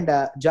Varna and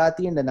a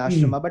Jati and an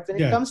Ashrama. But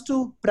when it comes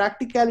to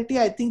practicality,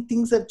 I think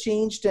things have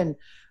changed and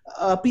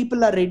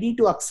people are ready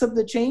to accept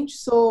the change.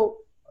 So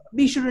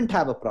we shouldn't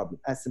have a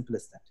problem. As simple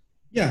as that.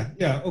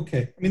 Yeah.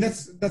 Okay.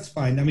 That's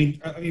fine.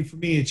 For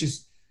me,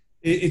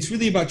 it's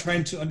really about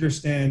trying to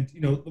understand,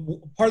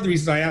 part of the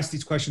reason I ask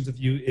these questions of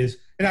you is,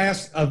 and I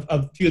asked of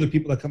a few other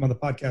people that come on the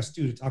podcast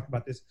too to talk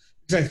about this,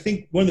 because I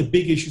think one of the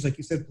big issues, like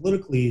you said,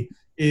 politically,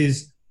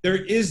 is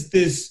there is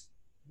this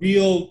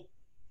real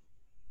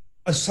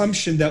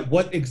assumption that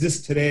what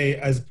exists today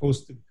as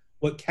opposed to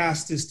what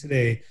caste is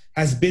today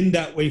has been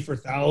that way for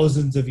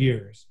thousands of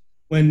years,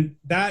 when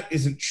that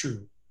isn't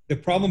true. The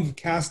problem of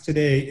caste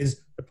today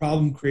is the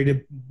problem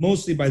created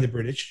mostly by the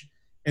British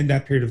in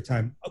that period of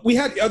time. We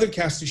had other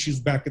caste issues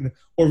back in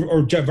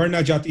or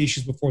Varna Jati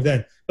issues before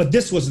then, but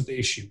this wasn't the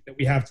issue that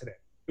we have today.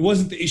 It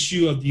wasn't the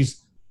issue of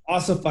these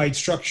ossified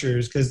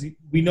structures, because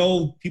we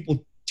know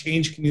people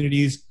change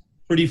communities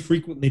pretty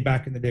frequently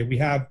back in the day. We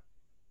have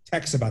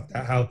texts about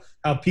that,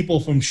 how people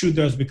from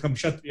Shudras become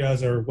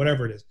Kshatriyas or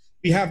whatever it is.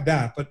 We have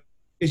that, but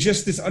it's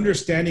just this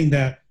understanding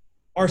that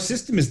our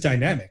system is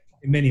dynamic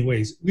in many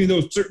ways. Even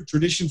though certain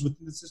traditions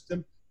within the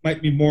system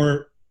might be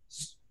more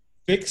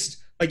fixed,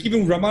 like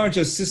even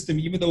Ramanuja's system,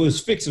 even though it was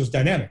fixed, it was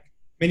dynamic.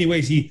 In many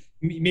ways, he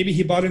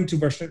bought into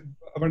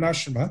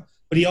Varnashrama,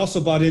 but he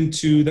also bought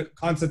into the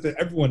concept that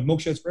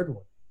moksha is for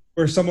everyone.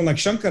 Where someone like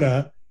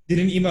Shankara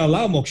didn't even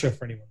allow moksha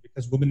for anyone,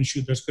 because women and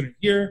Shudras couldn't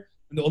hear,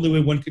 and the only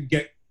way one could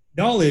get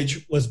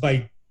knowledge was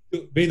by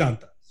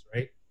Vedantas,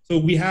 right? So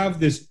we have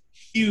this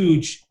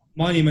huge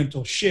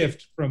monumental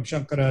shift from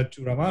Shankara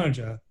to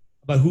Ramanuja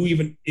about who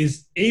even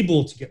is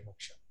able to get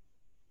moksha.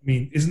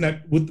 Isn't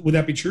that, would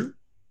that be true?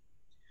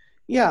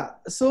 Yeah.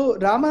 So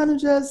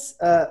Ramanuja's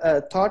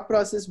thought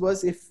process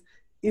was,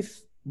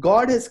 if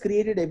God has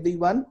created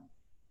everyone,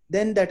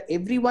 then that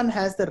everyone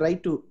has the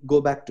right to go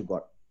back to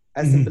God.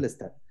 As Mhm. simple as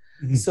that.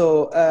 Mhm. So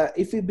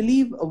if we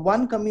believe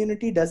one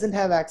community doesn't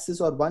have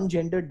access or one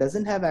gender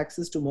doesn't have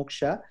access to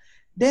moksha,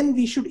 then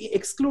we should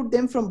exclude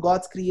them from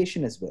God's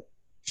creation as well.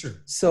 Sure.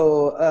 So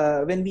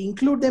when we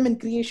include them in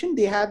creation,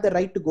 they have the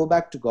right to go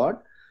back to God.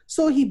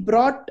 So he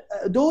brought,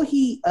 though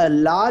he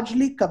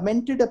largely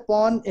commented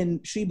upon in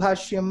Sri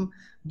Bhashyam,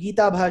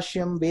 Gita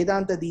Bhashyam,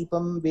 Vedanta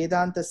Deepam,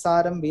 Vedanta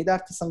Saram,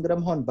 Vedanta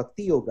Sangrama on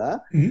Bhakti Yoga,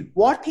 Mhm.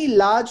 what he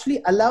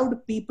largely allowed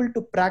people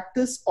to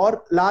practice,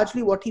 or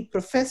largely what he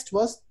professed,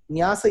 was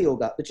Nyasa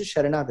Yoga, which is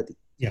Sharanagati.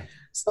 Yeah.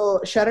 So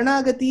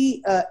Sharanagati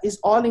is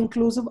all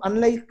inclusive,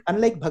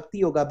 unlike Bhakti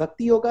Yoga.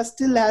 Bhakti Yoga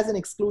still has an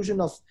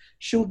exclusion of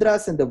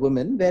Shudras and the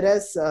women,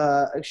 whereas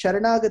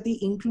Sharanagati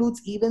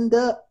includes even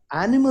the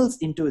animals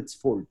into its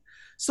fold.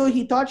 So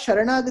he thought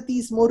Sharanagati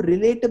is more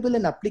relatable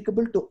and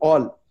applicable to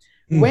all.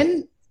 Mm.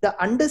 When the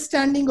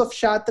understanding of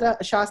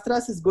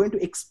Shastras is going to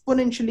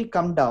exponentially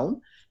come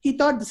down, he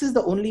thought this is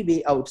the only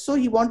way out. So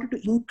he wanted to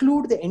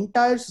include the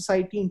entire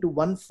society into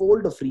one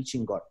fold of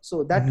reaching God.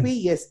 So that Mhm. way,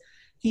 yes,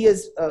 he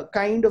has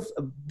kind of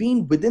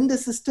been within the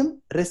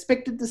system,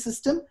 respected the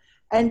system,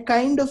 and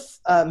kind of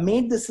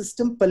made the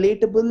system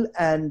palatable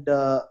and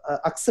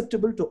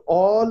acceptable to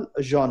all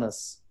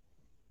genres.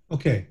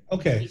 Okay.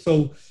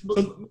 So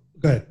go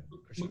ahead.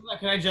 Mukunda,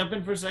 can I jump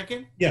in for a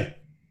second? Yeah.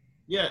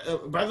 Yeah.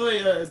 By the way,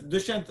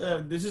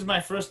 Dushyant, this is my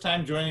first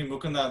time joining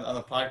Mukunda on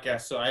the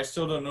podcast, so I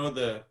still don't know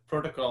the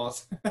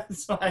protocols.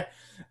 So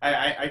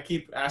I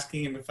keep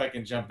asking him if I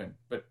can jump in.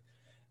 But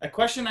a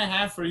question I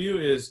have for you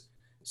is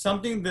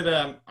something that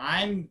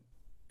I'm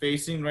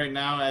facing right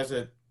now as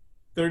a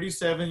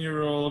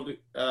 37-year-old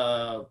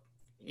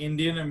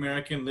Indian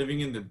American living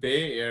in the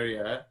Bay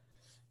Area.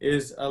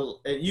 Is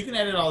you can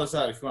edit all this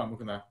out if you want,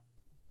 Mukunda.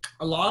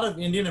 A lot of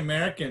Indian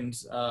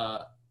Americans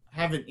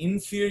have an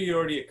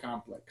inferiority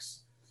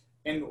complex,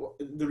 and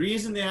the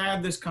reason they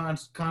have this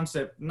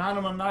concept, not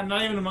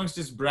even amongst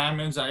just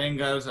Brahmins,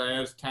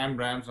 Iyengars, Tam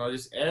Brahms, all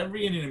just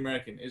every Indian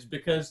American, is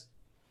because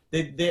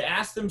they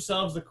ask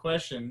themselves the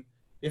question: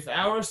 if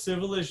our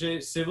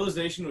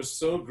civilization was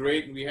so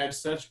great and we had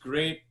such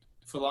great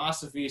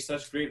philosophy,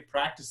 such great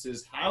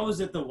practices, how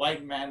is it the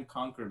white man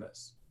conquered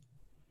us?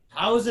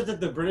 How is it that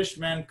the British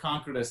man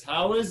conquered us?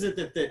 How is it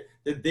that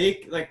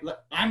they, like,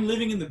 I'm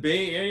living in the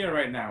Bay Area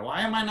right now. Why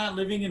am I not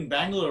living in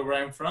Bangalore,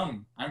 where I'm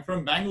from? I'm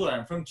from Bangalore.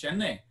 I'm from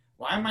Chennai.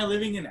 Why am I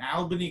living in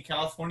Albany,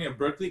 California,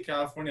 Berkeley,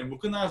 California?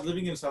 Mukunda is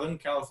living in Southern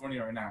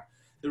California right now.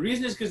 The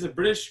reason is because the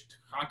British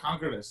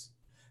conquered us.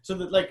 So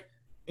that, like,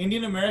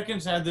 Indian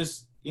Americans had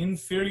this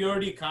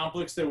inferiority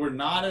complex that we're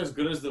not as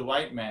good as the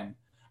white man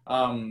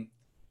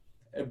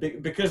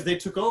because they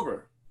took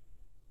over.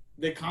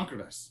 They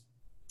conquered us.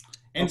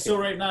 And Okay. so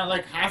right now,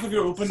 like, half of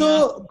your open.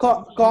 So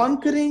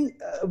conquering,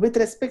 with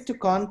respect to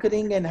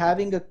conquering and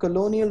having a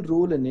colonial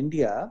rule in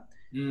India,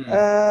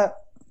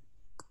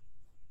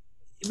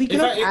 we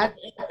cannot add.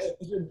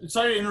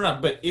 Sorry to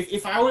interrupt, but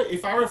if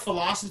our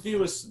philosophy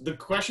was, the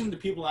question that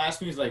people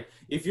ask me is like,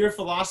 if your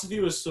philosophy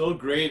was so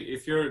great,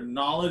 if your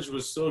knowledge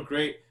was so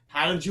great,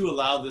 how did you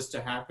allow this to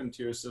happen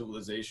to your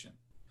civilization?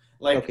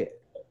 Like, Okay.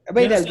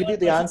 Wait, I'll give you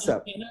the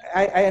answer.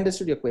 I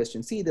understood your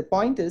question. See, the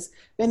point is,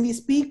 when we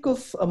speak of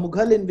a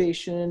Mughal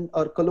invasion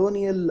or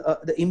colonial,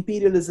 the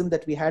imperialism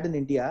that we had in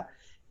India,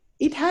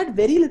 it had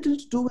very little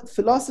to do with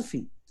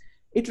philosophy.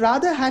 It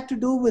rather had to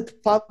do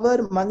with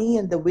power, money,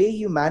 and the way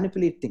you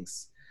manipulate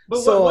things.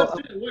 But So,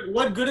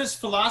 what good is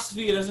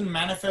philosophy? It doesn't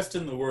manifest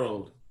in the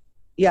world.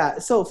 yeah.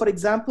 So, for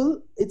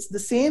example, it's the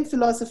same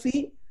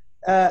philosophy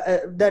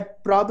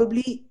that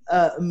probably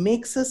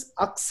makes us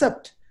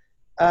accept.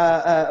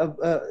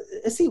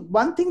 See,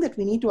 one thing that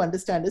we need to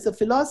understand is a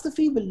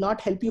philosophy will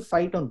not help you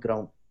fight on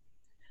ground.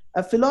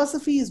 A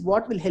philosophy is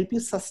what will help you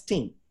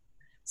sustain.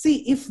 See,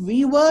 if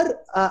we were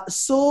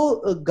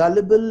so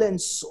gullible and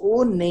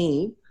so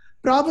naive,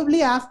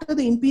 probably after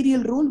the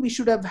imperial rule, we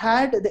should have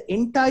had the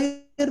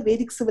entire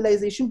Vedic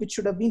civilization, which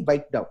should have been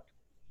wiped out.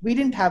 We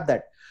didn't have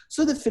that.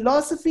 So the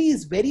philosophy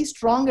is very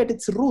strong at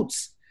its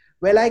roots.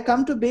 When I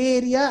come to Bay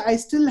Area, I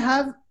still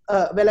have,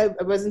 I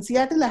was in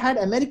Seattle, I had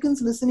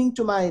Americans listening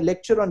to my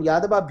lecture on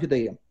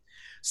Yadavabhyudayam.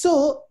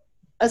 So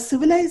a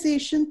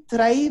civilization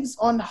thrives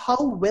on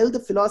how well the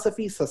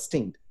philosophy is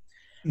sustained.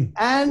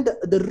 And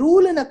the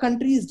rule in a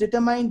country is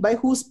determined by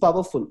who's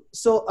powerful.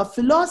 So a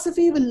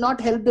philosophy will not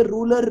help the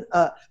ruler.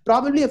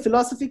 Probably a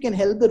philosophy can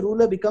help the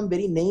ruler become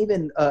very naive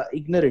and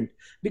ignorant,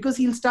 because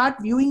he'll start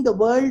viewing the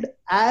world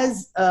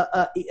as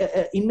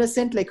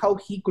innocent, like how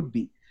he could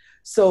be.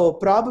 So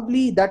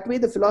probably that way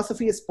the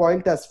philosophy has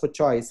spoiled us for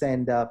choice.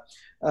 And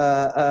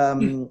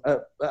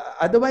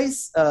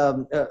otherwise,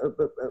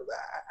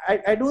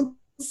 I don't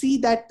see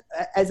that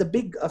as a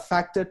big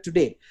factor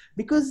today,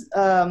 because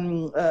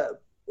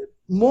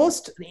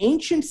most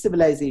ancient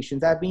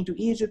civilizations, I've been to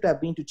Egypt, I've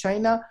been to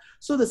China.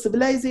 So the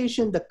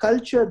civilization, the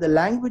culture, the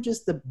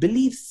languages, the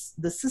beliefs,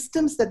 the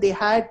systems that they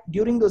had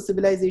during those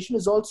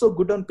civilizations is also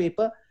good on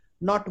paper,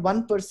 not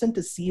 1%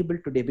 is seeable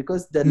today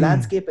because the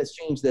landscape has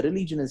changed, the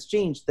religion has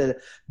changed, the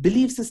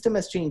belief system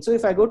has changed. So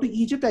if I go to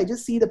Egypt, I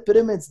just see the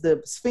pyramids,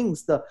 the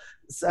Sphinx, the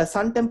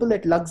Sun Temple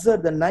at Luxor,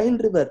 the Nile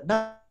River.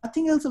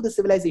 Nothing else of the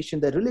civilization,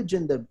 the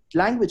religion, the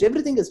language,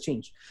 everything has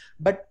changed.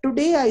 But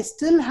today I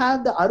still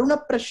have the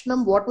Aruna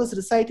Prashnam, what was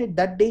recited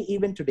that day,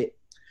 even today.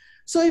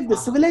 So if the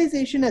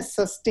civilization has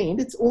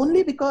sustained, it's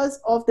only because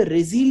of the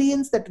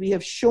resilience that we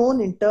have shown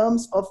in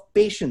terms of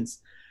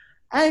patience.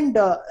 And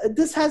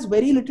this has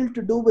very little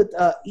to do with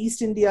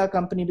East India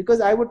Company,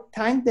 because I would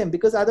thank them,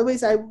 because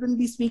otherwise I wouldn't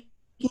be speaking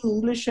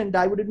English and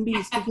I wouldn't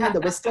be speaking in the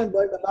Western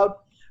world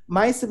about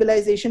my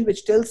civilization,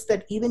 which tells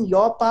that even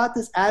your path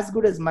is as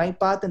good as my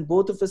path and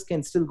both of us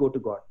can still go to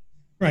God.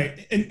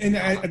 Right. And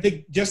I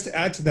think just to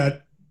add to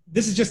that,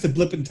 this is just a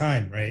blip in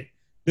time, right?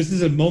 This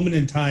is a moment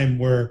in time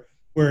where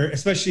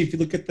especially if you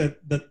look at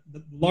the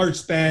large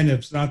span of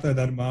Sanatana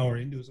Dharma or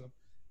Hinduism,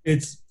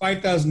 it's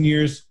 5,000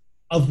 years,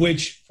 of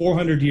which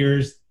 400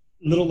 years,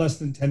 a little less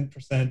than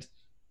 10%,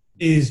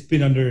 is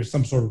been under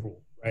some sort of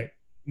rule, right?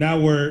 Now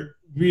we're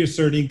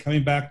reasserting,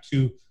 coming back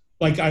to,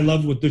 like I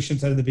love what Dushyant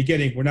said in the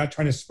beginning, we're not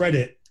trying to spread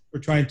it,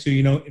 we're trying to,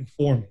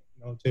 inform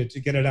it, to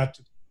get it out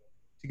to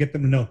get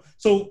them to know.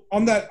 So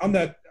on that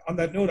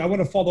note, I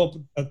want to follow up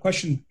with a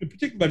question, in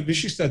particular about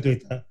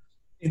Vishishtadvaita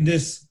in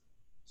this.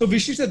 So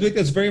Vishishtadvaita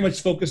is very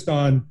much focused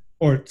on,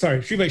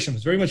 Sri Vaishnava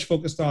is very much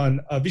focused on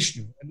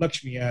Vishnu and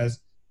Lakshmi as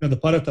the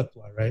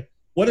Paratattva, right?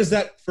 What does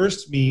that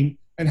first mean,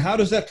 and how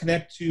does that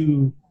connect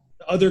to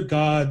the other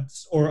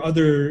gods or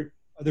other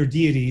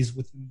deities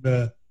within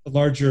the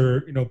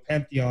larger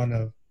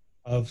pantheon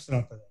of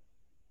Sanatana?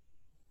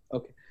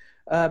 Okay.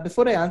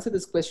 Before I answer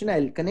this question,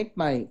 I'll connect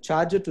my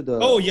charger to the.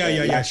 Oh yeah,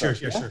 laptop,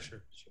 sure.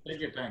 Take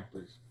your time,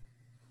 please.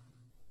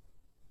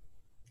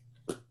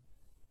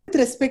 With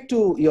respect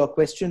to your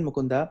question,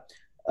 Mukunda,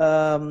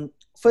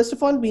 first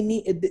of all,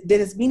 there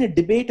has been a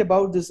debate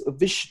about this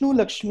Vishnu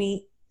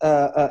Lakshmi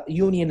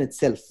union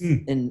itself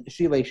in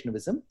Sri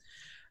Vaishnavism.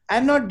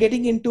 I'm not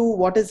getting into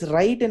what is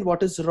right and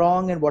what is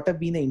wrong and what have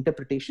been the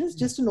interpretations.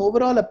 Just in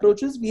overall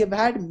approaches, we have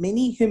had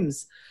many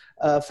hymns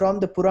from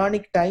the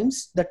Puranic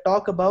times that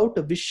talk about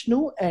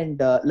Vishnu and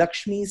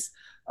Lakshmi's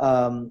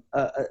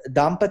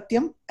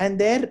dampatyam and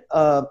their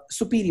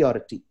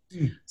superiority.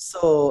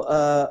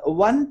 So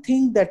one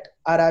thing that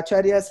our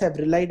acharyas have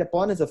relied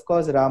upon is, of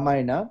course,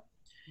 Ramayana.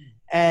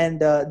 And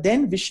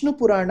then Vishnu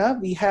Purana,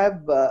 we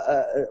have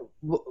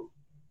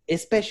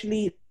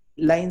especially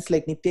lines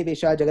like Nitya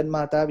Vesha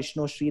Jaganmata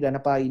Vishnu Shri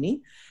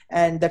Ranapayini,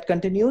 and that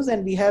continues,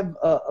 and we have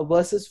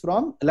verses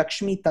from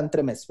Lakshmi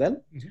Tantram as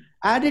well.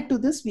 Added to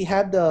this, we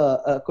have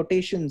the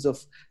quotations of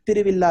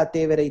Tiruvilla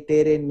Tevarai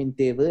Teren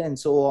Mintevu and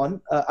so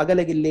on,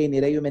 Agalagille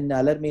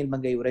Nirayumenna Alarmel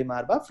Mangai Urai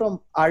Marba, from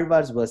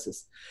Alvar's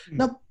verses.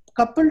 Now,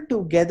 coupled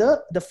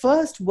together, the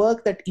first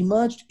work that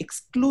emerged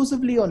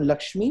exclusively on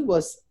Lakshmi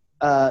was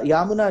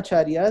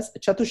Yamunacharya's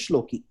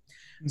Chatushloki.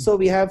 So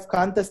we have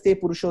Kantaste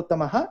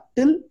Purushottamaha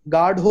till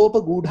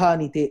Gadhopa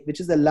Gudhanite,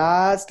 which is the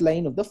last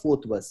line of the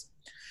fourth verse.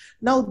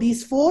 Now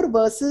these four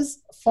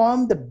verses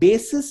form the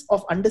basis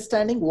of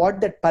understanding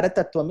what that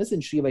Paratattvam is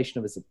in Sri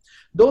Vaishnavism.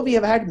 Though we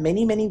have had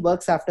many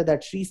works after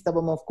that, Sri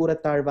Stavam of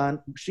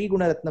Kuratarvan, Sri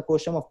Gunaratna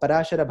Kosham of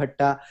Parashara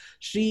Bhatta,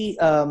 Sri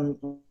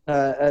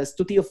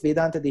Stuti of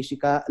Vedanta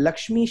Deshika,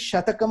 Lakshmi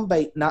Shatakam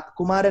by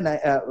Kumara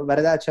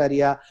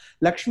Varadacharya,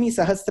 Lakshmi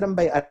Sahasram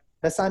by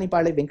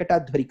Rasanipale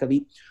Venkatadhvari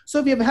Kavi.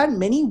 So we have had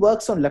many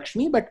works on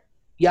Lakshmi, but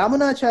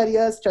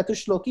Yamunacharya's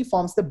Chatushloki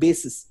forms the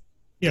basis.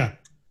 Yeah.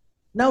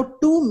 Now,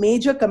 two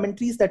major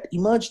commentaries that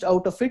emerged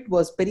out of it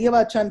was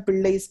Periyavachan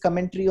Pillai's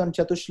commentary on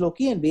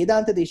Chatushloki and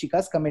Vedanta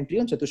Deshika's commentary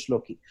on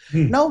Chatushloki.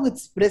 Now,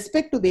 with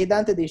respect to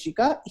Vedanta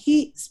Deshika,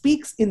 he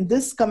speaks in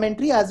this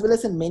commentary as well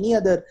as in many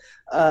other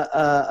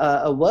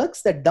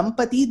works that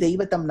Dampati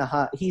Deivatam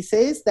Naha. He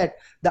says that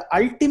the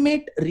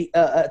ultimate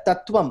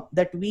tattvam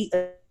that we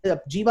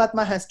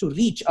Jivatma has to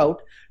reach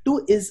out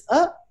to is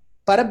a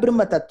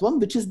Parabrahma Tattvam,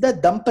 which is the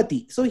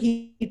Dampati. So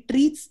he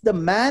treats the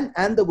man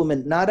and the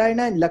woman,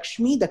 Narayana and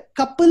Lakshmi, the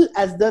couple,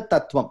 as the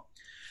Tattvam.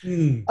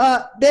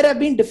 There have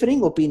been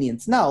differing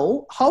opinions.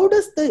 Now, how do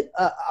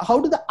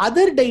the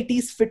other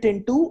deities fit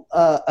into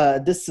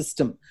this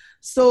system?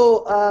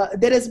 So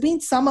there has been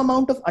some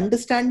amount of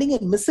understanding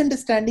and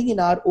misunderstanding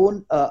in our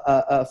own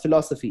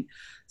philosophy.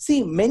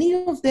 See,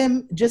 many of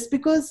them, just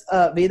because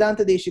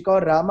Vedanta Deshika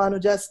or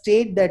Ramanuja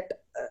state that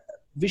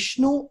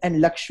Vishnu and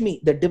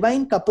Lakshmi, the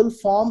divine couple,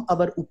 form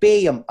our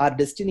upayam, our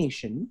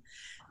destination,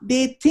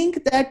 they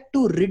think that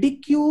to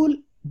ridicule,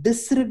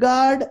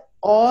 disregard,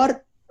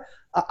 or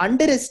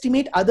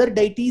underestimate other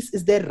deities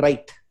is their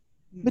right,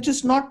 which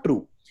is not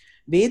true.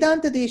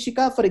 Vedanta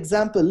Deshika, for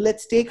example,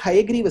 let's take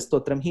Hayagriva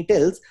Stotram. He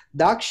tells,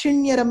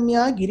 Dakshinya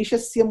Ramya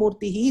Girishasya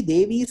Murtihi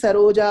Devi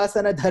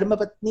Sarojasana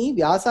Dharmapatni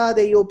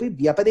Vyasadeyopi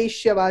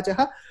Vyapadeshya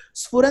Vachaha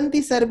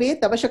Sfuranti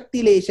Sarve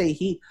Tavashakti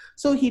Leshaihi.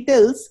 So he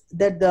tells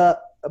that the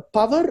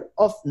power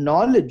of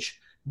knowledge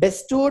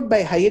bestowed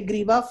by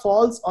Hayagriva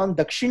falls on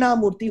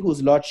Dakshinamurti,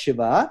 who's Lord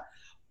Shiva,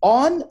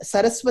 on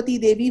Saraswati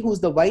Devi, who's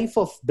the wife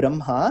of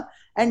Brahma,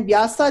 and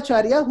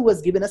Vyasacharya, who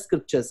has given us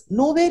scriptures.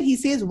 Nowhere he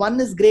says one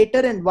is greater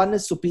and one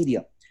is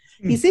superior.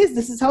 He says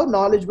this is how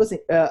knowledge was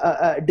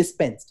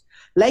dispensed.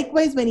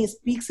 Likewise, when he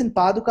speaks in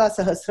Paduka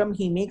Sahasram,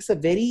 he makes a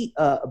very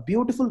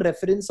beautiful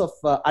reference of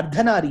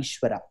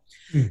Ardhanarishwara.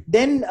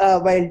 Then,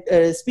 while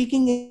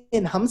speaking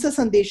in Hamsa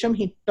Sandesham,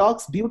 he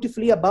talks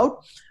beautifully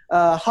about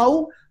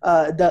how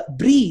the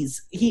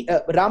breeze,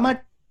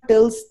 Rama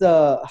tells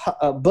the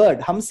bird,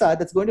 Hamsa,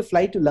 that's going to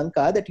fly to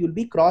Lanka, that you'll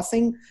be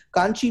crossing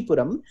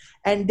Kanchipuram,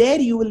 and there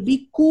you will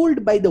be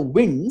cooled by the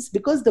winds,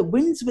 because the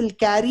winds will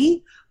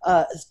carry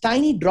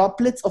tiny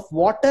droplets of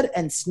water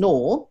and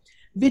snow,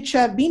 which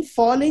have been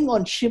falling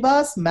on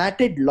Shiva's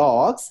matted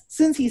locks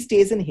since he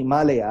stays in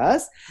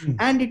Himalayas.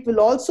 And it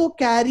will also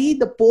carry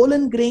the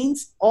pollen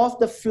grains of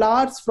the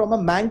flowers from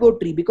a mango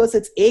tree, because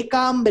it's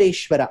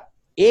Ekambreshwara.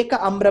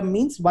 Eka Amram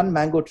means one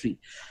mango tree.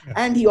 Yeah.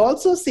 And he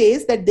also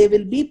says that there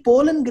will be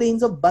pollen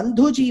grains of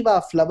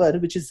Bandhujiva flower,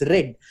 which is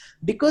red,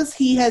 because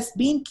he has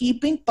been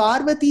keeping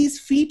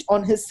Parvati's feet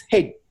on his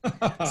head.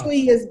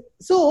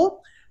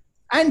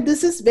 And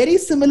this is very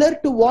similar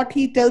to what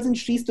he tells in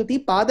Sri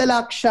Stuti,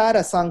 Padalaksha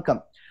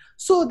Rasankam.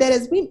 So there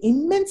has been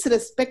immense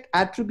respect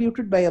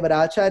attributed by our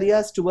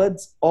acharyas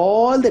towards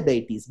all the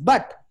deities.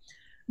 But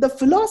the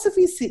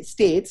philosophy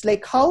states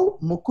like how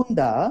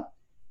Mukunda,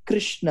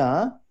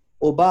 Krishna,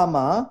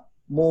 Obama,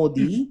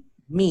 Modi,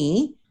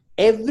 me,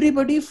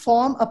 everybody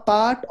form a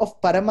part of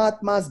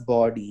Paramatma's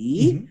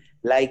body.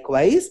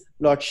 Likewise,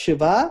 Lord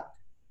Shiva,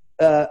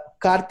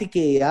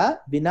 Kartikeya,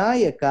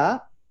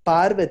 Vinayaka,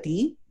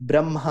 Parvati,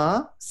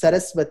 Brahma,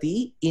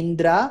 Saraswati,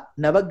 Indra,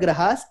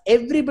 Navagrahas,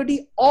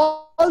 everybody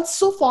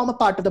also form a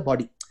part of the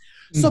body.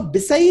 So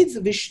besides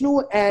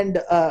Vishnu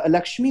and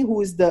Lakshmi,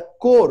 who is the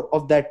core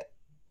of that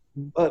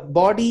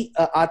body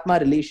Atma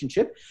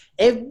relationship,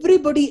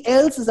 everybody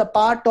else is a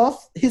part of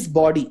his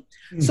body.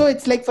 So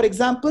it's like, for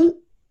example,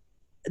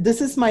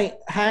 this is my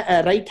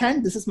right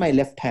hand, this is my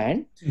left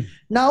hand.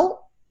 Now,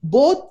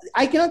 both,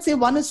 I cannot say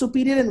one is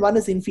superior and one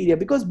is inferior,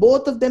 because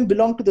both of them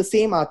belong to the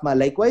same Atma.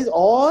 Likewise,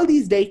 all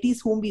these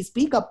deities whom we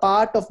speak are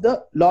part of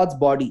the Lord's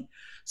body.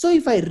 So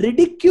if I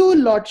ridicule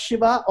Lord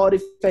Shiva or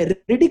if I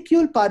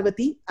ridicule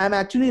Parvati, I'm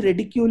actually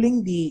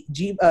ridiculing the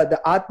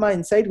Atma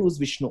inside, who's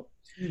Vishnu.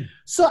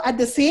 So at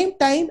the same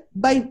time,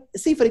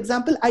 for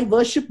example, I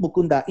worship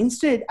Mukunda.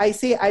 Instead, I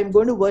say I'm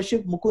going to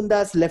worship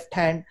Mukunda's left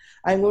hand.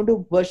 I'm going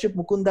to worship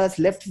Mukunda's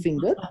left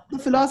finger. The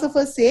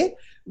philosophers say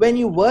when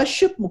you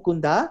worship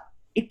Mukunda,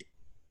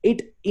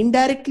 it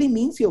indirectly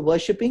means you're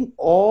worshipping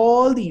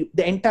all the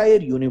entire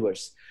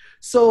universe.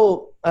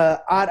 So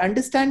our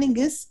understanding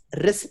is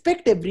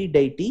respect every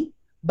deity,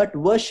 but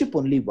worship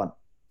only one.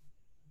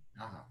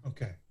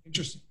 Okay,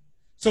 interesting.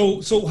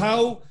 So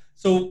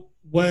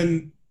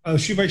when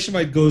Shiva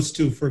Vaishnavite goes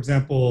to, for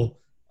example,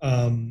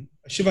 a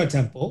Shiva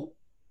temple,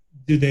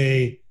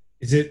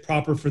 is it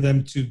proper for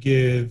them to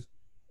give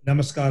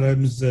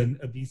namaskarams and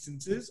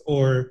obeisances,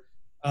 or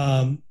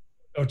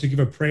to give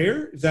a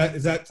prayer? Is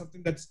that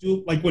something that's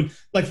due? Like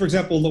for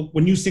example,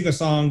 when you sing a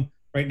song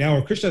right now,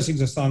 or Krishna sings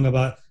a song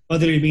about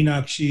Madhuri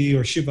Meenakshi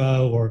or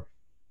Shiva, or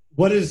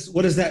what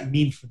does that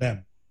mean for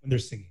them when they're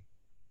singing?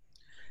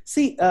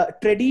 See,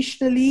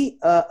 traditionally,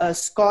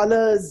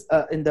 scholars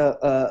in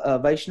the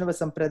Vaishnava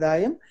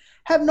Sampradayam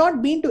have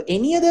not been to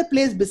any other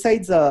place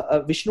besides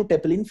a Vishnu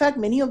temple. In fact,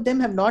 many of them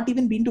have not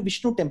even been to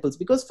Vishnu temples,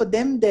 because for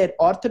them, their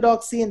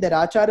orthodoxy and their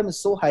acharam is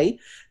so high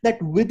that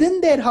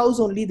within their house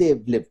only they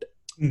have lived.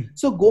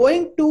 So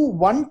going to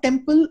one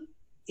temple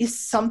is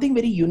something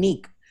very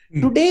unique.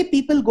 Today,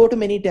 people go to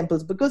many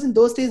temples, because in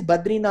those days,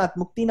 Badrinath,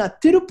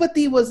 Muktinath,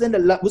 Tirupati was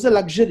a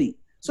luxury.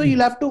 So you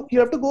have to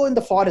go in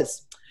the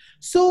forest.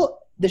 So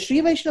the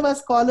Sri Vaishnava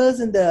scholars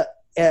in the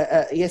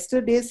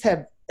yesterdays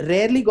have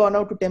rarely gone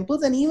out to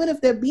temples, and even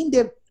if they've been,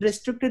 they've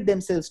restricted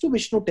themselves to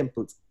Vishnu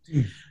temples.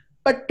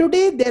 But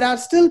today, there are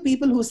still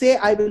people who say,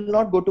 I will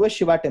not go to a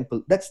Shiva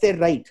temple. That's their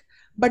right.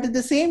 But at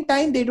the same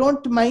time, they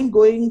don't mind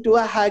going to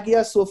a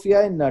Hagia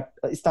Sophia in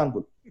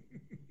Istanbul.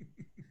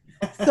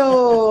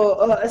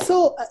 So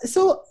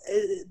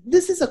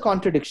this is a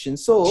contradiction.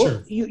 So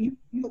sure. you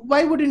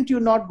why wouldn't you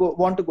not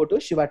want to go to a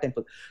Shiva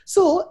temple?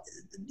 So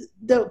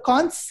the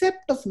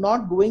concept of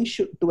not going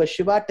to a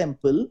Shiva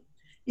temple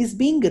is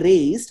being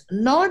raised,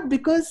 not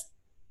because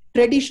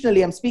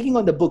traditionally, I'm speaking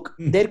on the book,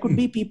 there could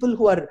be people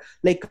who are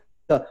like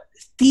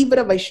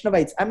Tivra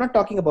Vaishnavites. I'm not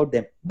talking about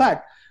them.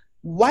 But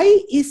what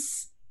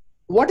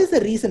is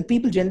the reason?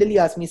 People generally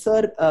ask me,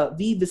 sir,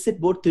 we visit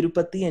both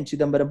Tirupati and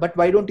Chidambaram, but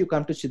why don't you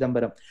come to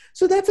Chidambaram?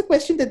 So that's a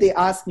question that they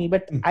ask me,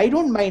 but I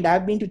don't mind.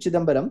 I've been to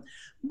Chidambaram.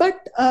 But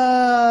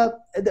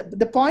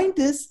the point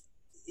is,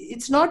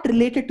 it's not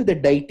related to the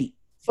deity.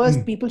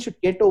 First, people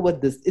should get over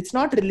this. It's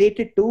not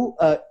related to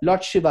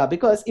Lord Shiva,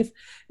 because if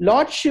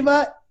Lord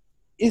Shiva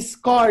is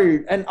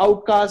called an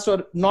outcast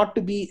or not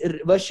to be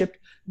worshipped,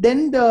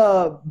 then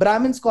the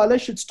Brahmin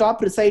scholars should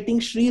stop reciting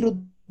Sri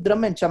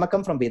Rudram and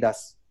Chamakam from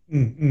Vedas.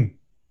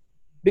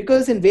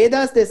 Because in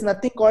Vedas, there's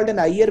nothing called an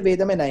Iyer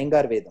Vedam and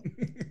Iyengar Vedam.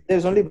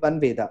 There's only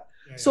one Veda.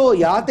 So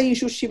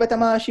Yateishu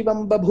Shivatama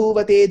Shivam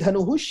Babhuvate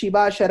Dhanuhu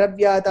Shiva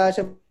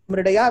Sharavyata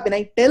Mridaya. When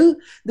I tell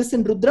this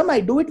in Rudram, I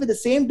do it with the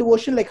same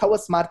devotion like how a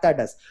Smartha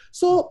does.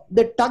 So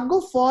the tug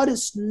of war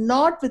is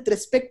not with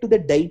respect to the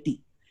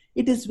deity.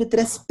 It is with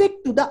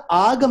respect to the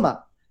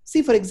Agama.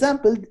 See, for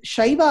example,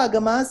 Shaiva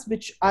Agamas,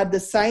 which are the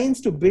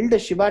signs to build a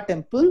Shiva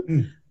temple,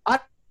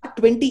 are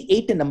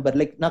 28 in number,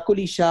 like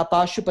Nakulisha,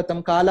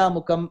 Pashupatam,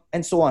 Kalamukam,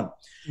 and so on.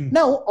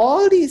 Now,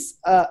 all these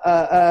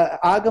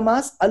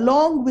Agamas,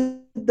 along with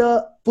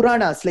the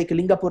Puranas, like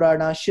Linga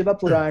Purana, Shiva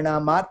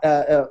Purana,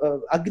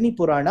 Agni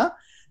Purana,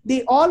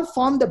 they all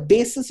form the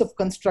basis of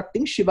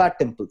constructing Shiva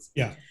temples.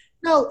 Yeah.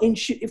 Now,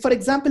 for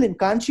example, in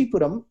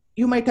Kanchipuram,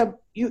 you might have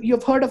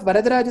you've heard of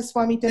Varadaraja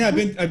Swami temple. Yeah,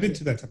 I've been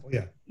to that temple.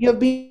 Yeah. You have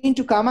been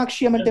to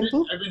Kamakshi Amman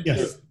temple.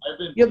 Yes.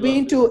 You've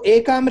been to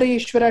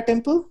Ekamreshwara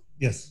temple.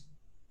 Yes.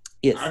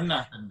 Yes. I'm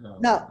not.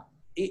 Now,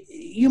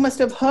 you must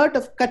have heard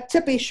of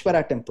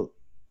Kachapeshwara temple.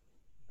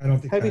 I don't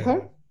think. Have you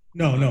heard?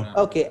 No.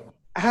 Okay.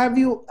 Have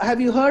you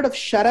heard of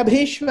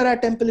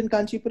Sharabheshwara temple in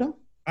Kanchipuram?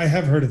 I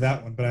have heard of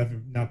that one, but I've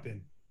not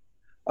been.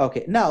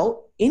 Okay.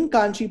 Now, in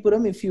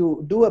Kanchipuram, if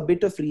you do a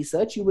bit of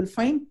research, you will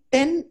find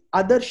 10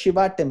 other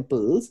Shiva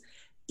temples,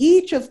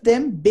 each of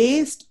them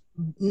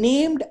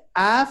named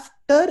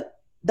after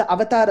the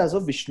avatars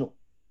of Vishnu.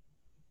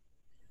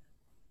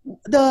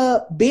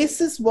 The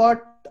basis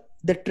what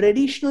the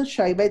traditional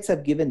Shaivites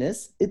have given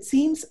is, it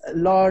seems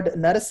Lord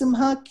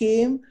Narasimha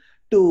came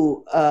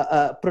to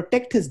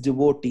protect his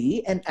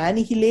devotee and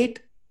annihilate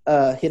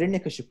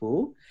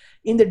Hiranyakashipu.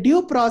 In the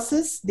due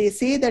process, they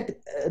say that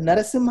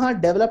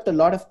Narasimha developed a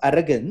lot of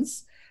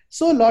arrogance.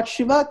 So Lord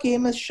Shiva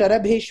came as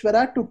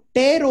Sharabheshwara to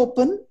tear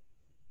open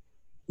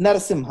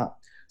Narasimha.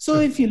 So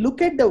if you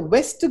look at the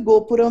West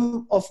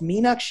Gopuram of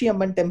Meenakshi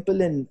Amman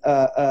temple in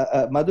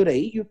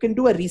Madurai, you can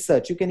do a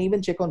research. You can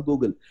even check on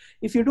Google.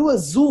 If you do a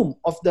zoom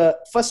of the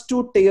first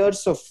two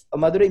tiers of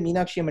Madurai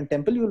Meenakshi Amman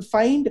temple, you will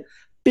find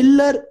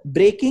pillar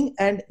breaking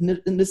and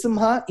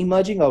Nrisimha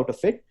emerging out of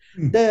it.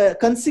 The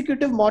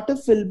consecutive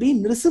motif will be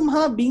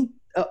Nrisimha being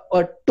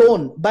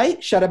torn by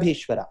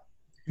Sharabheshwara.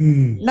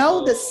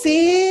 Now the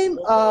same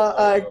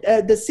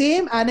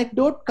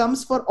anecdote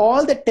comes for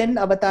all the 10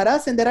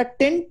 avatars, and there are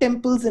 10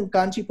 temples in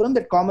Kanchipuram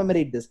that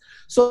commemorate this.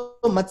 So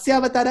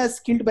Matsya Avatara is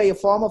killed by a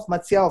form of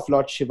Matsya of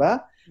Lord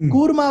Shiva.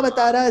 Kurma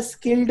Avatara is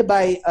killed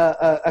by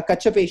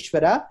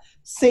Kachapeshwara.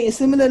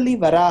 Similarly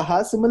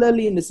Varaha,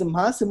 similarly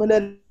Nrisimha,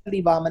 similarly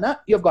Vamana,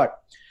 you've got.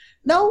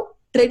 Now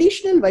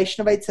traditional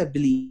Vaishnavites have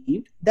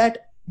believed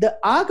that the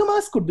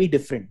agamas could be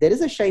different. There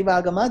is a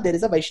Shaiva agama, there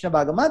is a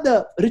Vaishnava agama.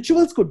 The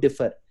rituals could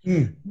differ.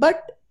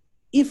 But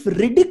if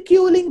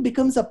ridiculing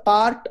becomes a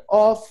part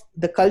of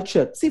the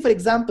culture, see, for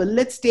example,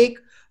 let's take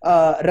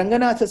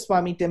Ranganatha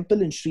Swami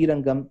temple in Sri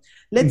Rangam.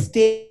 Let's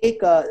take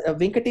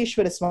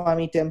Venkateshwara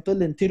Swami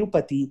temple in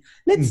Tirupati.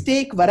 Let's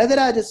take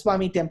Varadaraja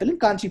Swami temple in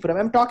Kanchipuram.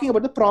 I'm talking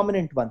about the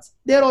prominent ones.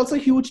 They are also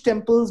huge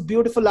temples,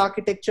 beautiful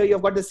architecture.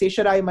 You've got the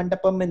Sesharai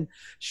Mandapam in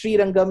Sri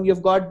Rangam.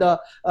 You've got the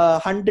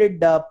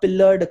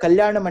 100-pillared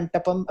Kalyana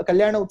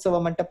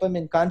Utsava Mandapam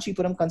in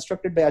Kanchipuram,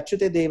 constructed by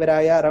Achyute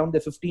Devaraya around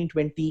the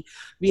 1520.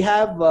 We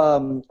have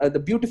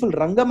the beautiful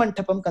Ranga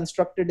Mandapam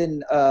constructed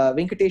in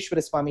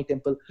Venkateshwara Swami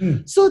temple.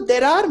 So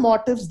there are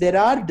motifs, there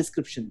are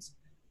descriptions.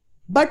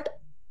 But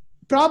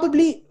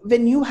probably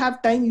when you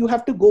have time, you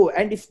have to go.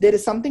 And if there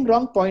is something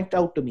wrong, point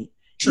out to me.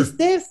 Sure. Is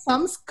there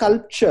some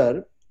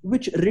sculpture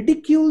which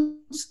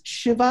ridicules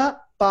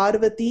Shiva,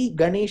 Parvati,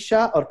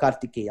 Ganesha, or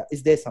Kartikeya?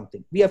 Is there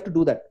something? We have to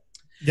do that.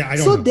 Yeah, I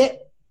don't know.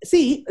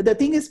 See, the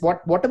thing is,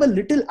 whatever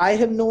little I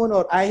have known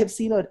or I have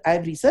seen or I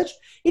have researched,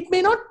 it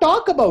may not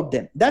talk about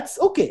them. That's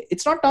okay.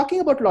 It's not talking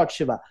about Lord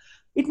Shiva.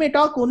 It may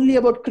talk only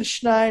about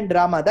Krishna and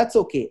Rama. That's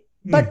okay.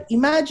 But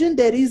imagine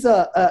there is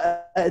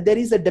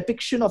a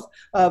depiction of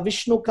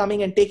Vishnu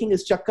coming and taking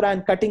his chakra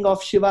and cutting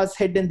off Shiva's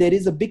head, and there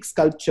is a big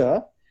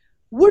sculpture.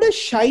 Would a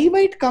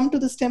Shaivite come to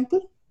this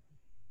temple?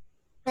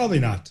 Probably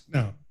not.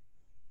 No.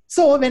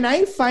 So when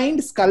I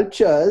find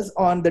sculptures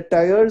on the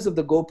tiers of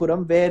the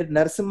Gopuram where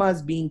Narasimha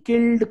is being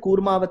killed,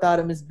 Kurma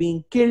Avataram is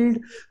being killed,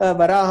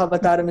 Varaha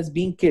Avataram is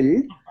being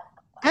killed,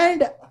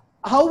 and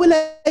how will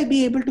I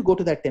be able to go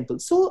to that temple?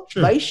 So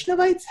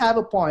Vaishnavites have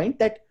a point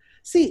that,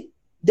 see,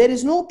 there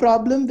is no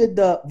problem with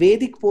the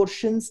Vedic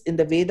portions in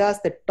the Vedas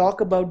that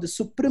talk about the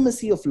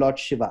supremacy of Lord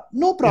Shiva.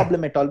 No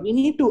problem at all. We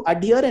need to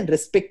adhere and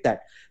respect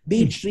that.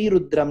 Be it Sri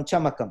Rudram,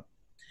 Chamakam.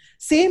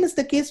 Same is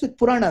the case with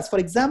Puranas. For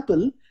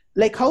example,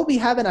 like how we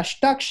have an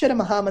Ashtakshara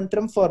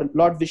Mahamantram for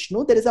Lord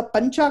Vishnu, there is a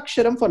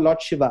Panchaksharam for Lord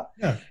Shiva.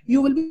 Yeah.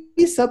 You will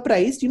be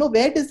surprised,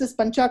 where does this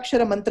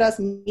Panchakshara mantra's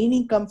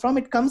meaning come from?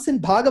 It comes in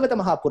Bhagavata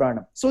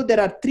Mahapuranam. So there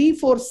are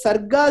 3-4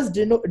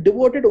 sargas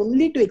devoted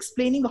only to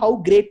explaining how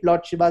great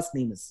Lord Shiva's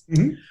name is.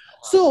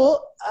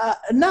 So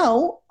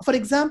now, for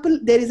example,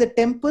 there is a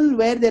temple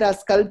where there are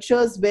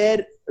sculptures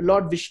where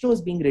Lord Vishnu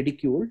is being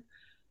ridiculed.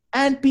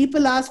 And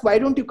people ask, why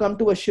don't you come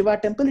to a Shiva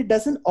temple? It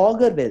doesn't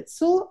augur well.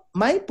 So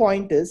my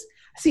point is,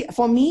 See,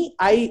 for me,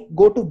 I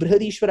go to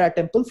Brihadishwara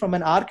temple from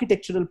an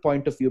architectural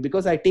point of view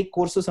because I take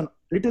courses on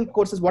little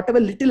courses, whatever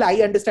little I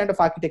understand of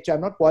architecture.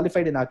 I'm not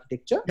qualified in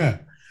architecture. Yeah.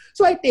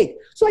 So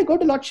I go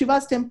to Lord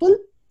Shiva's temple.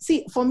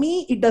 See, for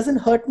me, it doesn't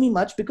hurt me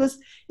much because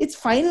it's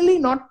finally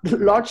not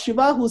Lord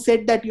Shiva who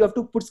said that you have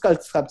to put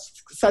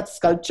such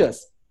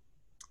sculptures.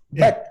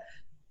 Yeah. But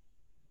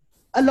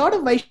a lot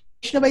of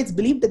Vaishnavites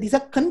believe that these are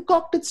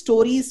concocted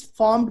stories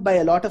formed by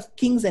a lot of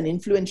kings and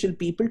influential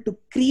people to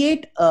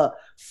create a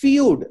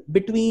feud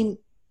between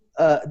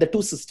the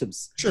two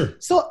systems. Sure.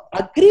 So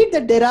agreed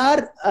that there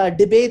are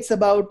debates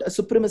about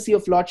supremacy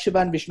of Lord Shiva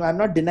and Vishnu. I'm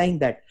not denying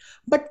that.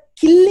 But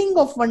killing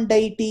of one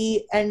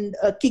deity and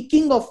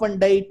kicking of one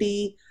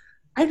deity,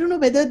 I don't know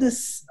whether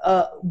this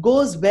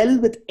goes well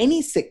with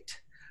any sect.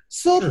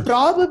 So Sure.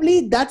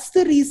 probably that's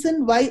the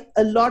reason why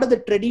a lot of the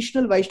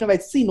traditional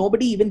Vaishnavites, see,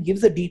 nobody even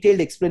gives a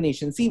detailed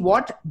explanation. See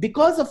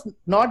because of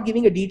not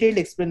giving a detailed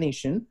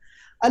explanation,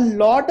 a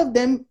lot of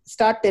them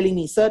start telling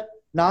me, sir,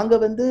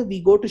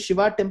 we go to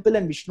Shiva temple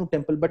and Vishnu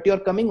temple, but you're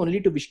coming only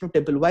to Vishnu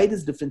temple. Why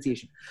this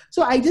differentiation?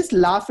 So I just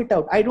laugh it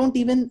out. I don't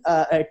even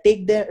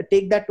take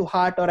that to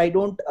heart, or I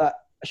don't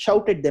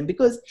shout at them,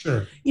 because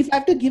Sure. if I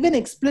have to give an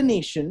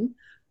explanation,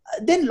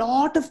 then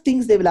lot of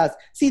things they will ask.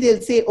 See,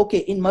 they'll say, okay,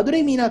 in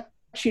Madurai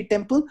Meenakshi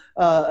temple,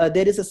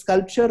 there is a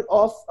sculpture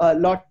of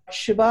Lord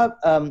Shiva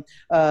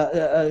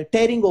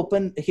tearing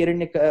open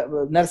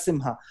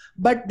Narasimha.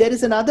 But there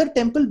is another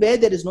temple where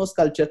there is no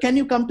sculpture. Can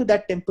you come to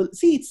that temple?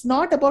 See, it's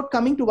not about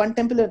coming to one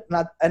temple or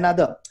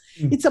another.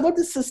 It's about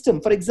the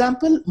system. For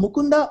example,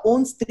 Mukunda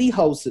owns 3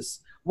 houses.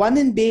 One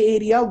in Bay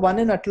Area, one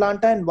in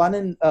Atlanta, and one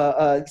in,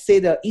 say,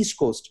 the East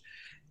Coast.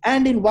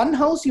 And in one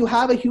house, you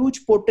have a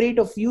huge portrait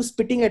of you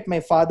spitting at my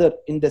father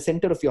in the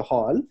center of your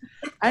hall.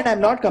 And I'm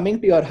not coming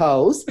to your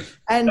house.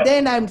 And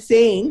then I'm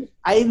saying,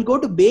 I will go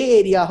to Bay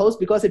Area house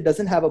because it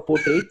doesn't have a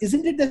portrait.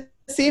 Isn't it the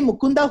same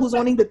Mukunda who's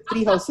owning the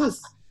 3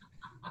 houses?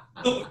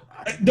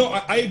 No,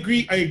 I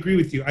agree. I agree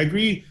with you. I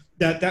agree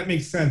that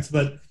makes sense.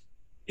 But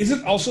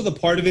isn't also the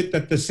part of it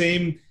that the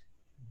same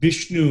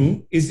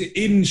Vishnu is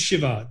in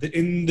Shiva,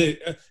 in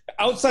the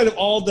outside of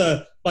all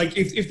the, like,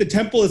 if the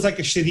temple is like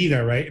a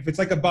sharira, right? If it's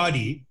like a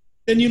body,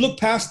 then you look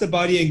past the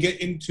body and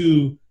get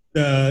into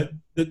the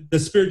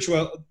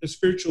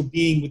spiritual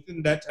being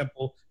within that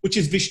temple, which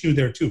is Vishnu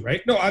there too,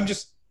 right? No, I'm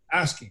just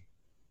asking.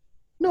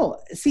 No,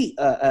 see,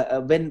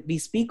 when we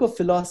speak of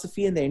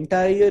philosophy and the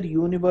entire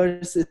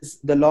universe is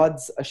the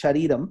Lord's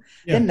Shariram,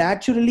 then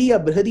naturally a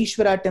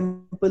Brihadishwara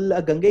temple,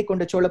 a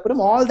Gangaikonda Cholapuram,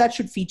 all that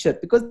should feature,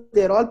 because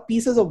they're all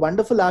pieces of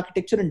wonderful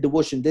architecture and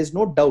devotion. There's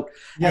no doubt.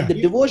 And the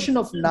devotion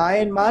of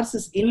Nayanmars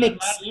is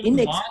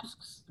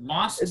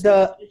mosques,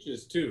 the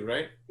churches too,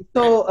 right?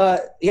 So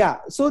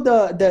so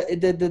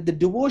the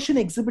devotion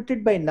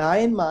exhibited by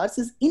Nayanmars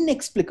is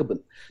inexplicable.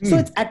 So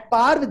it's at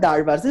par with the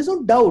Alvars. There's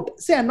no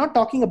doubt. Say, I'm not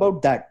talking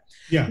about that.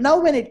 Yeah. Now,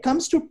 when it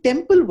comes to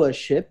temple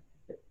worship,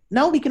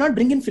 now we cannot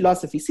bring in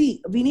philosophy.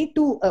 See, we need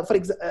to,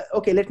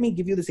 okay, let me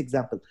give you this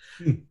example.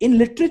 In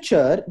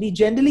literature, we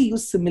generally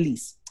use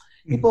similes.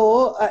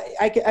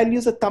 I'll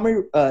use a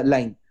Tamil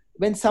line.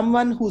 When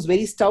someone who's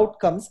very stout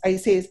comes, I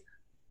say,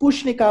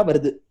 Pushnika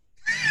Vardu.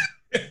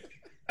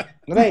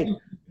 Right.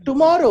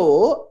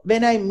 Tomorrow,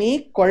 when I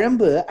make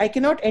Korambu, I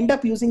cannot end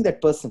up using that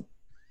person.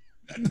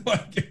 No, I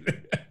get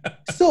it.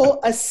 So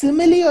a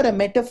simile or a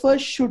metaphor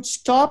should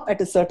stop at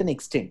a certain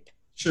extent.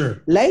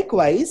 Sure.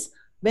 Likewise,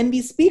 when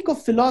we speak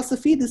of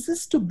philosophy, this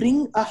is to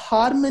bring a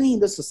harmony in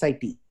the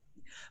society.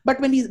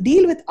 But when we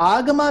deal with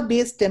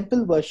Agama-based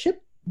temple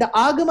worship, the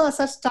Agamas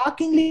are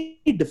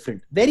starkly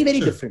different, very, very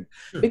different.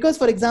 Sure. Because,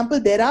 for example,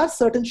 there are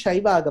certain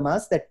Shaiva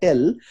Agamas that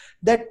tell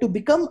that to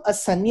become a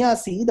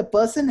sannyasi, the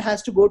person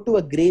has to go to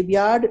a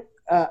graveyard,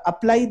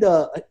 apply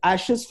the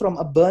ashes from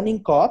a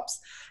burning corpse,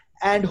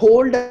 and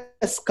hold a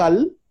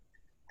skull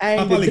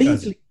and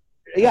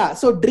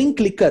drink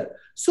liquor.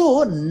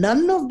 So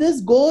none of this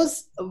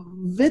goes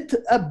with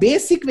a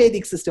basic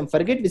Vedic system.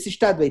 Forget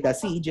Visishtadvaita.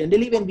 See,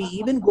 generally when we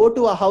even go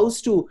to a house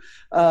to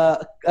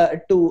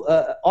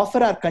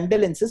offer our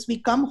condolences, we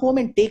come home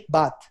and take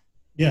bath.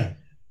 Yeah.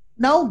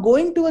 Now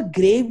going to a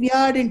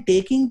graveyard and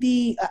taking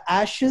the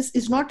ashes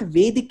is not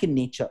Vedic in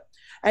nature.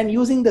 And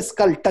using the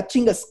skull,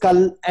 touching a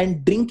skull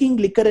and drinking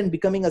liquor and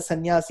becoming a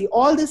sannyasi,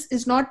 all this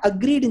is not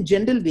agreed in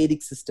general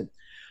Vedic system.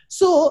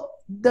 So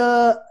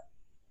the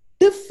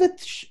diff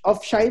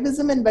of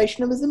Shaivism and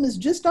Vaishnavism is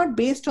just not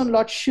based on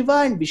Lord Shiva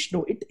and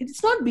Vishnu.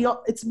 It's not beyond.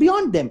 It's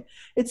beyond them.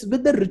 It's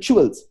with the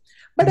rituals.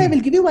 But I will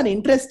give you one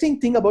interesting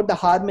thing about the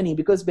harmony,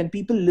 because when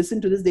people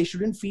listen to this, they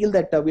shouldn't feel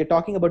that we're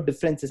talking about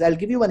differences. I'll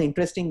give you one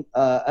interesting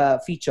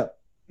feature.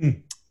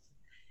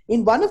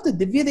 In one of the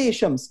Divya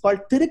Deshams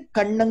called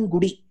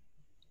Tirukannangudi.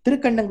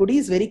 Tirukannangudi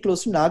is very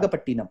close to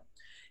Nagapattinam.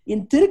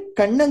 In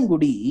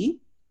Tirukannangudi,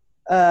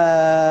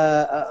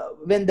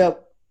 when the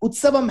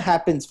Utsavam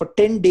happens for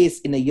 10 days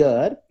in a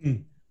year,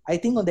 I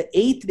think on the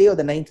 8th day or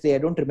the 9th day, I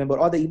don't remember,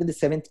 or even the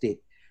 7th day,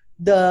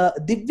 the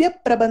Divya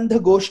Prabandha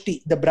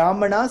Goshti, the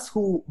Brahmanas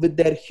who with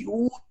their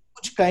huge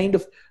kind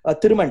of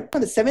Thiruman,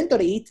 on the 7th or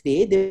 8th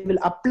day, they will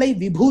apply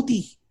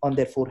Vibhuti on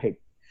their forehead.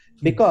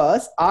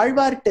 because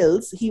Alvar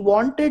tells he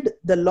wanted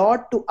the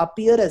Lord to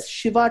appear as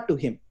Shiva to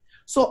him.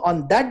 So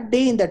on that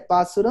day in that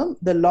Pasuram,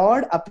 the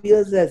Lord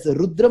appears as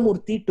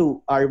Rudramurti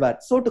to Alvar.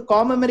 So to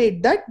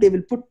commemorate that, they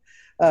will put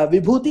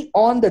Vibhuti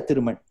on the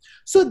Thiruman.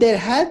 So there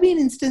have been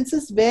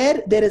instances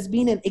where there has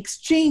been an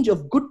exchange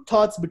of good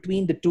thoughts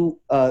between the two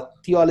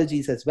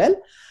theologies as well.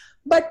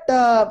 But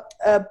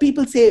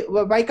people say,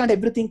 well, why can't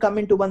everything come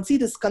into one? See,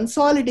 this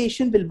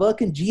consolidation will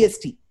work in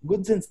GST,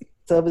 goods and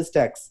service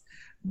tax,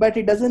 but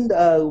it doesn't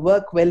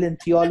work well in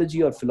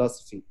theology or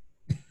philosophy.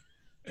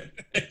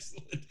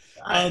 Excellent.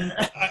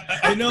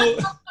 I know.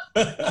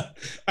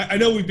 I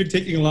know we've been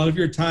taking a lot of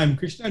your time.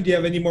 Krishna, do you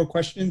have any more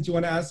questions you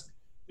want to ask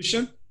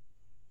Krishna?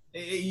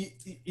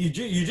 You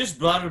just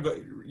brought it up.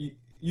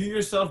 You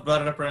yourself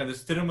brought it up right now.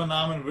 This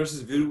Tirumanaman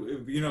versus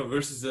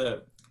versus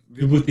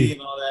Vibhuti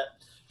and all that.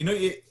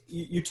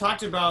 You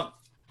talked about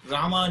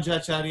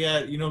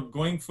Ramanujacharya,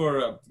 going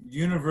for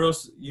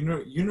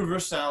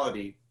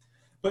universality.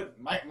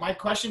 But my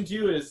question to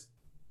you is,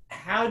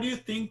 how do you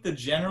think the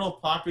general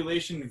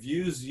population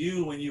views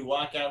you when you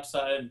walk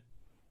outside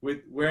with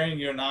wearing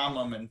your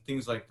namam and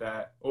things like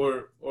that,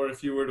 or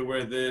if you were to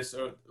wear this,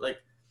 or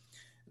like,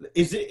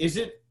 is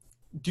it?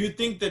 Do you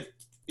think that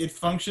it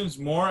functions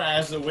more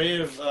as a way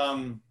of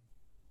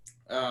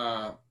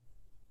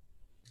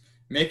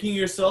making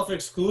yourself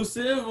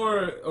exclusive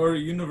or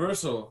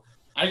universal?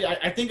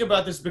 I think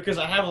about this because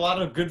I have a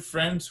lot of good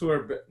friends who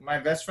are, my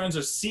best friends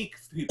are Sikh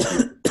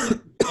people.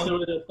 They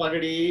wear their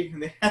pagadi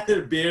and they have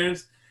their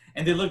beards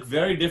and they look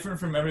very different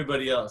from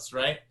everybody else,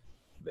 right?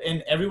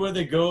 And everywhere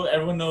they go,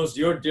 everyone knows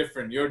you're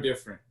different.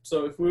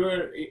 So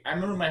I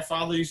remember my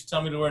father used to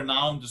tell me to wear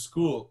naam to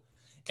school.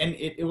 And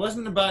it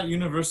wasn't about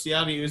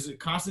universality. It was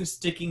constantly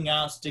sticking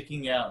out.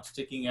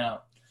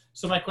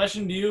 So my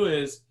question to you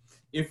is,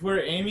 if we're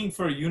aiming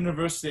for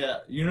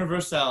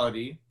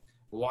universality,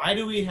 why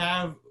do we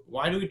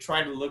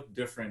try to look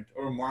different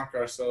or mark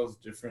ourselves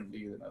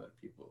differently than other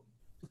people?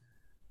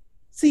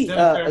 See,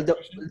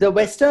 the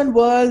Western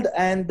world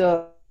and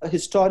the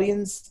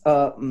historians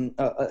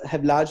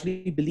have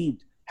largely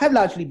believed.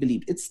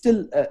 It's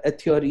still a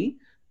theory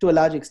to a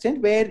large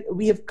extent, where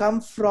we have come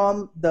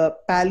from the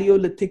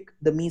Paleolithic,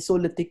 the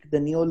Mesolithic, the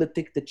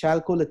Neolithic, the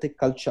Chalcolithic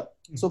culture.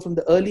 So from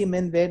the early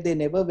men where they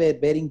never were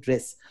wearing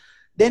dress.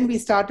 Then we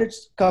started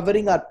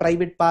covering our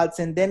private parts,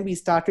 and then we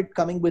started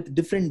coming with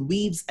different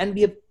weaves, and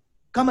we have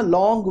come a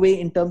long way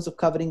in terms of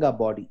covering our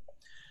body.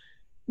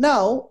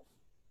 Now,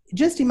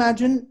 just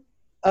imagine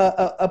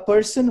a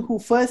person who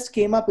first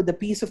came up with a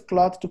piece of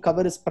cloth to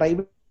cover his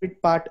private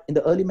part in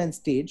the early man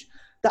stage.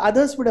 The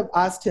others would have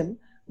asked him,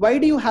 why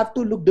do you have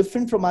to look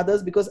different from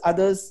others? Because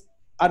others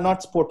are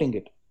not sporting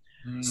it.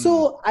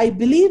 So I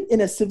believe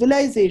in a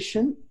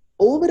civilization,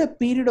 over a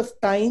period of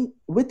time,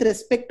 with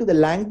respect to the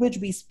language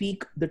we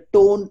speak, the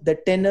tone, the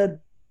tenor,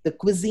 the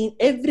cuisine,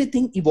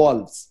 everything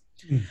evolves.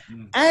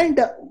 And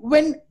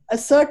when a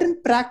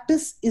certain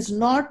practice is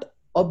not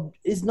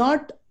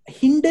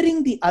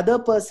hindering the other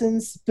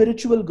person's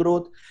spiritual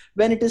growth,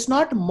 when it is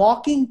not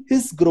mocking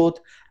his growth,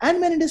 and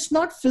when it is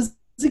not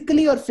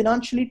physically or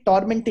financially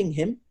tormenting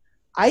him,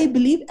 I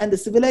believe, and the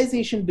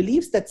civilization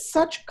believes, that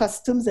such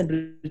customs and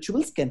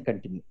rituals can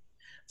continue.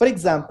 For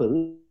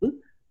example,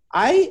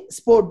 I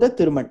sport the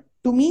Thiruman.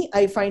 To me,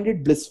 I find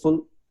it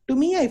blissful. To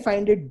me, I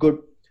find it good.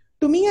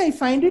 To me, I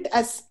find it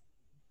as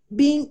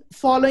being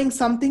following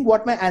something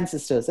what my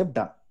ancestors have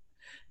done.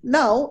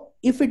 Now,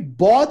 if it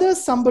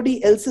bothers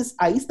somebody else's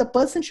eyes, the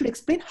person should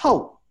explain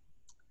how.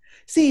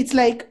 See, it's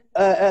like,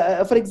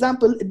 for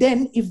example,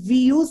 then if we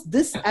use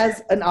this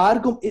as an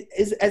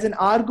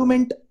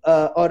argument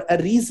or a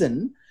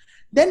reason,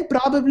 then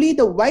probably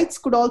the whites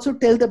could also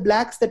tell the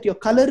blacks that your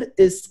color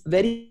is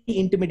very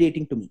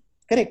intimidating to me.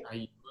 Correct?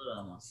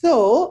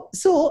 So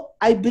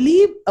I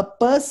believe a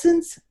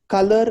person's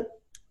color,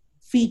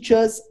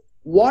 features,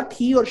 what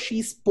he or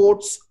she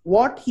sports,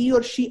 what he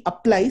or she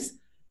applies,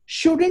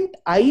 shouldn't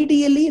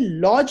ideally,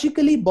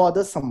 logically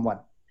bother someone.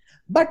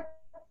 But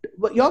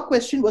your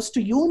question was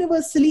to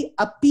universally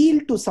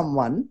appeal to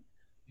someone.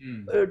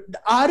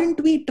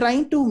 Aren't we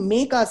trying to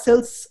make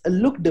ourselves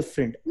look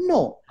different?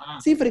 No.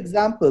 See, for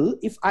example,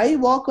 if I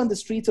walk on the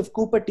streets of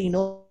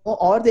Cupertino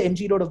or the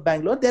MG Road of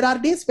Bangalore, there are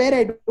days where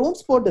I don't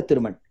sport the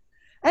Thiruman.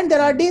 And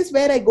there are days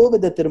where I go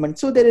with the Thiruman.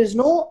 So there is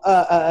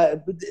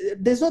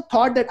there's no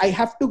thought that I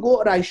have to go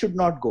or I should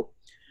not go.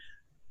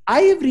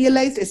 I have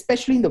realized,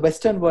 especially in the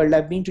Western world,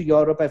 I've been to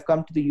Europe, I've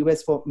come to the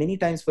US for many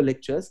times for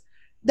lectures,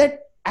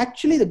 that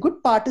actually the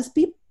good part is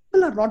people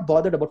are not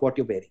bothered about what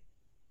you're wearing.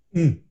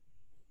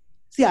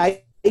 See,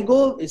 I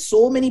go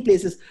so many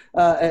places,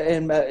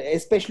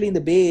 especially in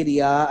the Bay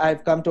Area.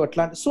 I've come to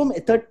Atlanta,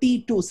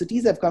 32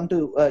 cities I've come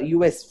to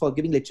US for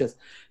giving lectures.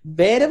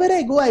 Wherever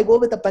I go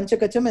with a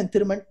Panchakacham and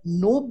Thiruman.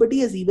 Nobody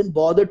has even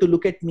bothered to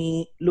look at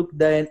me, look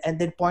then, and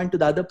then point to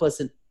the other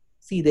person.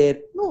 See there.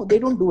 No, they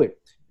don't do it.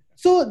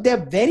 So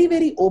they're very,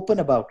 very open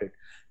about it.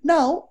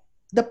 Now,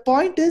 the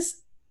point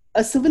is,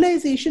 a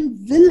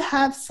civilization will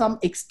have some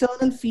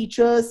external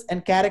features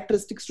and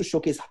characteristics to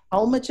showcase.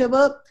 How much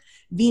ever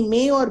we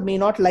may or may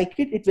not like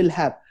it, it will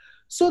have.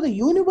 So the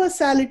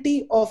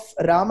universality of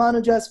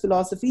Ramanuja's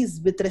philosophy is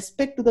with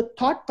respect to the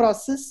thought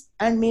process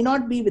and may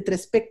not be with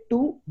respect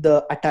to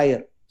the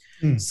attire.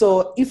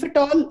 So if at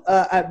all,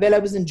 while I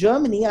was in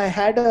Germany, I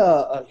had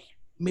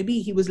maybe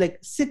he was like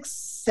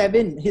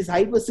 6'7", his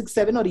height was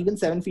 6'7" or even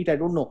 7 feet, I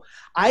don't know.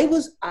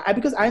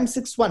 Because I'm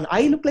 6'1",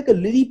 I looked like a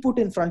Lilliput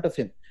in front of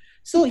him.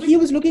 So he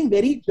was looking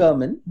very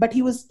German, but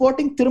he was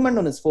sporting Tirman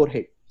on his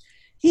forehead.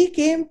 He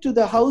came to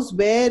the house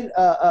where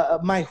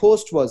my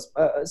host was.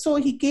 So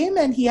he came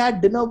and he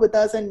had dinner with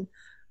us, and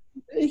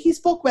he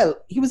spoke well.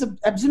 He was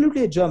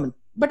absolutely a German.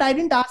 But I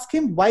didn't ask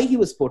him why he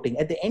was sporting.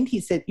 At the end, he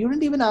said, "You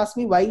didn't even ask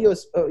me why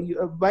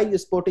you're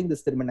sporting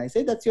this Tirman." I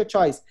said, "That's your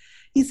choice."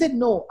 He said,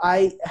 "No,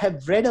 I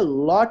have read a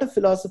lot of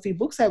philosophy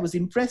books. I was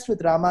impressed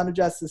with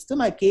Ramanuja's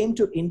system. I came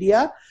to India,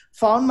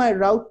 found my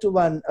route to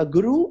a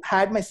guru,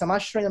 had my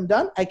samashranam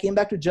done. I came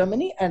back to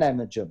Germany, and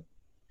I'm a German."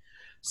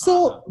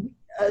 So,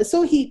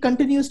 so he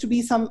continues to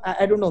be some,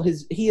 I don't know,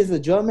 he is a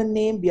German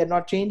name. We are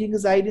not changing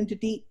his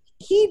identity.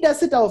 He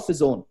does it of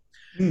his own.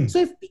 So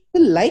if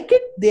people like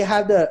it, they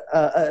have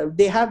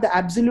the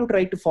absolute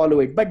right to follow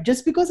it. But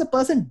just because a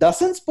person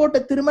doesn't sport a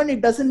Tirman,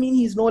 it doesn't mean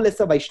he's no less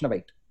a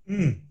Vaishnavite.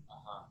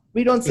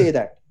 We don't say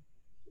that.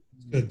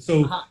 Good.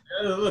 So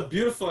a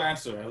beautiful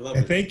answer. I love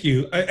it. thank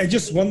you. I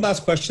just one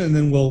last question, and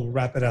then we'll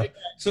wrap it up.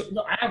 So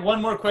No, I have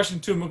one more question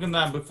too,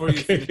 Mukunda, before you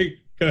finish.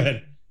 go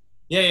ahead.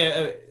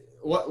 Yeah.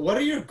 What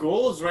are your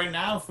goals right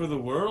now for the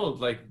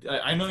world? Like,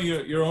 I know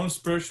your own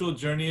spiritual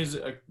journey is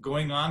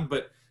going on,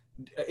 but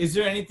is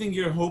there anything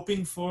you're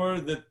hoping for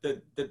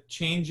that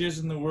changes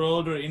in the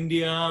world, or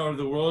India, or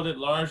the world at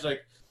large?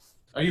 Like,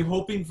 are you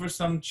hoping for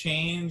some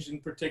change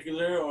in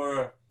particular,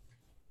 or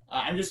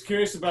I'm just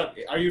curious about,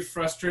 are you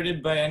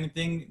frustrated by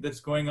anything that's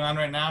going on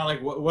right now?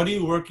 Like, what are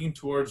you working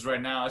towards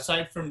right now,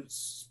 aside from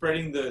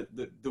spreading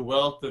the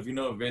wealth of,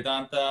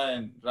 Vedanta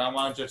and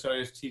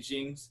Ramanujacharya's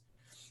teachings?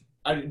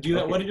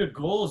 What are your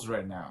goals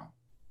right now?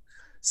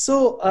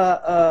 So,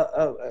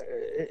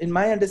 in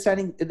my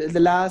understanding, the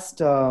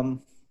last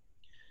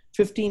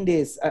 15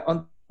 days,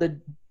 on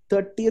the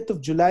 30th of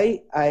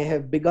July, I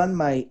have begun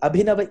my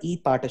Abhinava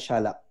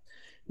E-Patashala,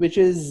 which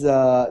is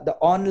the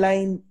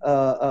online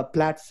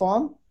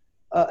platform,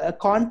 a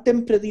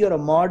contemporary or a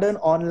modern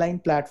online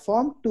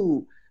platform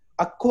to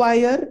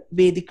acquire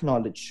Vedic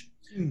knowledge.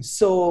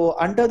 So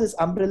under this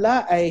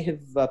umbrella, I have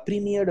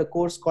premiered a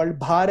course called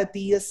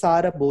Bharatiya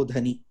Sara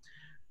Bodhani,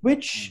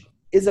 which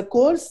is a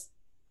course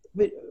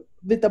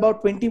with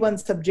about 21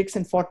 subjects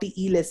and 40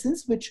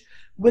 e-lessons, which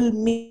will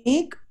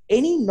make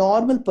any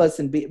normal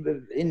person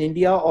in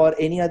India or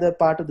any other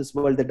part of this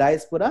world, the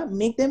diaspora,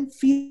 make them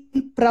feel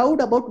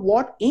proud about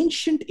what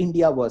ancient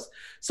India was.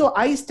 So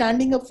I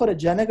standing up for a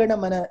Janagana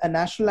Mana, a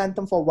national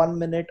anthem for 1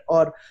 minute,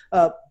 or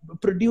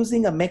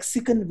producing a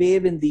Mexican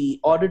wave in the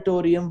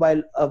auditorium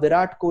while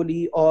Virat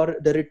Kohli or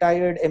the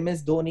retired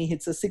MS Dhoni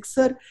hits a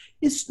sixer,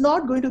 is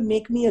not going to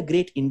make me a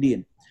great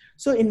Indian.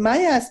 So in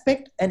my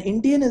aspect, an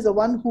Indian is the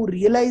one who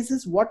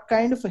realizes what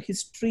kind of a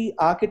history,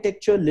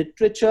 architecture,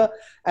 literature,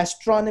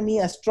 astronomy,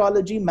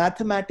 astrology,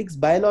 mathematics,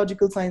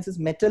 biological sciences,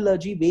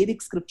 metallurgy,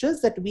 Vedic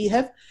scriptures that we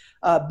have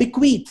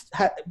bequeathed,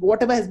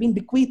 whatever has been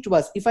bequeathed to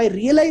us. If I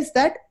realize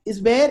that,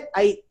 is where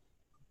I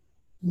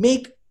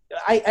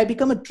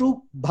become a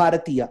true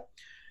Bharatiya.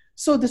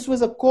 So this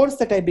was a course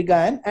that I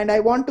began, and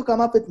I want to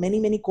come up with many,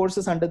 many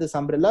courses under this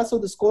umbrella. So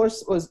this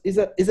course is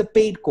a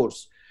paid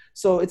course.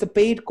 So it's a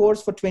paid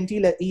course for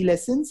 20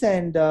 e-lessons,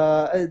 and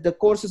the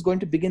course is going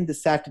to begin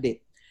this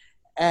Saturday.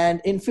 And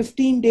in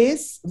 15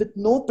 days, with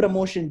no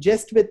promotion,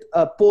 just with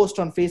a post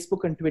on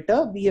Facebook and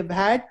Twitter, we have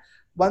had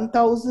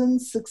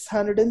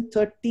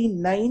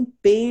 1,639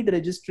 paid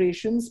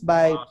registrations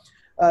by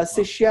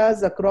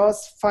Sishyas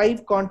across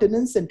 5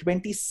 continents and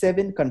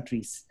 27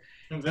 countries.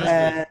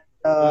 And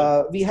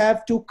we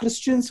have 2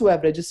 Christians who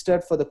have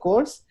registered for the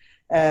course.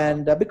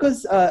 And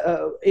because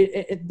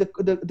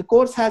the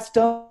course has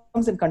terms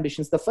and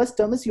conditions. The first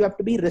term is you have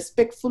to be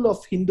respectful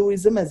of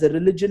Hinduism as a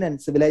religion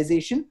and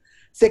civilization.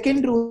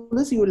 Second rule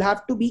is you will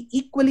have to be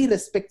equally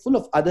respectful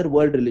of other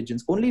world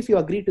religions. Only if you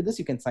agree to this,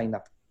 you can sign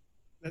up.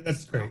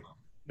 That's great.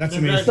 That's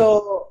amazing.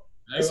 So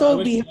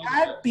we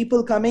had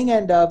people coming,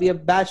 and we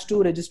have batch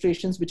 2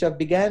 registrations which have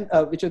begun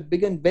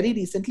very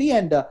recently,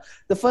 and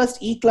the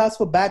first e-class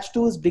for batch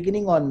 2 is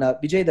beginning on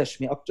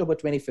Vijayadashmi, October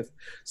 25th.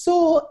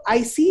 So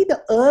I see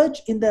the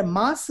urge in the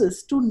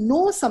masses to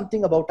know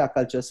something about our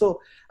culture. So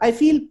I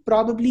feel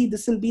probably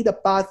this will be the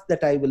path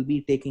that I will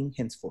be taking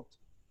henceforth.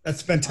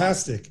 That's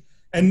fantastic.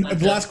 And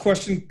the last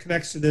question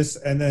connects to this,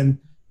 and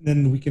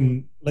then we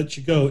can let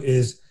you go,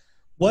 is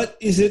what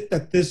is it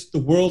that the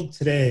world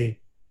today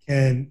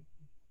can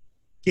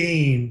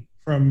gain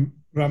from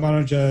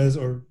Ramanuja's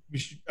or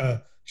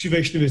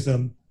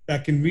Shivaishnavism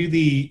that can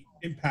really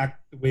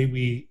impact the way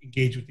we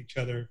engage with each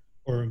other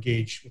or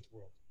engage with the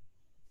world?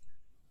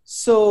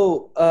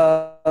 So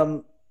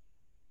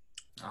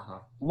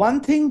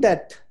one thing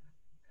that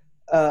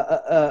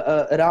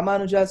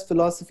Ramanuja's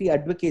philosophy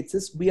advocates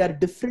is we are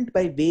different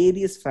by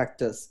various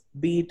factors,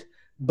 be it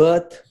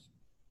birth,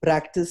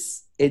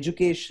 practice,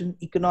 education,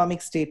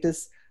 economic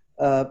status,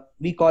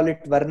 we call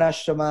it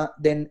varnashrama,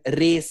 then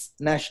race,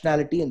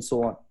 nationality, and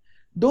so on.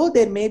 Though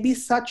there may be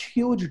such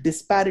huge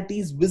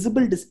disparities,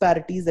 visible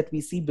disparities that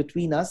we see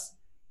between us,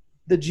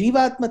 the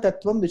Jivatma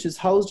Tattvam, which is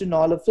housed in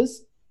all of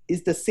us,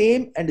 is the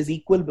same and is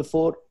equal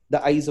before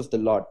the eyes of the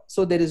Lord.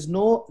 So there is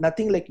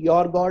nothing like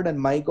your God and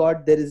my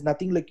God. There is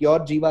nothing like your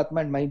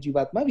Jivatma and my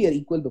Jivatma. We are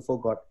equal before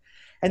God.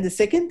 And the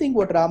second thing,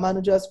 what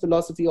Ramanuja's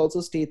philosophy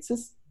also states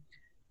is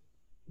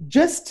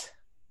just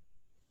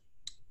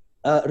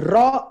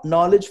raw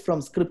knowledge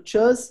from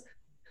scriptures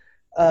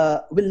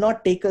will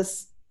not take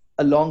us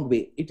a long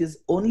way. It is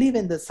only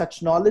when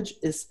such knowledge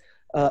is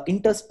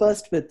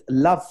interspersed with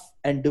love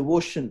and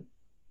devotion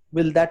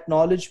will that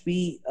knowledge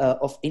be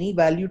of any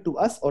value to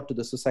us or to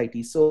the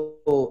society. So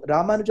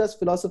Ramanuja's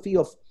philosophy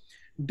of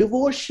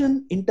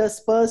devotion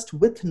interspersed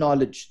with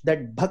knowledge,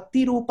 that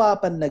bhakti rupa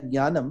panna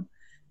jnanam,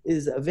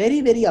 is very,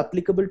 very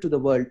applicable to the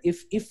world.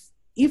 If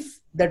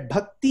that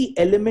bhakti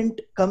element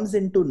comes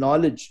into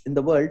knowledge in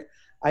the world,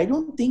 I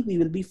don't think we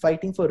will be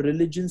fighting for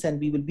religions and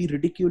we will be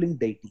ridiculing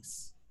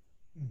deities.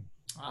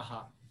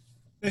 Aha.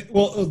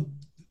 Well,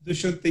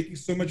 Dushyant, thank you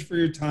so much for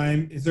your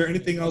time. Is there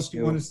anything else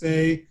you want to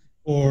say,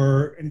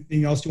 or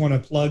anything else you want to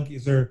plug?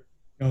 Is there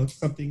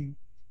something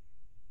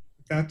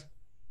like that?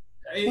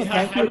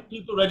 How do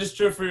people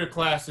register for your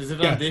class? Is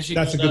it on Deshika?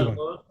 That's a good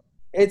one.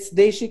 It's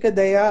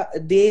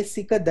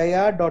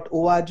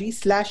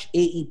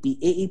desikadaya.org/AEP.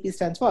 AEP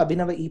stands for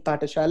Abhinava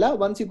E-Pathashala.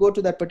 Once you go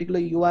to that particular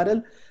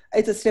URL,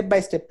 it's a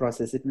step-by-step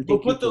process. It will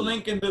take We'll put the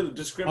link in the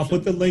description. I'll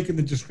put the link in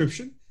the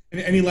description.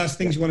 Any last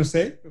things you want to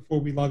say before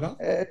we log off?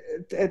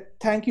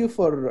 Thank you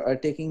for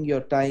taking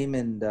your time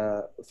and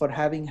for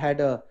having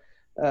had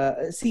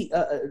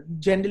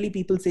generally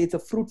people say it's a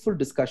fruitful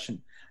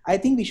discussion. I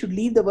think we should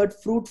leave the word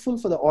fruitful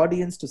for the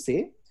audience to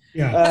say.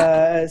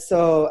 Yeah.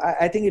 So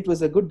I think it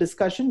was a good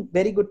discussion.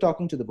 Very good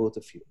talking to the both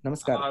of you.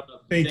 Namaskar.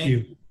 Thank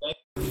you.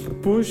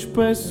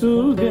 Pushpa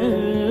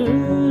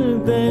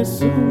sugandha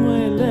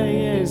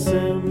sumalaya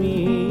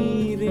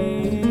samire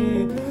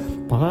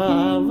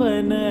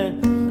pavana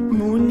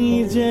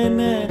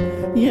munijana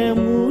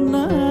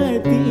yamuna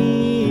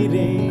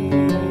tire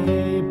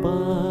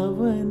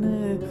pavana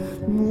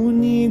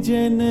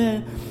munijana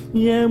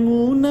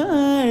yamuna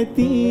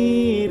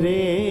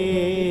tire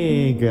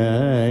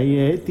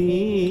gayati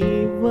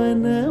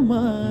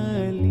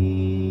vanamali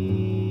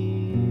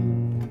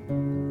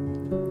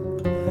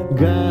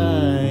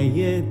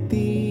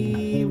Gayati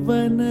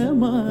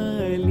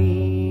vanamali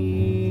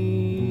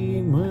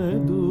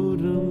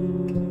maduram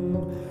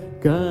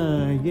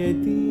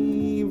Gayati